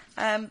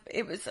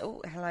 It was,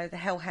 oh, hello, the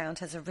hellhound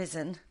has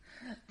arisen.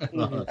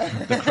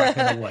 The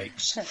Kraken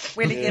awakes.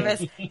 Will he give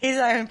us his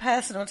own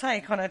personal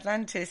take on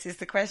Atlantis is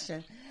the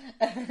question.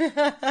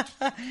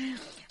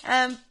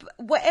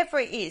 Whatever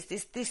it is,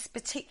 this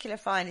particular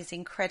find is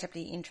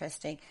incredibly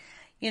interesting.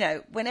 You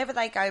know, whenever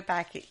they go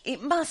back,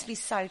 it must be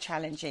so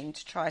challenging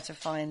to try to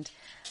find,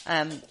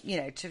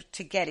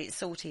 to get it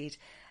sorted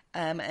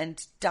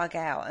and dug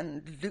out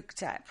and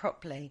looked at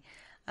properly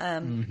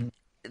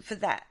for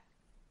that,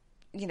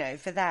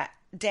 for that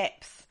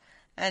depth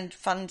and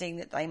funding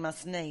that they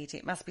must need.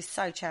 It must be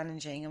so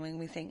challenging. I mean,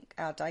 we think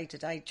our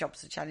day-to-day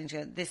jobs are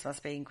challenging. This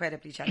must be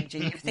incredibly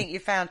challenging. You think you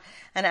found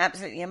an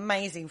absolutely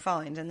amazing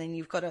find, and then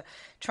you've got to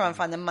try and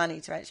find the money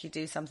to actually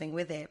do something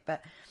with it.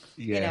 But,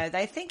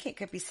 they think it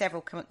could be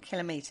several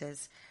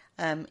kilometres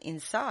in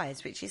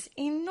size, which is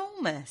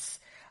enormous.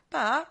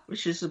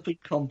 Which is a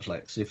big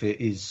complex, if it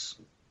is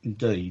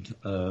indeed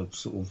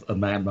sort of a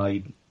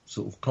man-made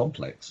sort of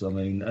complex. I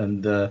mean,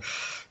 and the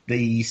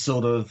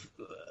sort of...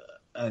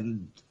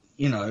 and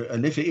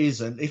if it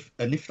is, and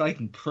if they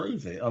can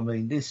prove it, I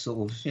mean, this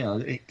sort of,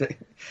 it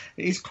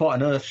is quite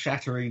an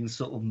earth-shattering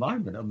sort of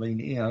moment. I mean,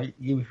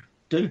 you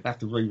do have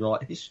to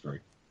rewrite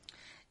history.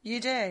 You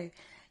do.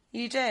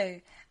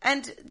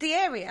 And the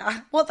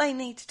area, what they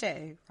need to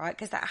do, right,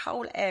 because that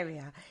whole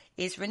area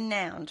is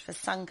renowned for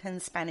sunken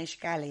Spanish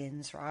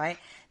galleons, right?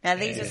 Now,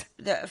 these are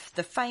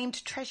the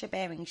famed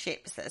treasure-bearing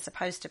ships that are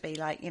supposed to be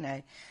like,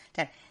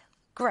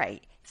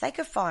 great. If they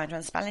could find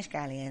one Spanish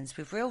galleons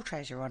with real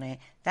treasure on it,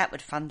 that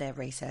would fund their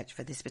research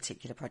for this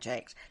particular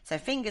project. So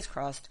fingers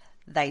crossed,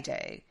 they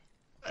do.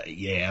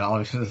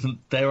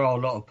 There are a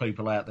lot of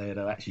people out there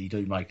that actually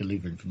do make a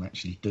living from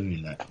actually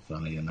doing that,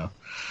 funny enough.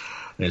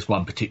 There's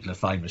one particular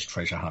famous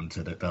treasure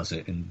hunter that does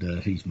it,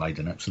 and he's made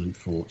an absolute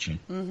fortune.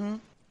 Mm-hmm.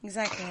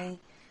 Exactly.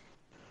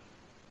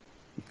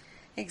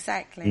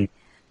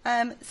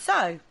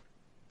 So...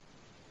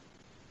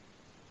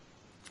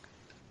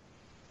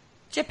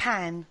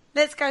 Japan.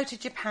 Let's go to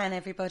Japan,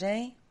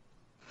 everybody.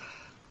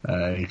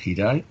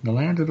 The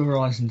land of the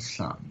rising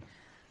sun.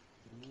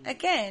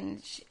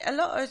 Again, a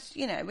lot of,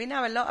 we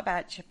know a lot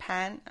about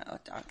Japan.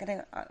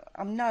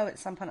 I know at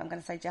some point I'm going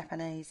to say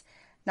Japanese.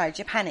 No,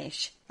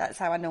 Japanish. That's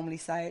how I normally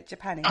say it,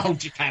 Japanish. Oh,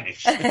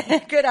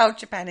 Japanish. Good old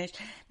Japanish.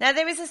 Now,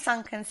 there is a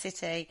sunken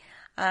city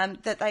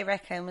that they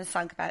reckon was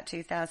sunk about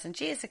 2,000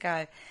 years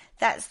ago.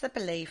 That's the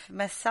belief of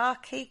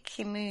Masaki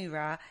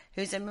Kimura,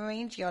 who's a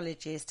marine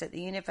geologist at the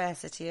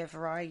University of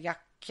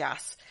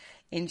Ryukyus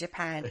in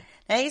Japan.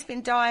 Now, he's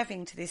been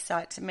diving to this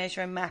site to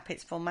measure and map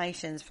its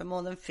formations for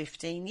more than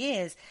 15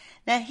 years.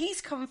 Now,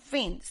 he's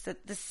convinced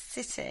that the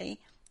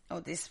city,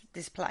 or this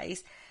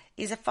place,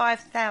 is a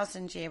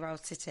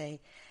 5,000-year-old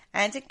city.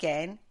 And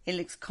again, it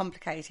looks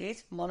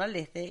complicated,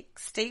 monolithic,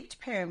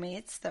 steeped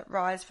pyramids that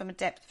rise from a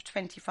depth of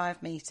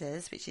 25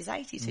 metres, which is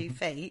 82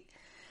 feet.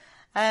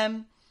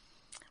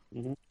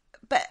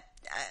 But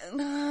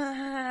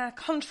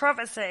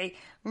controversy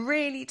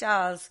really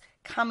does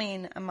come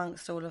in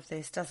amongst all of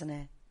this, doesn't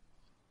it?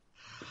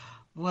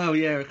 Well,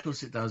 yeah, of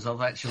course it does. I've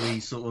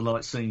actually sort of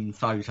like seen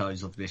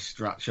photos of this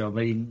structure. I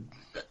mean...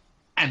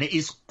 And it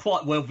is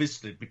quite well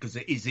visited because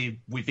it is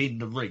within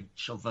the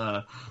reach of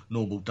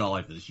normal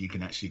divers. You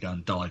can actually go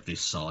and dive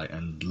this site,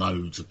 and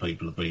loads of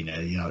people have been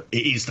there.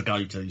 It is the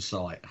go-to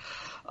site.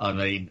 I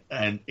mean,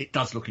 and it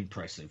does look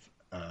impressive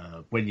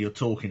when you're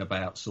talking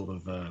about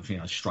sort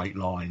of straight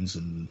lines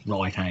and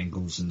right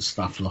angles and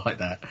stuff like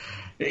that.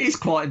 It is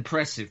quite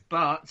impressive,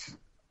 but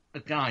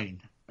again,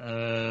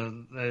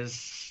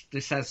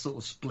 this has sort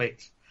of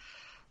split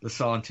the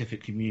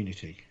scientific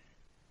community.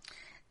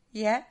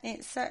 Yeah,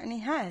 it certainly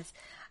has.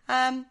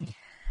 Now,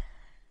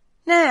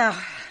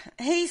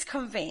 he's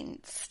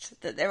convinced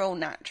that they're all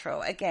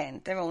natural.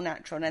 Again, they're all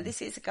natural. Now,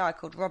 this is a guy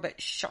called Robert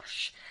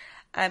Schoch,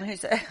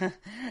 who's a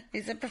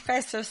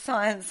professor of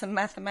science and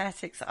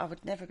mathematics. I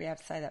would never be able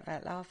to say that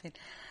without laughing.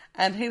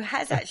 Who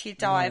has actually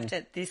dived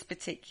at this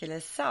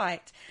particular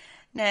site.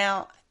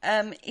 Now,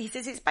 he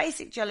says it's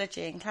basic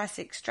geology and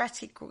classic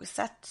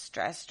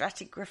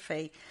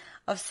stratigraphy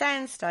of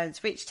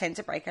sandstones, which tend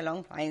to break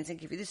along planes and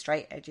give you the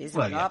straight edges,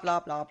 and blah, blah,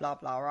 blah, blah,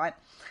 blah, right?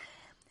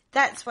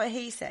 That's what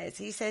he says.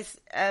 He says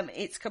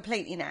it's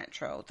completely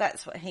natural.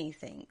 That's what he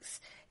thinks.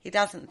 He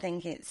doesn't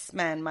think it's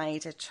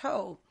man-made at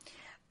all.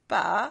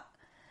 But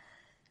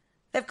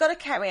they've got to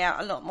carry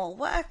out a lot more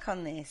work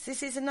on this.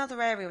 This is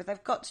another area where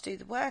they've got to do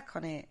the work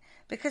on it.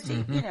 Because,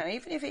 you know,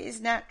 even if it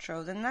is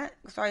natural, then that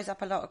throws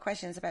up a lot of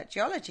questions about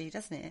geology,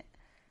 doesn't it?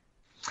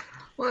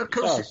 Well, of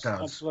course it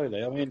does.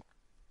 Absolutely. I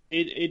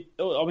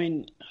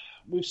mean,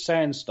 with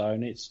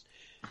sandstone, it's,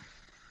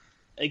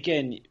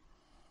 again,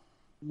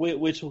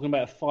 we're talking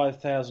about a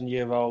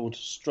 5,000-year-old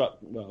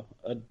structure,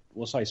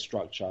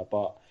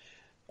 but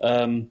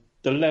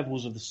the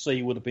levels of the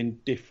sea would have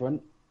been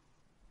different.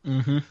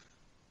 Mm-hmm.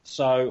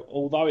 So,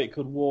 although it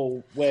could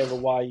wear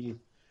away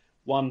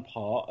one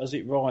part, as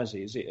it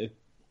rises, it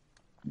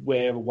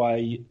wear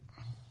away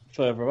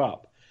further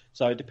up.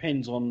 So it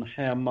depends on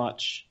how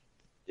much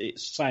it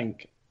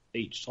sank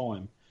each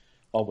time,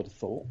 I would have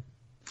thought.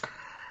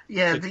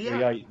 Yeah, to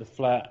create the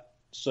flat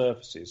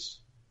surfaces.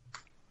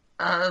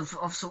 I've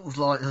sort of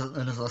like,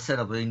 and as I said,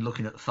 I've been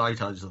looking at the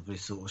photos of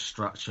this sort of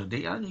structure.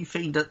 The only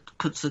thing that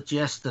could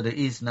suggest that it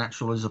is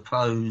natural as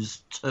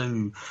opposed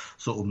to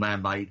sort of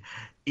man-made,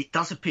 it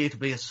does appear to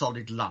be a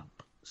solid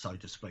lump, so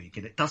to speak,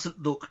 and it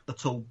doesn't look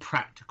at all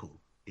practical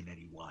in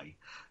any way.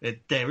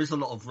 There is a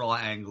lot of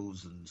right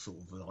angles and sort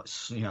of like,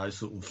 you know,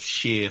 sort of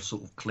sheer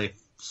sort of cliff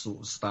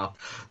sort of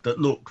stuff that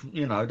look,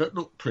 you know, that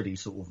look pretty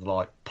sort of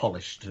like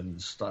polished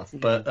and stuff,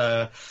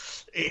 but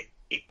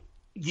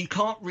you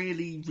can't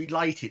really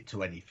relate it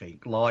to anything.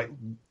 Like,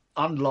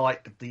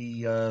 unlike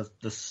the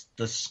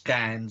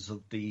scans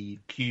of the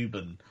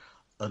Cuban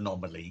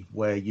anomaly,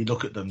 where you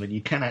look at them and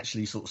you can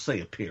actually sort of see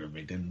a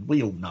pyramid, and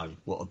we all know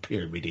what a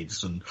pyramid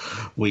is, and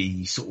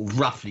we sort of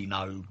roughly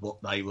know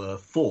what they were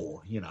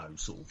for, you know,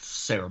 sort of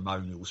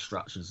ceremonial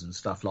structures and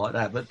stuff like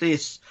that. But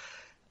this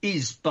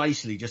is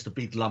basically just a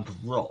big lump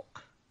of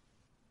rock.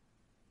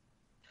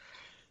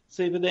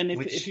 See, but then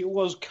if it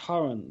was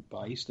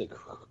current-based that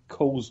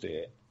caused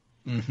it,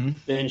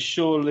 then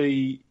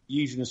surely,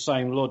 using the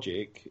same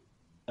logic,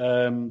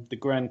 the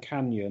Grand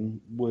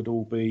Canyon would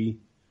all be,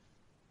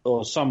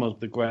 or some of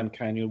the Grand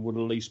Canyon would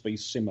at least be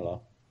similar.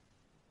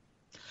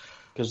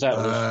 Because that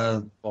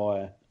was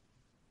by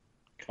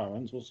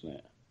currents, wasn't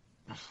it?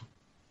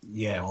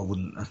 Yeah, I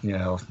wouldn't.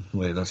 Yeah,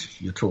 well,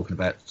 you're talking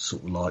about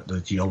sort of like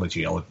the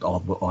geology. I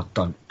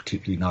don't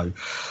particularly know.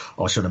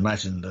 I should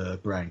imagine the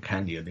Grand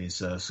Canyon is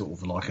sort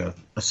of like a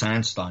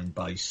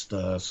sandstone-based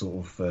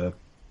sort of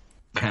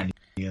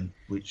canyon,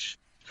 which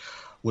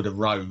would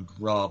erode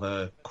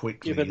rather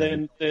quickly. Yeah, but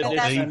then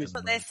that's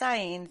what they're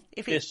saying.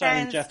 If it's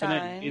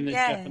sandstone, in the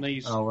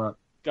Japanese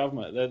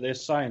government, they're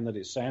saying that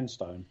it's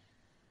sandstone.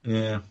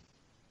 Yeah.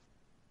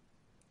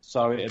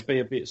 So it'd be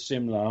a bit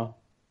similar.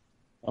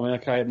 I mean,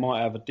 okay, it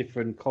might have a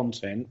different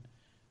content,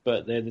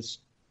 but they're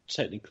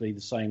technically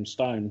the same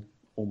stone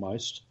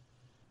almost.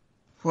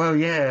 Well,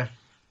 yeah.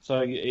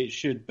 So it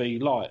should be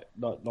like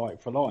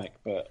for like,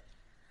 but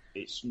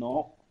it's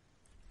not.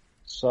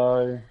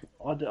 So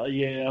I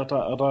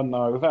don't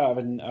know. Without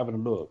having a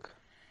look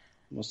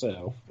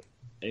myself,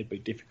 it'd be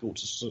difficult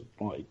to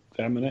like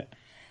examine it.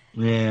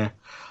 Yeah.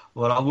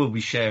 Well, I will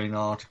be sharing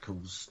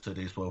articles to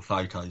this,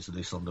 photos of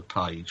this on the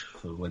page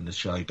for when the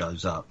show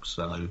goes up,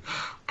 so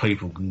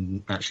people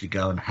can actually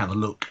go and have a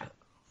look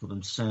for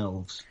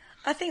themselves.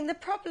 I think the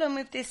problem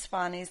with this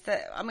one is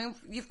that, I mean,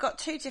 you've got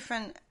two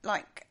different,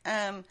 like,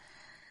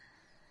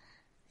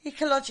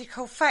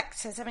 ecological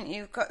factors, haven't you?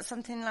 You've got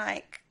something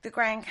like the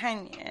Grand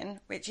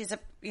Canyon, which is,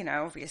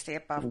 obviously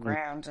above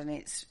ground, and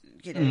it's,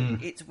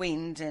 it's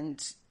wind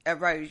and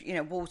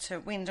erosion,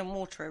 wind and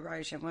water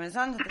erosion, whereas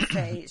under the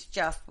sea it's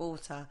just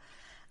water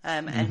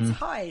and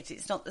tide.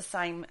 It's not the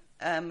same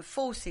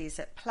forces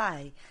at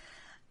play.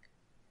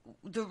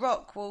 The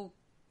rock will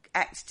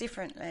act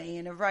differently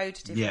and erode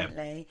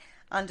differently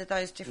under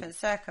those different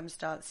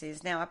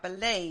circumstances. Now, I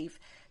believe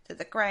that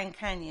the Grand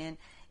Canyon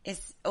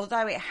is,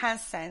 although it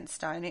has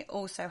sandstone, it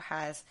also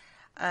has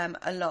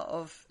a lot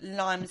of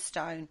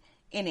limestone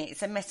in it.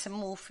 It's a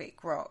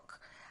metamorphic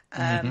rock,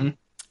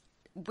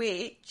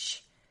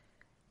 which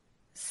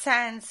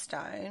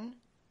sandstone,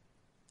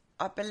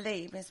 I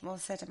believe, is more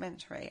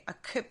sedimentary. I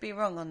could be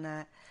wrong on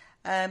that.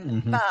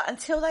 But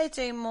until they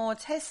do more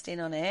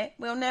testing on it,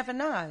 we'll never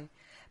know.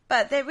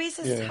 But there is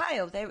a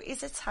tale. There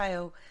is a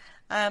tale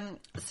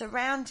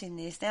surrounding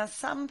this. Now,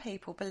 some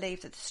people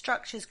believe that the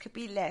structures could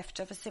be left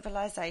of a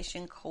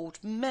civilization called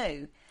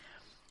Mu.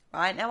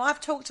 Right? Now,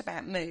 I've talked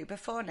about Mu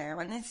before now,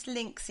 and this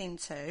links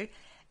into,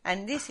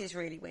 and this is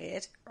really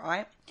weird,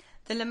 right?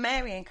 The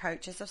Lemurian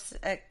cultures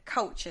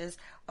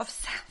of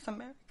South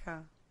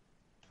America.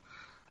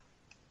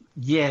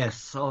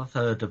 Yes, I've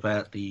heard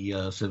about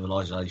the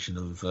civilization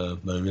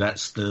of Mu.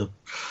 That's the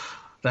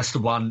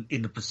one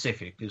in the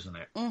Pacific, isn't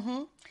it?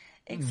 Mm-hmm.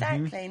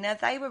 Exactly. Now,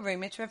 they were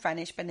rumoured to have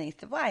vanished beneath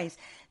the waves.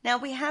 Now,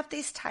 we have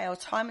this tale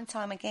time and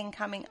time again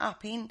coming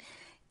up in,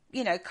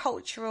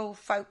 cultural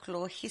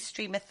folklore,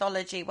 history,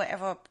 mythology,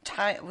 whatever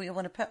title we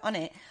want to put on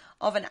it,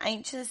 of an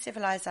ancient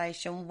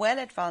civilization well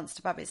advanced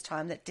above its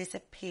time that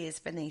disappears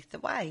beneath the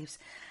waves.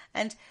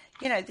 And,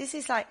 this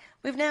is like,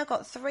 we've now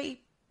got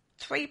three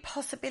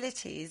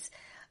possibilities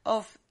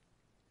of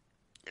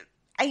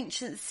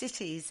ancient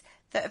cities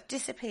that have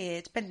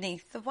disappeared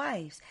beneath the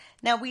waves.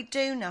 Now, we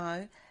do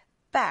know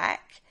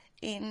back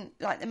in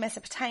like the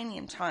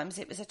Mesopotamian times,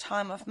 it was a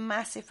time of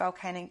massive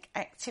volcanic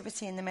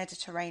activity in the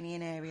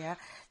Mediterranean area.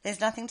 There's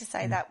nothing to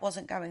say that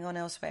wasn't going on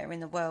elsewhere in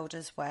the world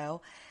as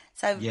well.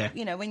 So,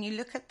 you know, when you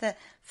look at the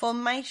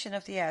formation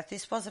of the Earth,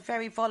 this was a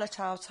very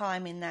volatile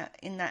time in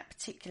that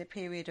particular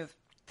period of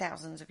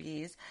thousands of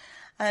years.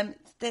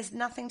 There's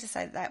nothing to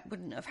say that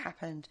wouldn't have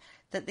happened,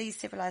 that these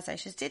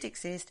civilizations did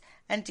exist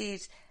and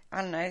did,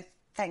 I don't know,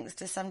 thanks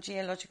to some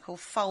geological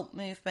fault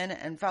movement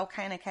and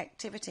volcanic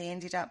activity,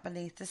 ended up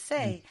beneath the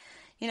sea.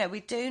 You know,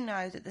 we do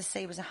know that the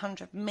sea was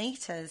 100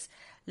 metres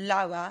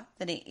lower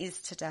than it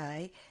is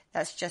today.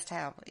 That's just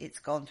how it's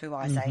gone through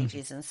ice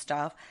ages and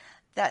stuff.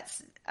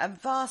 That's a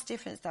vast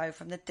difference, though,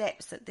 from the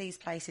depths that these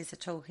places are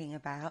talking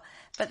about.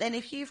 But then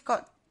if you've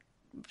got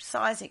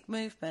seismic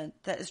movement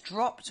that has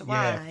dropped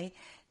away,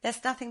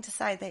 there's nothing to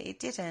say that it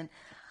didn't.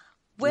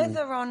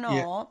 Whether or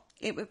not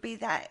it would be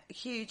that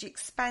huge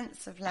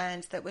expanse of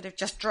land that would have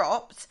just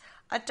dropped,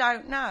 I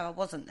don't know. I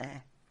wasn't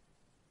there.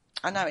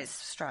 I know it's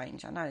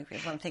strange. I know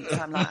everyone thinks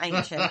I'm like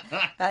ancient,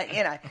 but,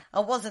 you know, I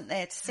wasn't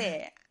there to see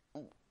it.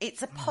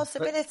 It's a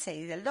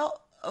possibility. A lot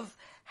of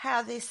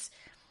how this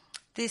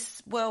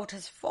world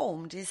has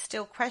formed is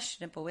still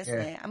questionable, isn't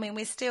it? I mean,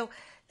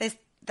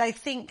 they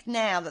think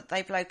now that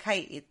they've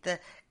located the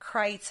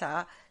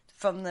crater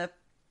from the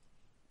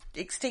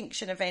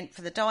extinction event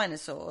for the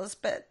dinosaurs,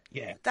 but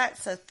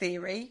that's a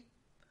theory.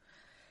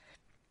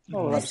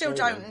 They still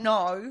don't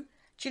know.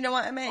 Do you know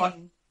what I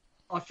mean?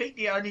 I think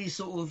the only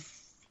sort of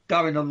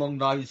going along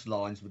those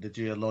lines with the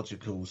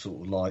geological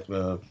sort of like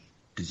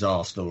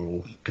disaster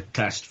or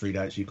catastrophe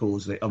that she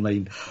calls it, I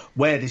mean,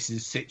 where this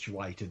is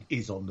situated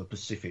is on the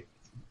Pacific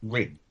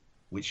Rim,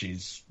 which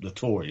is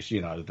notorious,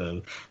 you know,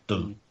 the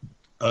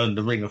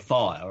Ring of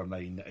Fire. I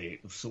mean, it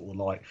sort of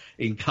like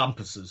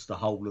encompasses the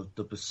whole of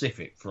the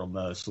Pacific from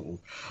sort of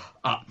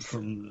up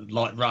from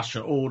like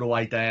Russia all the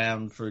way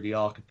down through the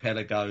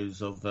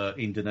archipelagos of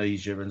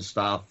Indonesia and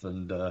stuff,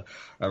 and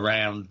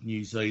around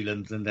New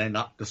Zealand, and then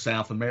up the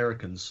South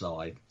American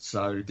side.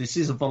 So this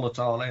is a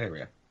volatile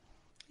area.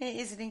 It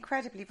is an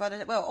incredibly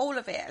volatile. Well, all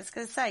of it. I was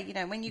going to say, you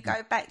know, when you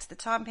go back to the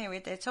time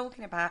period they're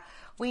talking about,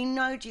 we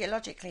know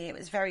geologically it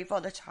was very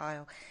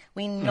volatile.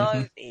 We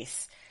know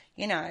this,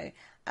 you know.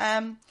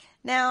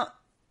 Now,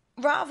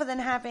 rather than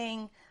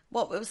having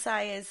what we'll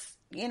say is,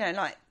 you know,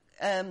 like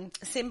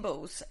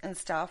symbols and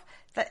stuff,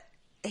 that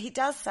he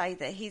does say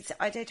that he's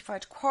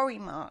identified quarry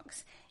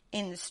marks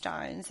in the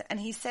stones,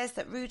 and he says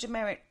that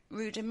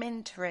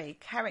rudimentary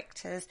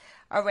characters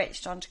are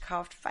etched onto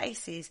carved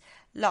faces,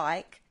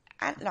 like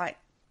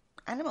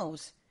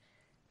animals,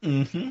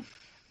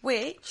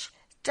 which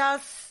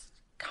does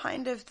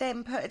kind of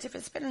then put a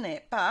different spin on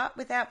it, but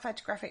without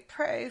photographic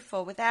proof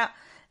or without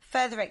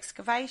further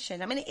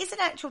excavation. I mean, it is an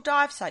actual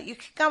dive site. You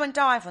can go and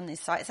dive on this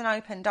site. It's an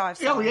open dive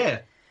site. Oh, yeah.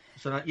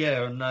 So,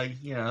 and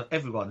you know,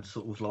 everyone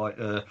sort of like,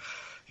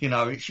 you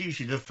know, it's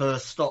usually the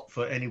first stop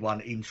for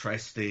anyone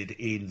interested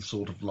in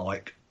sort of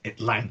like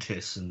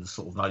Atlantis and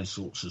sort of those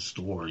sorts of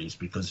stories,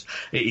 because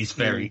it is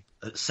very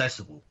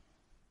accessible.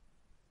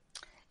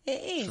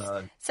 It is.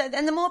 So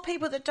then the more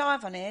people that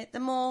dive on it, the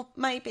more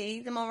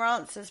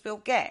answers we'll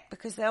get,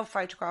 because they'll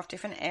photograph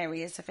different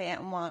areas of it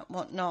and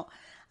whatnot.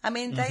 I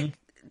mean,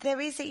 there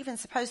is even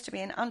supposed to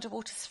be an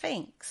underwater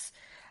sphinx,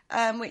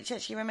 which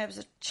actually remembers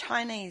a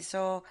Chinese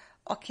or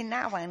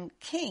Okinawan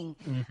king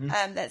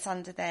that's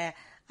under there.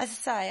 As I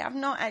say, I've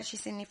not actually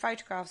seen any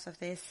photographs of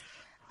this.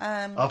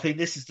 I think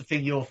this is the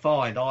thing you'll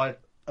find.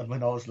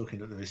 When I was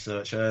looking at the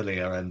research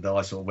earlier, and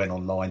I sort of went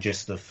online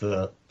just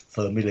to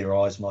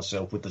familiarise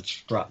myself with the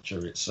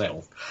structure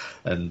itself,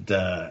 and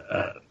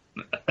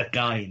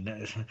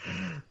again,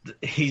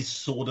 his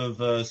sort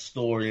of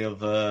story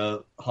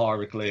of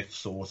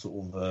hieroglyphs or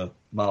sort of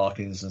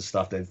markings and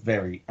stuff, they're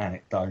very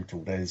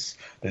anecdotal. There's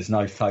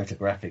no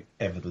photographic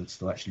evidence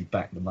to actually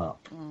back them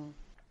up,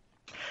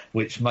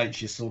 which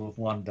makes you sort of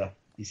wonder,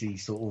 is he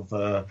sort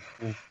of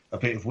a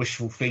bit of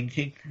wishful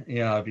thinking? You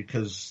know,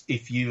 because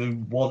if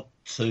you want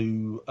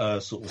to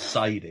sort of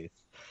say this,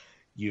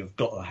 you've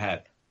got to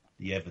have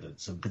the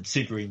evidence. And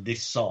considering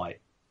this site,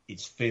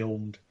 it's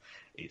filmed,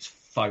 it's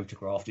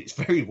photographed, it's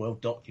very well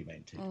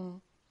documented.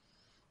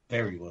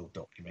 Very well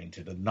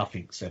documented, and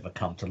nothing's ever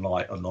come to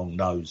light along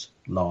those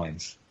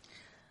lines.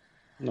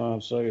 No,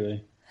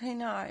 absolutely. Who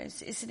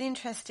knows? It's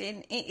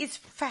it is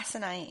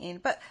fascinating.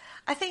 But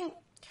I think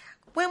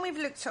when we've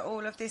looked at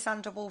all of this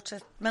underwater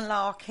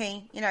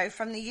malarkey, you know,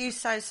 from the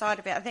USO side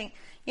of it, I think,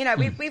 you know,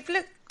 we've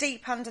looked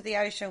deep under the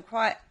ocean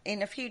quite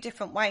in a few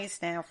different ways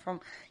now,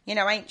 from, you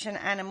know,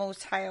 ancient animal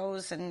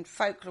tales and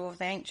folklore of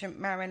the ancient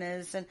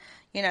mariners, and,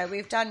 you know,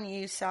 we've done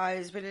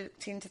USOs, we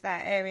looked into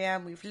that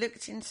area, we've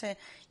looked into,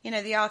 you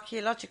know, the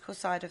archaeological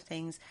side of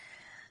things.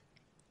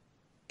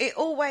 It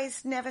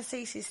always never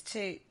ceases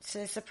to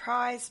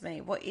surprise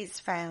me what is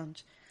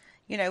found,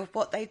 you know,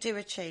 what they do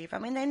achieve. I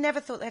mean, they never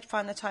thought they'd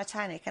find the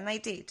Titanic, and they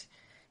did.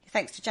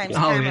 Thanks to James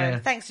Cameron. Yeah.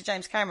 Thanks to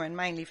James Cameron,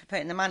 mainly, for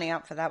putting the money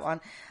up for that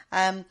one.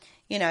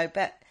 You know,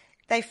 but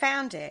they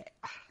found it.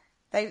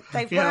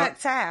 They've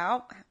worked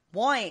out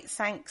why it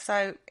sank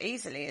so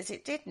easily as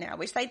it did now,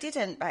 which they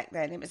didn't back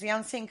then. It was the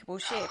unsinkable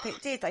ship.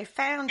 It did. They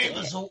found it.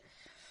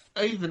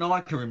 Even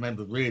I can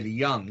remember really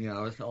young,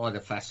 I had a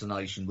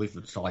fascination with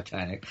the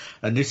Titanic,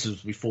 and this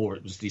was before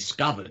it was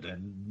discovered.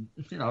 And,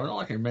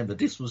 I can remember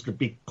this was the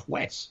big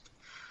quest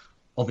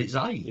of its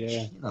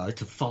age,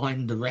 to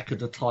find the wreck of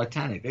the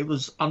Titanic. It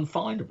was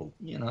unfindable,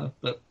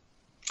 but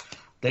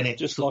then it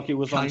just like it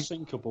was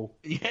unsinkable.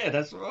 Yeah,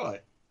 that's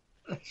right.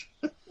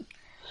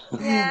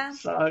 Yeah.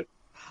 So,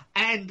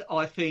 and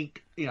I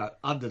think,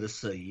 under the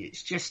sea,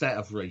 it's just out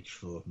of reach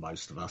for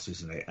most of us,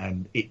 isn't it?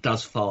 And it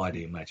does fire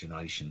the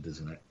imagination,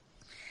 doesn't it?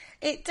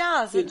 It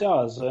does. It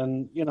does.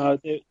 And,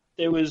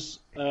 there was,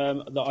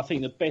 I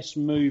think the best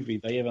movie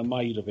they ever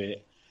made of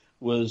it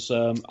was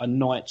A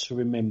Night to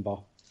Remember,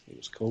 it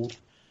was called.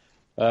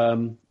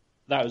 That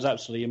was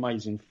absolutely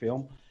amazing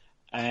film.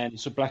 And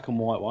it's a black and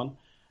white one.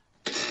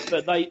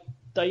 But they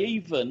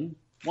even,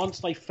 once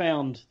they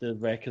found the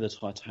wreck of the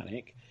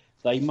Titanic,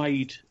 they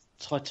made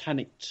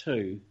Titanic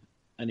 2,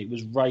 and it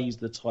was Raise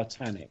the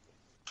Titanic.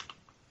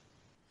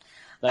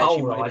 They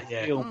actually made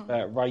a film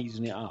about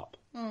raising it up.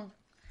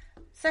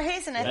 So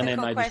here's an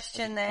ethical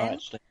question then.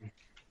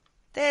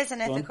 There's an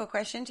ethical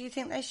question. Do you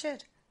think they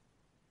should?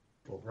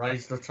 Well,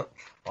 raise the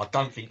I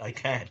don't think they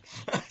can.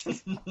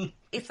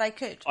 If they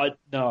could. I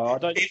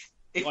don't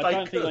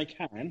think they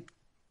can.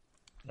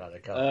 No, they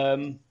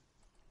can't.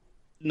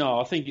 No,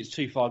 I think it's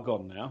too far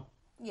gone now.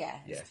 Yeah,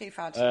 it's too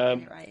far to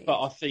be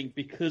But I think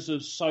because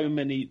of so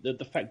many,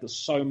 the fact that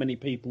so many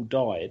people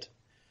died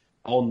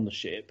on the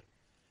ship,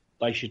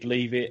 they should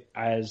leave it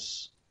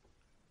as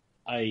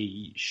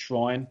a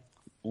shrine,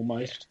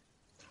 almost.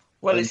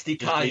 Well, it's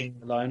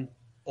decaying alone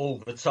all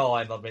the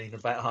time. I mean,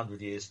 about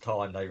 100 years'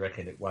 time, they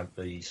reckon it won't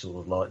be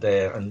sort of like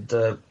there. And,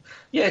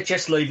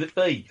 just leave it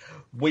be.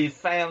 We've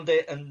found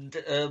it, and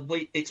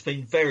it's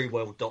been very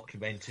well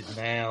documented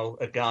now.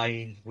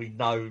 Again, we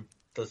know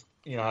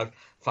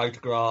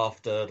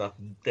photographed.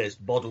 There's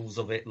models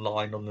of it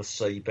lying on the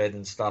seabed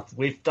and stuff.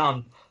 We've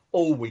done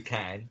all we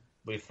can.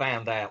 We've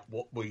found out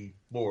what we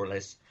more or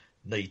less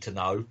need to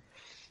know,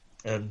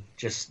 and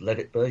just let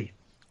it be.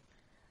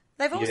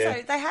 They've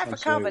also they have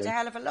recovered a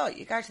hell of a lot.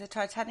 You go to the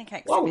Titanic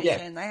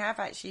exhibition, they have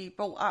actually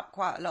brought up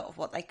quite a lot of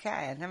what they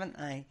can, haven't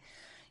they?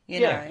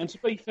 You know. And to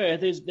be fair,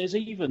 there's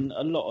even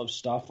a lot of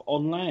stuff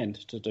on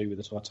land to do with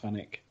the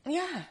Titanic.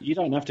 Yeah. You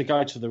don't have to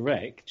go to the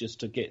wreck just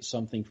to get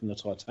something from the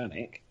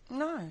Titanic.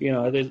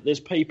 No. There's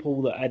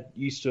people that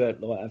used to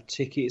have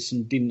tickets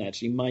and didn't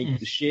actually make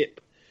the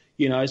ship.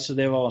 So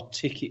there are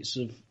tickets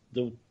of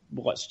the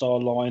White Star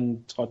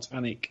Line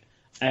Titanic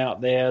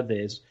out there.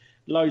 There's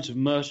loads of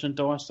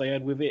merchandise they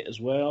had with it as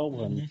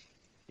well, and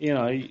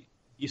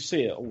you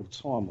see it all the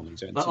time on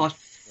these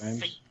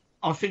Instagrams.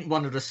 I think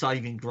one of the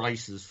saving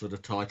graces for the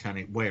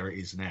Titanic, where it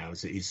is now,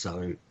 is it is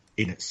so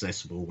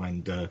inaccessible,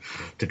 and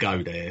to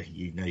go there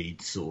you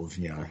need sort of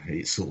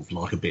it's sort of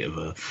like a bit of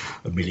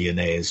a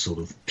millionaire's sort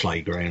of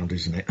playground,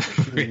 isn't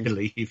it?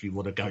 Really, if you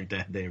want to go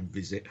down there and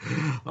visit.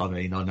 I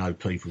mean, I know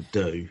people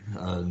do.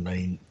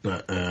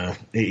 But it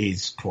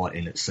is quite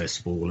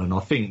inaccessible, and I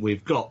think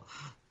we've got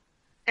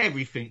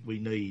everything we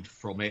need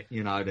from it.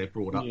 They've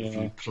brought up a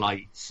few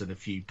plates and a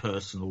few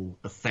personal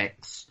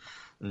effects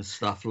and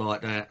stuff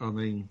like that. I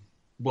mean,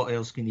 what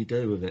else can you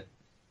do with it?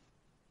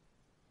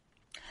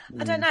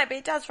 I don't know, but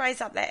it does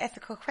raise up that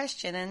ethical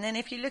question. And then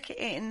if you look at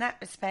it in that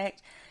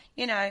respect,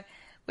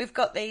 we've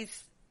got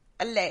these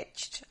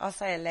alleged, I'll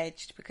say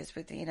alleged because,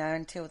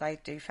 until they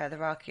do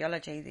further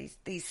archaeology,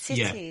 these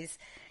cities,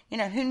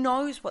 who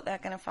knows what they're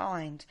going to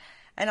find.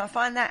 And I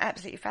find that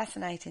absolutely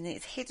fascinating.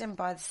 It's hidden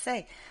by the sea.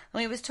 And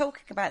we was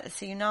talking about the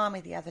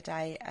tsunami the other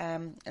day,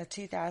 a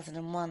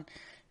 2001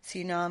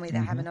 tsunami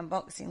that happened on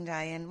Boxing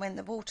Day. And when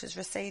the waters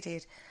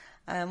receded,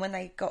 when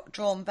they got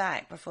drawn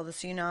back before the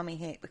tsunami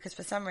hit, because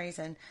for some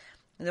reason,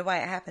 the way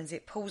it happens,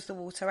 it pulls the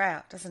water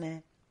out, doesn't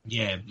it?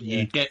 Yeah,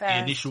 you get the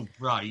initial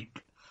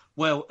break.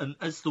 Well, and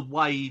as the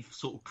wave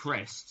sort of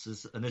crests,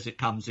 as it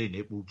comes in,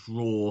 it will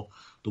draw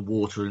the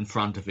water in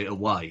front of it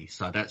away.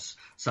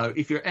 So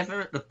if you're ever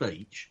at the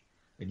beach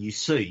and you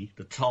see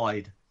the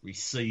tide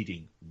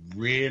receding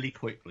really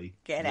quickly,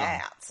 get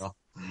out.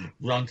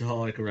 Run to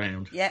high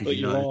ground. Yeah, put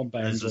your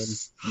armbands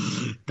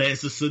on.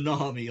 There's a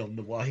tsunami on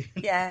the way.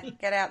 Yeah,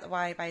 get out the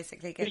way.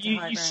 Basically, get to high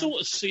ground. You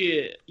sort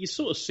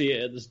of see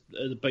it at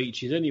the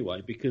beaches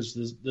anyway, because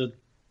the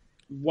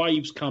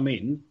waves come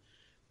in,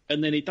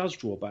 and then it does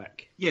draw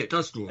back. Yeah, it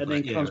does draw back, and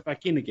then comes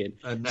back in again.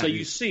 So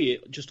you see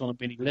it just on a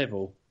mini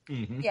level.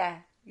 Mm-hmm. Yeah,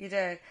 you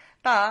do.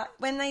 But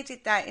when they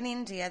did that in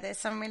India, there's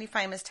some really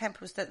famous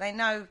temples that they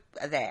know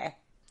are there.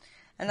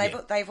 And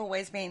they've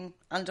always been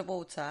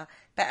underwater.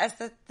 But as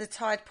the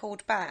tide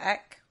pulled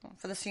back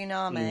for the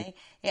tsunami,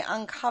 it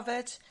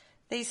uncovered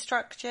these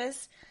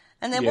structures.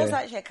 And there was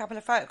actually a couple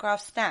of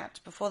photographs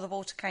snapped before the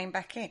water came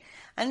back in.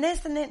 And there's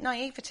the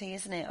naivety,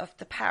 isn't it, of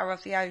the power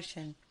of the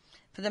ocean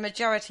for the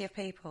majority of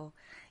people.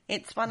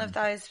 It's one of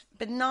those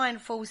benign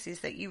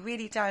forces that you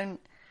really don't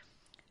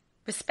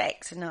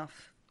respect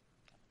enough.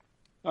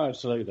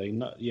 Absolutely.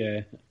 No,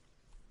 yeah.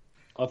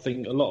 I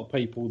think a lot of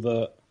people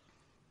that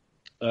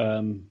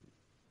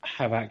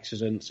have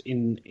accidents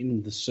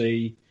in the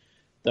sea.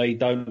 They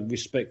don't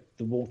respect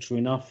the water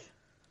enough.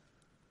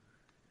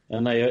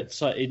 And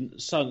in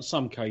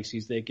some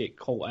cases, they get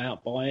caught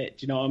out by it.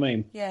 Do you know what I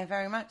mean? Yeah,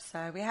 very much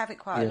so. We have it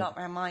quite a lot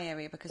around my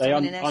area because they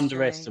I'm in an estuary.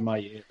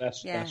 Underestimate it.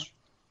 That's what I was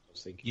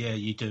thinking. Yeah,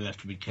 you do have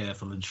to be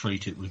careful and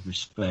treat it with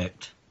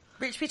respect.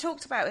 Which we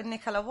talked about with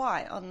Nicola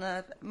White on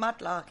the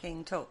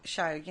mudlarking talk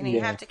show. You know,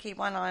 you have to keep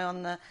one eye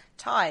on the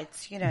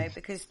tides, you know,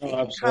 because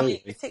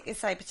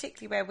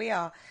particularly where we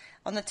are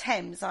on the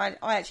Thames, I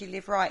actually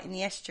live right in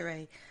the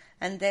estuary,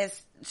 and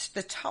there's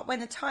when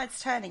the tide's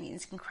turning,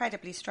 it's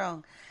incredibly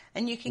strong,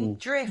 and you can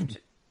drift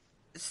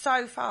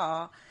so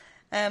far.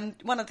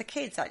 One of the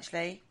kids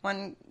actually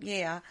one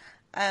year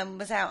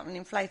was out on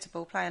an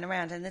inflatable playing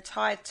around, and the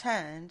tide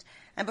turned,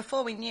 and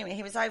before we knew it,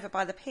 he was over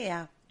by the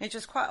pier. It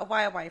was quite a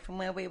way away from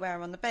where we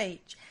were on the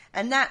beach,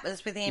 and that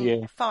was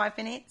within 5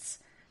 minutes.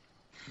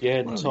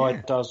 Yeah, the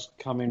tide does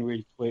come in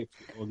really quick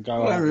and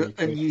go out really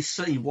quick. And you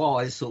see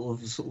why sort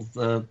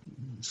of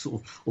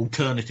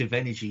alternative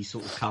energy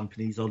sort of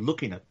companies are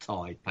looking at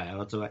tide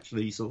power to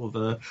actually sort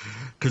of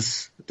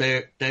because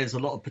there's a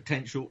lot of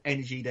potential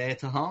energy there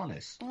to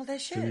harness. Well, they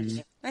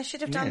should. They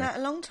should have done that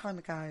a long time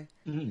ago.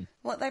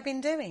 What they've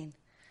been doing,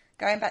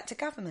 going back to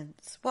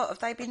governments. What have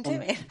they been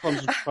doing?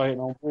 Concentrating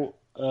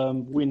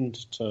on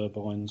wind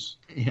turbines.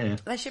 Yeah,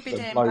 they should be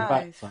doing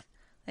both.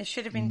 They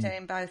should have been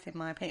doing both, in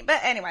my opinion.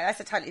 But anyway,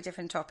 that's a totally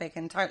different topic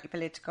and totally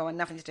political and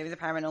nothing to do with the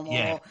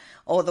paranormal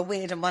or the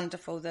weird and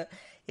wonderful that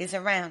is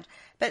around.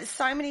 But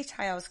so many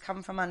tales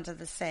come from under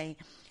the sea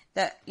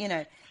that, you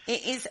know,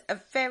 it is a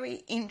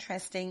very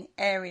interesting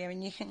area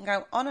and you can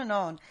go on and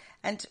on.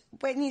 And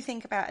when you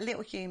think about a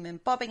little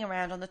human bobbing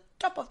around on the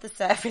top of the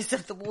surface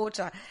of the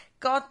water,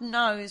 God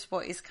knows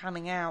what is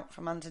coming out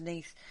from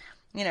underneath,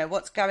 you know,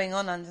 what's going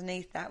on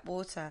underneath that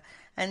water.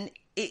 And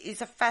it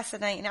is a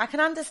fascinating... I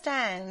can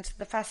understand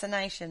the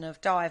fascination of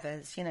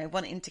divers, you know,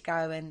 wanting to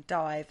go and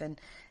dive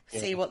and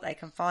see what they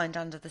can find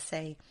under the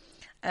sea.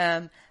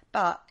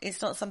 But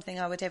it's not something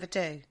I would ever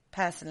do,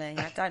 personally.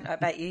 I don't know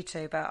about you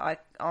two, but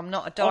I'm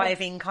not a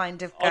diving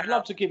kind of girl. I'd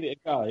love to give it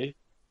a go.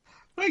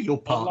 Well, your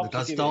partner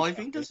does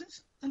diving,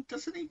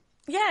 doesn't he?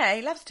 Yeah,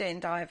 he loves doing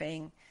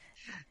diving.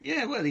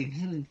 Yeah, well,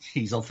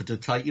 he's offered to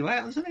take you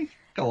out, hasn't he?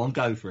 Go on,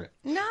 go for it.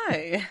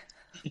 No.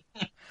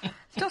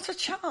 Not a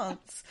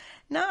chance.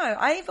 No,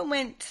 I even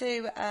went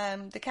to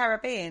the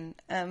Caribbean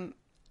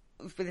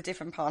with a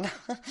different partner.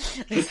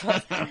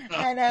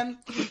 And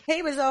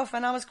he was off,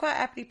 and I was quite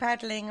happily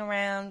paddling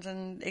around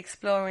and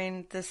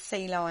exploring the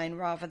sea line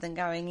rather than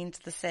going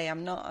into the sea.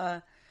 I'm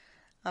not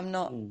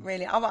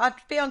really. I'd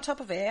be on top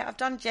of it. I've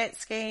done jet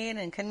skiing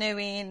and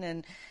canoeing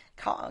and,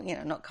 you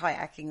know, not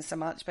kayaking so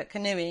much, but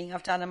canoeing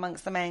I've done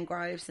amongst the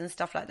mangroves and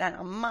stuff like that.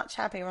 I'm much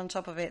happier on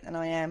top of it than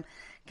I am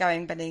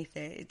going beneath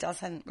it. It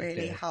doesn't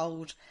really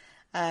hold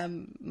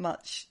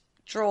much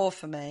draw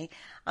for me.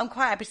 I'm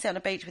quite happy to sit on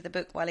a beach with a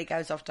book while he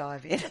goes off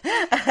diving.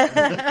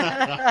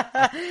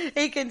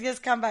 He can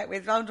just come back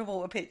with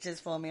underwater pictures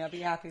for me. I'll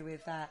be happy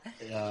with that.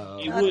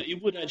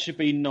 It would actually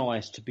be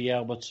nice to be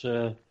able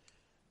to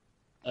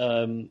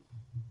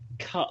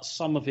cut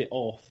some of it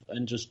off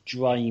and just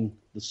drain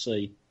the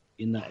sea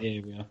in that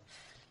area,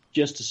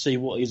 just to see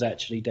what is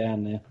actually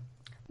down there.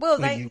 Well,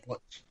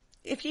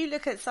 if you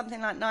look at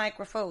something like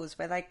Niagara Falls,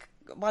 where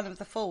one of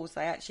the falls,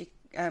 they actually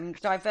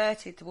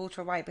diverted the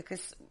water away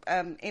because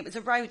it was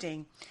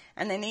eroding,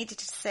 and they needed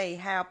to see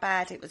how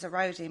bad it was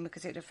eroding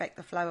because it would affect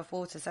the flow of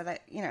water. So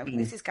that, you know,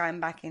 this is going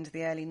back into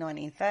the early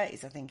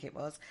 1930s, I think it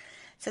was.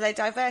 So they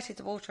diverted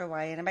the water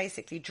away and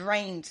basically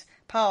drained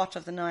part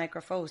of the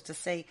Niagara Falls to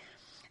see,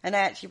 and they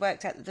actually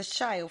worked out that the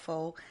shale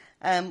fall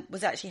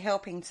was actually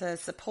helping to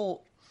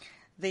support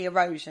the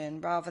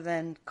erosion rather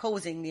than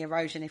causing the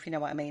erosion, if you know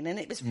what I mean. And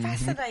it was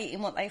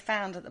fascinating what they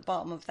found at the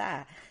bottom of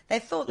that. They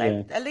thought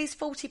that at least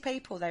 40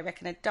 people, they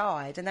reckon, had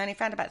died, and they only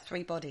found about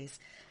 3 bodies.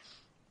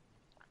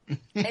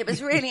 It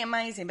was really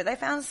amazing, but they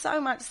found so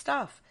much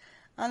stuff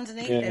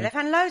underneath it. They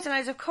found loads and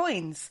loads of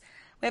coins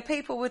where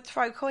people would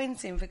throw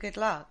coins in for good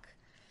luck.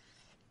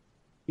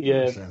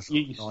 Yeah,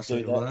 you used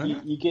to do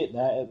that. You get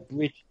that at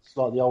bridges,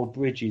 like the old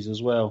bridges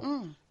as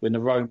well. When the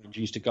Romans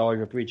used to go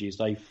over bridges,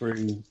 they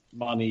threw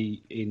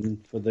money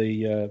in for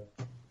the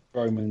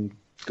Roman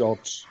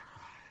gods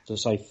to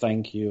say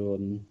thank you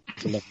and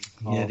to let them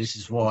pass. Yeah, this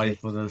is why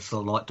for the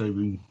sort of like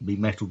doing the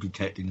metal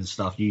detecting and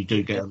stuff, you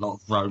do get a lot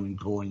of Roman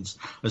coins,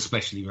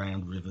 especially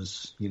around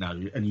rivers, you know,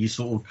 and you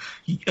sort of,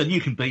 and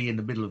you can be in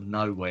the middle of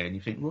nowhere and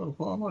you think, well,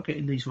 why am I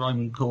getting these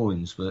Roman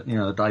coins? But, you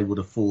know, they would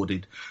have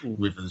forded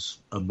rivers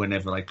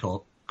whenever they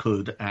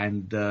could,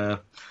 and the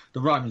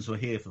Romans were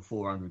here for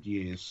 400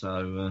 years,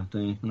 so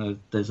you know,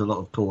 there's a lot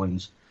of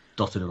coins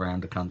dotted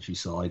around the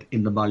countryside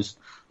in the most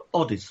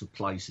oddest of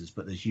places,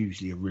 but there's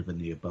usually a river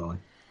nearby.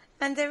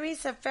 And there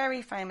is a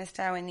very famous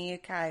tale in the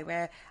UK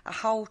where a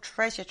whole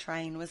treasure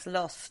train was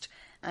lost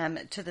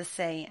to the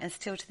sea and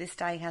still to this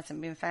day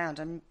hasn't been found.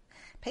 And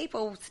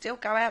people still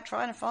go out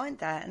trying to find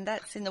that, and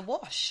that's in the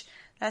Wash.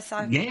 That's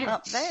up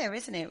there,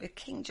 isn't it? With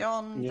King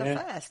John the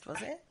First,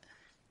 was it?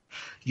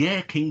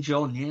 Yeah, King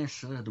John.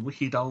 Yes, the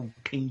wicked old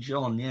King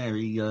John.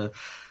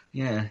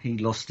 Yeah, he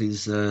lost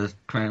his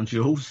crown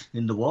jewels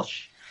in the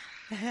wash.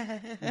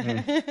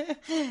 Yeah.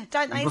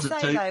 Don't they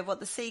say though, what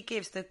the sea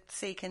gives, the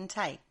sea can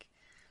take?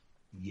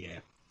 Yeah,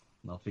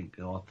 I think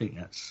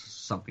that's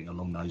something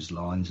along those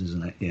lines,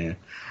 isn't it? Yeah.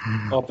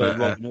 I bet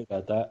Robin Hood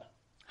had that.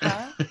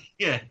 Huh?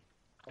 Yeah.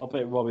 I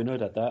bet Robin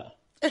Hood had that.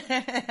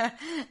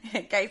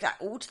 Gave that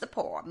all to the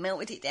poor,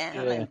 melted it down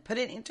and put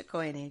it into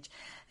coinage.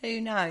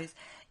 Who knows?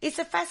 It's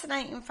a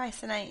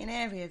fascinating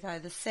area though,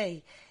 the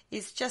sea.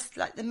 It's just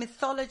like the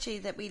mythology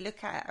that we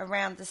look at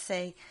around the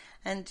sea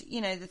and,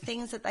 the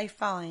things that they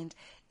find.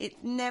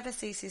 It never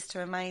ceases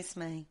to amaze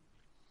me.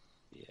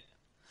 Yeah.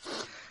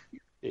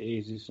 It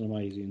is. It's an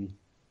amazing,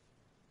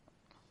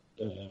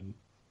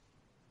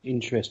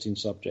 interesting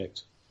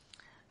subject.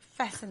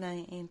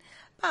 Fascinating.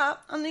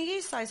 But on the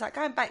USOs, like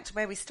going back to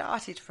where we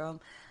started from,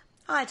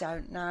 I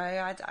don't know.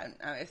 I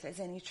don't know if there's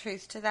any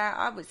truth to that.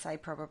 I would say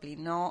probably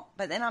not.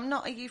 But then I'm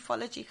not a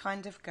ufology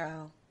kind of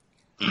girl.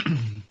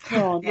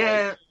 No,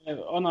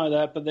 I know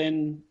that. But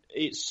then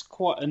it's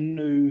quite a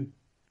new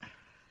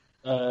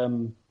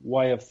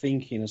way of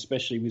thinking,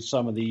 especially with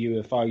some of the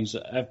UFOs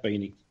that have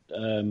been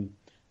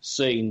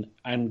seen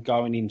and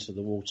going into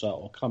the water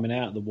or coming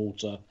out of the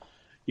water.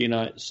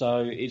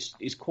 So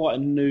it's quite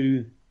a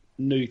new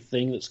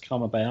thing that's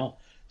come about.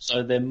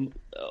 So then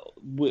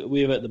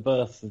we're at the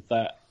birth of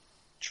that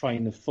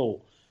train of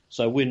thought.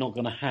 So we're not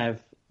going to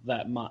have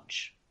that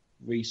much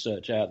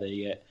research out there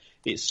yet.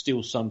 It's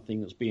still something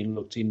that's being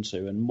looked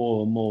into, and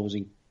more is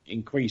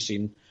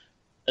increasing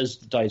as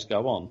the days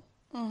go on.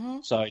 Mm-hmm.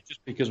 So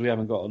just because we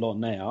haven't got a lot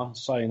now,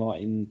 saying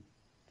like in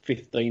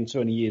 15,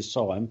 20 years'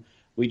 time,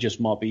 we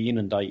just might be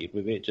inundated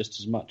with it just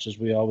as much as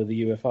we are with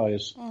the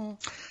UFOs. Mm.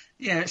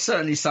 Yeah, it's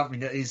certainly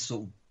something that is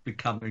sort of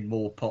becoming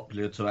more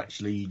popular to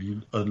actually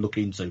look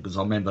into, because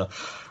I remember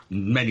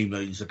many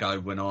moons ago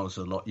when I was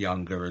a lot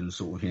younger and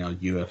sort of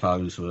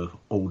UFOs were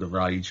all the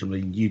rage. I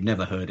mean, you'd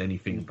never heard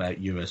anything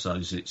about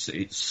USOs.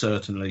 It's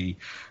certainly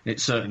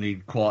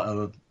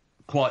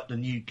quite the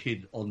new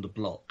kid on the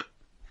block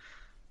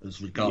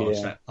as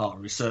regards that part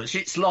of research.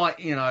 It's like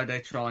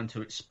they're trying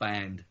to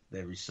expand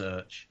their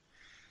research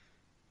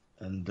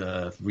and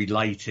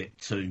relate it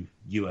to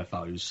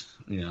UFOs,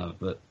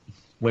 but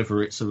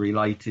whether it's a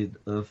related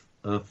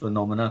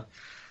phenomena,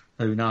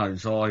 who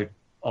knows? I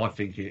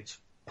think it's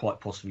quite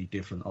possibly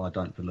different. I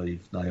don't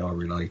believe they are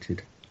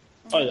related.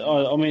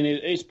 I mean,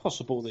 it's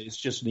possible that it's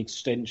just an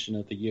extension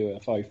of the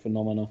UFO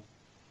phenomena.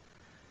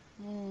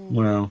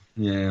 Well,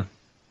 yeah.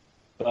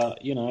 But,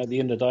 at the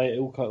end of the day,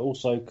 it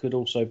could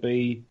also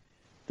be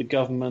the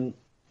government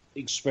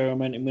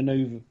experimenting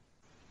with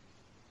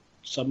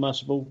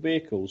submersible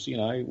vehicles.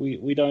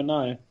 We don't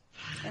know.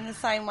 In the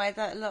same way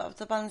that a lot of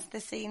the ones they're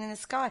seeing in the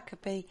sky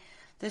could be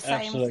the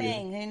same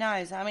thing. Who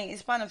knows? I mean,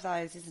 it's one of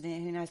those, isn't it?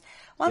 Who knows?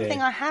 One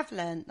thing I have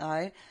learnt,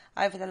 though,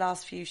 over the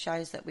last few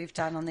shows that we've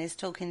done on this,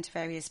 talking to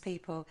various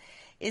people,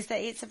 is that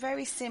it's a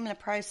very similar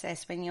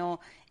process when you're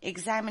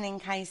examining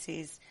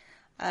cases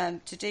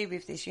to do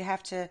with this. You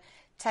have to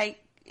take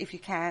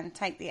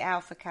the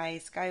alpha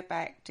case, go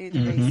back, do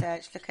the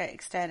research, look at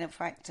external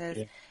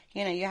factors.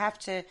 Yeah. You have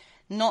to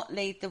not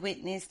lead the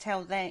witness,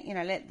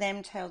 let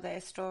them tell their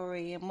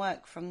story and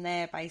work from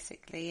there,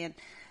 basically. And,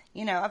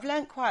 I've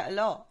learnt quite a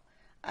lot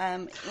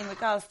in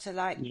regards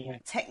to,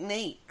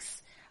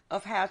 techniques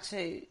of how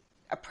to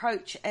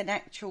approach an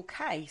actual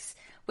case,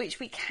 which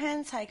we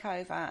can take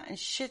over and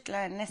should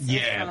learn lessons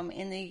from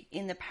in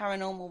the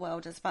paranormal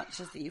world as much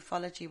as the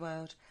ufology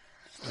world.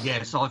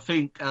 Yes, I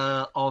think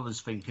I was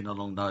thinking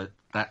along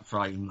that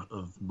frame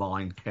of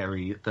mind,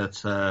 Kerry,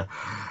 that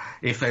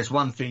if there's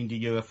one thing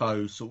the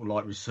UFO sort of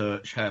like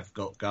research have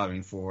got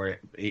going for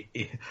it,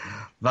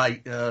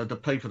 the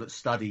people that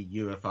study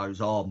UFOs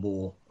are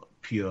more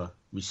pure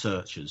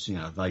researchers.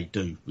 They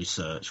do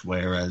research,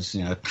 whereas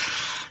the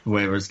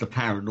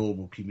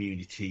paranormal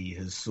community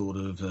has sort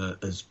of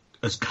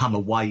has come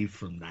away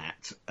from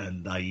that,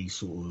 and they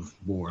sort of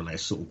more or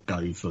less sort of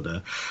go for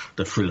the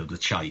thrill of the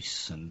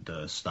chase and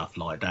stuff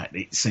like that.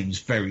 It seems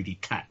very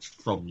detached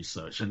from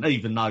research, and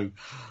even though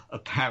a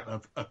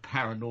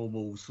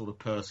paranormal sort of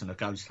person, a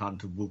ghost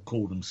hunter, will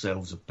call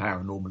themselves a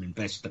paranormal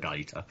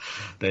investigator,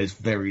 there's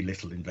very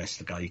little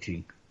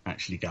investigating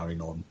actually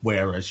going on,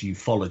 whereas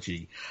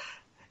ufology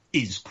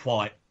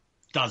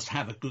does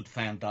have a good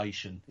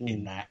foundation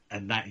in that,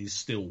 and that is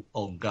still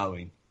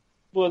ongoing.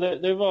 Well,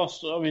 there are.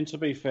 I mean, to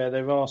be fair,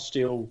 there are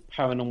still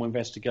paranormal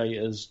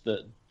investigators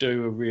that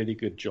do a really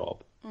good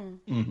job.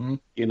 Mm-hmm.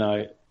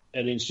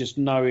 And it's just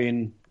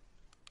knowing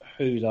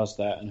who does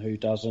that and who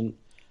doesn't.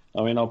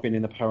 I mean, I've been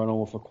in the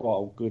paranormal for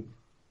quite a good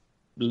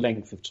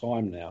length of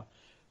time now,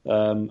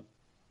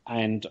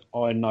 and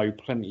I know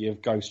plenty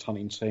of ghost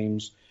hunting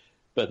teams.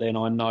 But then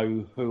I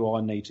know who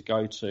I need to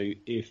go to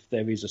if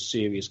there is a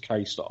serious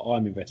case that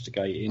I'm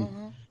investigating.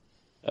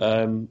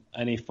 Mm-hmm.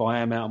 And if I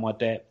am out of my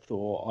depth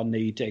or I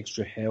need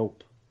extra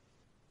help,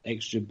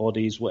 extra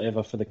bodies,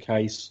 whatever for the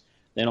case,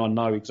 then I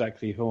know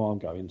exactly who I'm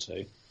going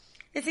to.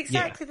 It's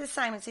exactly the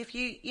same as if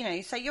you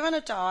know, so you're on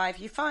a dive,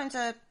 you find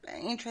an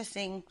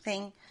interesting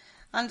thing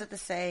under the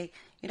sea,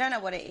 you don't know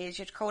what it is,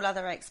 you'd call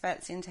other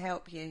experts in to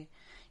help you.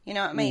 You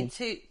know what I mean?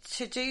 To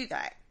do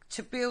that,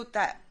 to build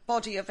that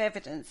body of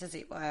evidence, as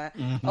it were,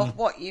 of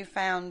what you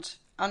found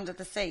under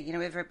the sea, you know,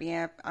 whether it be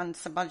a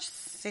unsubmerged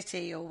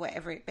city or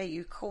whatever it be,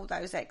 you call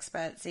those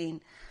experts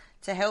in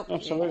to help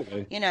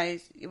you. You know,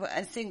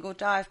 a single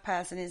dive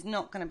person is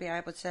not going to be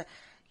able to,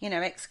 you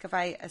know,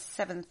 excavate a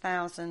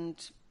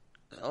 7,000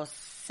 or,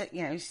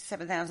 you know,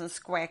 7,000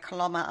 square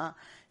kilometre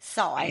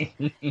site,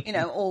 you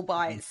know, all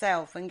by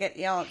itself, and get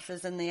the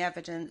answers and the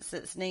evidence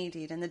that's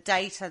needed and the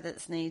data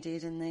that's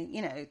needed and the,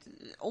 you know,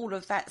 all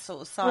of that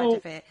sort of side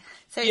of it.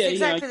 So it's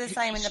exactly the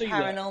same in the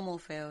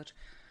paranormal field.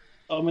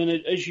 I mean,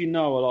 as you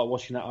know, I like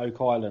watching that Oak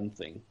Island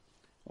thing,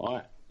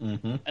 right?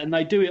 And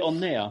they do it on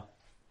there.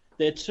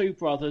 They're two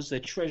brothers, they're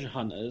treasure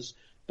hunters,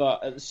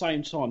 but at the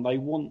same time, they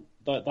want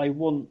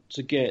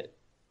to get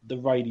the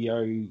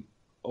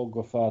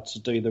radiographer to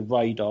do the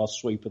radar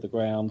sweep of the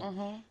ground.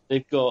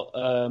 They've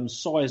got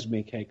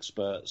seismic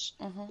experts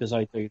because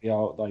they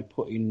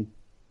put in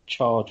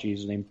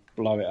charges and then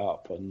blow it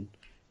up, and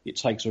it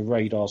takes a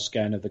radar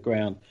scan of the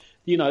ground.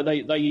 You know,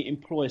 they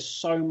employ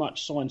so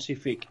much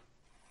scientific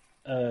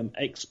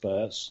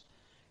experts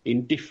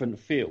in different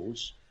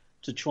fields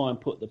to try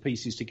and put the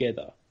pieces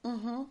together.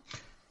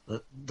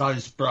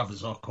 Those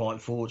brothers are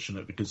quite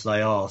fortunate because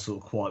they are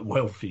sort of quite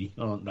wealthy,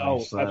 aren't they?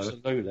 Oh, so,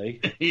 absolutely.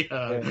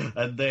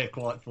 And they're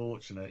quite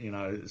fortunate, you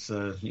know. It's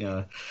you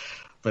know,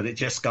 but it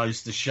just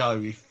goes to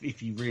show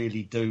if you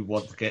really do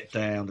want to get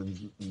down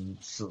and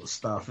sort of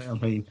stuff. I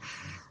mean,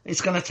 it's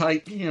going to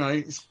take, you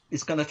know,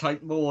 it's going to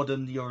take more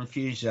than your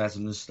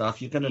enthusiasm and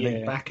stuff. You're going to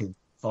need backing,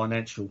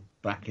 financial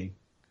backing,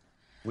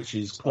 which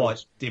is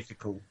quite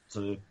difficult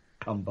to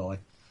come by.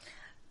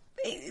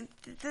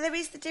 There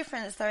is the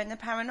difference though in the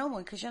paranormal,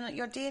 because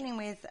you're dealing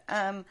with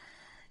a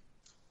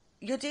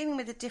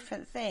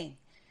different thing.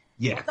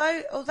 Yeah.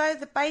 Although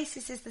the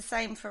basis is the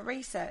same for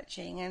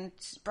researching and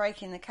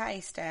breaking the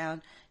case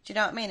down, do you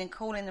know what I mean, and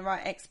calling the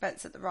right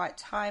experts at the right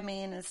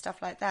timing and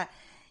stuff like that,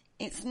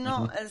 it's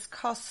not as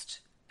cost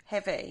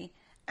heavy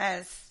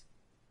as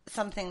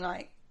something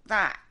like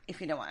that, if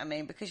you know what I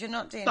mean, because you're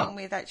not dealing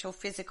with actual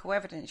physical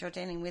evidence. You're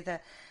dealing with a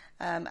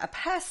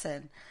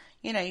person.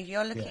 You know,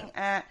 you're looking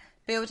at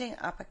building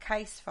up a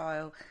case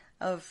file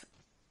of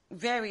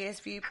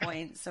various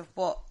viewpoints of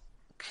what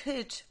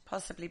could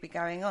possibly be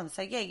going on.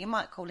 So, you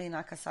might call in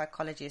like a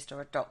psychologist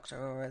or a doctor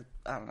or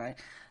I don't know,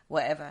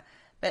 whatever.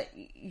 But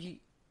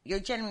you'll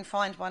generally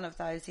find one of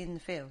those in the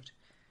field.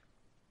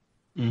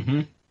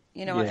 You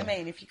know what I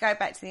mean? If you go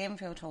back to the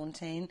Enfield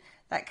haunting,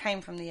 that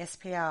came from the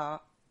SPR,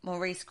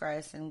 Maurice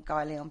Gross and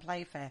Guy Leon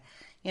Playfair.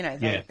 You know,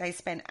 they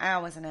spent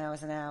hours and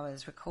hours and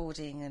hours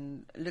recording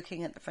and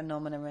looking at the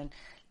phenomena and,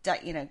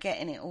 you know,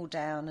 getting it all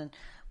down and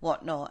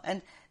whatnot.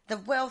 And the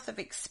wealth of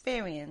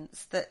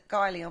experience that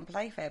Guy Leon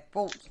Playfair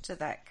brought to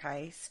that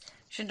case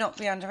should not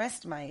be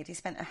underestimated. He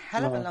spent a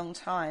hell of a long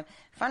time,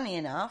 funnily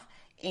enough,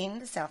 in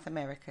the South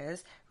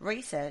Americas,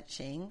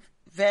 researching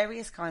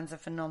various kinds of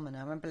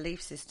phenomena and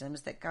belief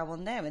systems that go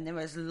on there. And there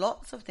was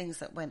lots of things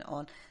that went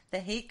on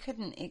that he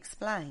couldn't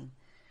explain.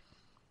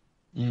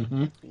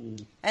 And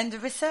the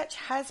research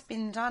has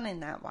been done in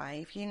that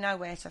way, if you know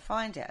where to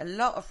find it. A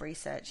lot of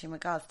research in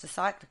regards to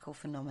cyclical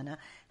phenomena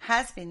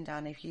has been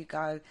done if you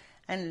go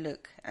and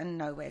look and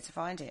know where to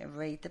find it and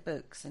read the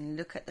books and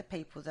look at the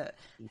people that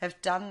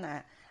have done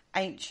that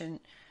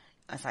ancient,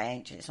 I say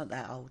ancient, it's not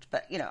that old,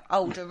 but, you know,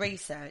 older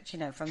research, you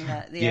know, from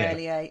the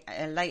early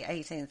late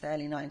 18th,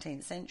 early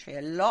 19th century.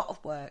 A lot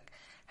of work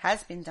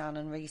has been done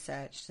and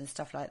researched and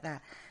stuff like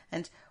that.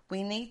 And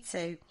we need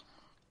to,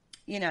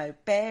 you know,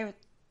 bear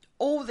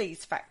all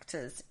these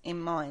factors in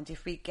mind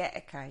if we get a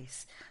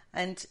case.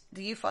 And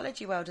the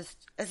ufology world, as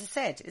I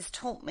said, has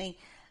taught me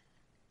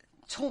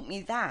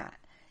that,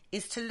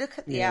 is to look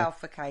at the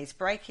alpha case,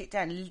 break it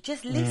down,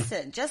 just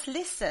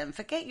listen,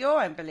 forget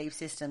your own belief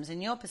systems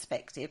and your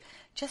perspective,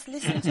 just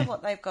listen to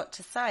what they've got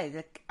to say.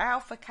 The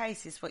alpha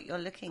case is what you're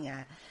looking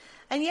at.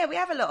 And we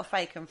have a lot of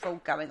fake and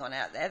fraud going on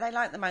out there. They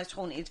like the most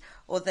haunted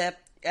or the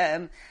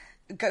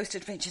ghost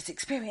adventures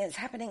experience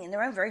happening in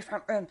their own very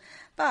front room.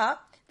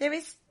 But there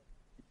is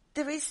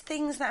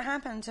things that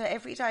happen to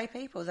everyday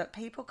people that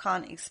people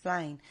can't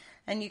explain,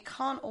 and you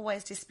can't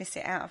always dismiss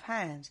it out of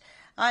hand.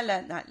 I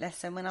learnt that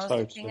lesson when I was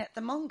looking at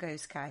the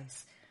mongoose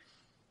case.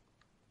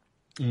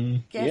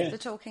 The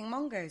talking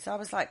mongoose. I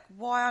was like,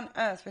 why on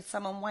earth would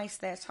someone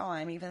waste their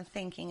time even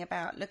thinking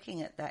about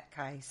looking at that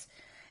case?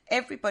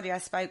 Everybody I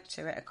spoke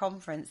to at a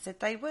conference said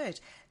they would.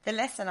 The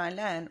lesson I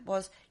learned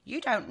was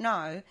you don't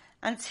know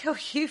until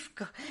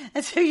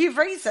you've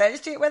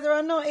researched it whether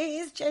or not it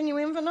is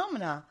genuine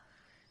phenomena.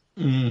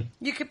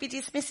 You could be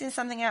dismissing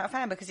something out of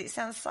hand because it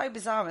sounds so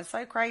bizarre and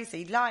so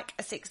crazy, like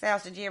a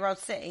 6,000-year-old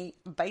city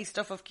based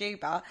off of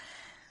Cuba.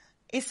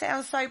 It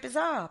sounds so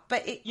bizarre,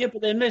 but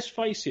but then let's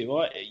face it,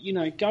 right? You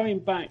know, going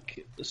back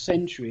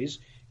centuries,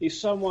 if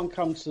someone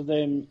comes to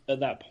them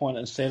at that point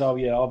and said, "Oh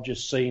yeah, I've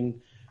just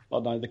seen, I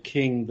don't know, the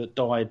king that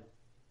died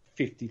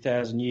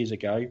 50,000 years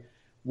ago,"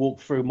 walk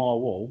through my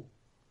wall,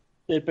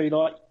 they'd be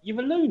like, "You're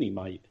a loony,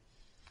 mate."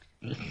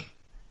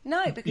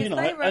 No, because You know,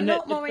 they were a and lot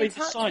it'd more be in the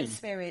touch same. with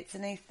spirits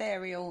and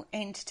ethereal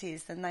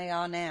entities than we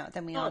are now.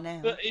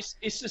 But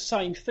it's the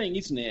same thing,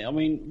 isn't it? I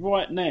mean,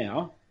 right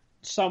now,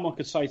 someone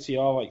could say to you,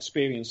 "Oh, I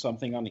experienced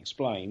something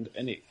unexplained,"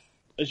 and it,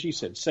 as you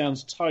said,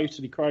 sounds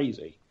totally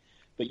crazy.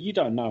 But you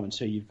don't know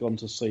until you've gone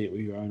to see it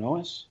with your own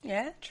eyes.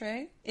 Yeah,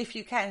 true. If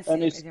you can see it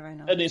with your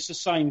own eyes. And it's the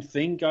same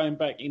thing going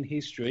back in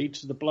history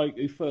to the bloke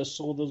who first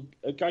saw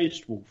a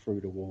ghost walk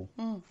through the wall.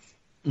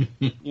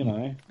 You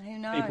know, who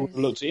knows? people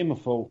looked at him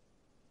and thought,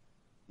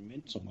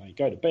 "Mental, mate,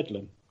 go to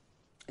Bedlam."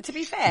 To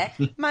be fair,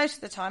 most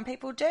of the time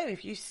people do.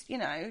 If you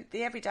know,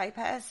 the everyday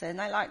person,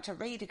 they like to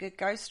read a good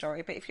ghost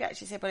story. But if you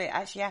actually say, well, it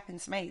actually happened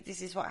to me,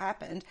 this is what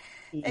happened,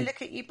 they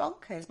look at you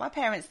bonkers. My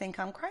parents think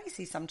I'm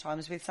crazy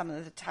sometimes with some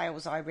of the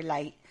tales I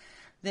relate.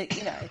 That,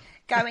 you know,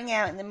 going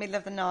out in the middle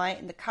of the night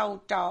in the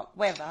cold, dark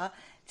weather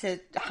to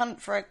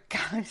hunt for a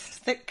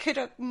ghost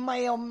that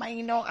may or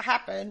may not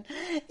happen.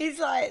 It's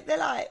like, they're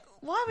like,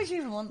 why would you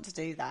even want to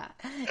do that?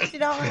 You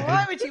know,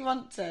 why would you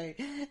want to?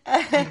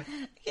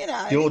 You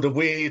know, you're the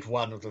weird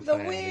one of the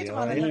family. The weird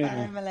one of the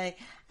family.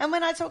 And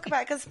when I talk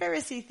about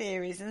conspiracy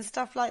theories and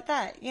stuff like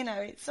that, you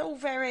know, it's all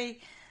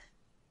very.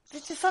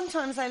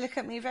 Sometimes they look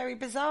at me very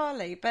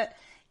bizarrely, but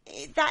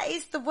that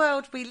is the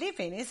world we live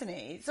in, isn't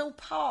it? It's all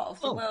part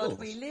of the world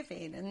we live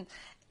in, and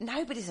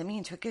nobody's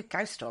immune to a good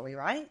ghost story,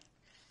 right?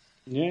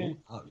 Yeah.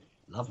 Oh,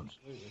 love them.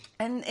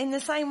 And in the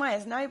same way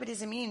as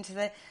nobody's immune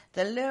to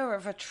the lure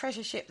of a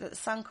treasure ship that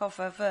sunk off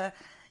of a,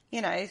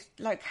 you know,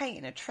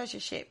 locating a treasure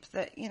ship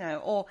that, you know,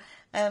 or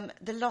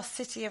the lost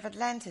city of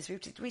Atlantis.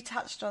 We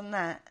touched on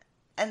that.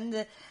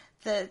 And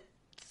the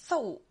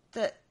thought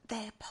that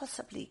there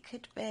possibly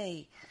could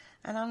be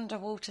an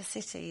underwater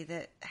city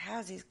that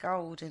houses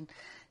gold and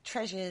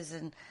treasures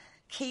and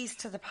keys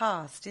to the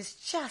past is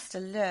just a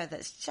lure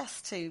that's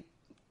just too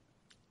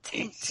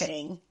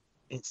tempting.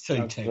 It's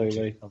too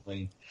tempting. I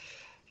mean,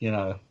 you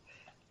know,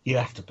 you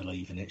have to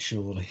believe in it,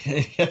 surely.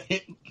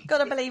 Got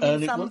to believe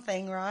in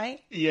something, right?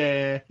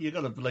 Yeah, you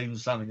got to believe in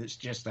something that's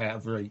just out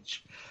of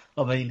reach.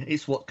 I mean,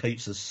 it's what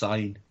keeps us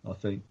sane, I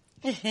think.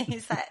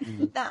 It's that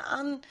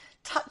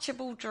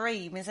untouchable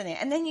dream, isn't it?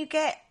 And then you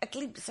get a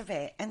glimpse of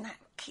it, and that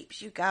keeps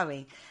you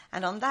going.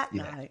 And on that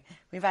note,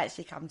 we've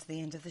actually come to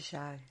the end of the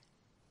show.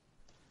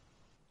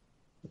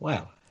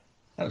 Wow,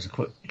 that was a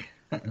quick.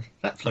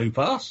 That flew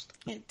past.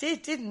 It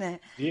did, didn't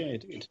it? Yeah,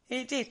 it did.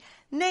 It did.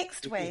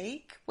 Next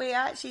week, we're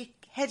actually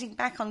heading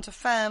back onto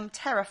firm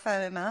terra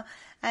firma,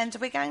 and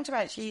we're going to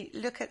actually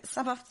look at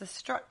some of the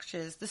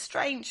structures, the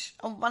strange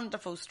and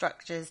wonderful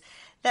structures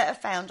that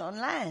are found on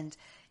land,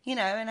 you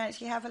know, and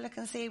actually have a look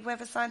and see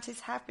whether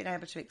scientists have been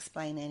able to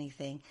explain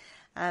anything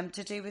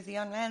to do with the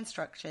on-land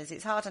structures.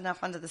 It's hard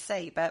enough under the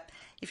sea, but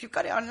if you've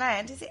got it on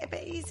land, is it a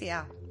bit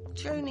easier?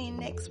 Tune in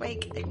next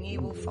week and you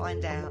will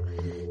find out.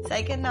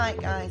 Say good night,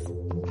 guys.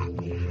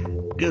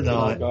 Good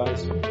night,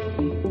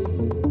 guys.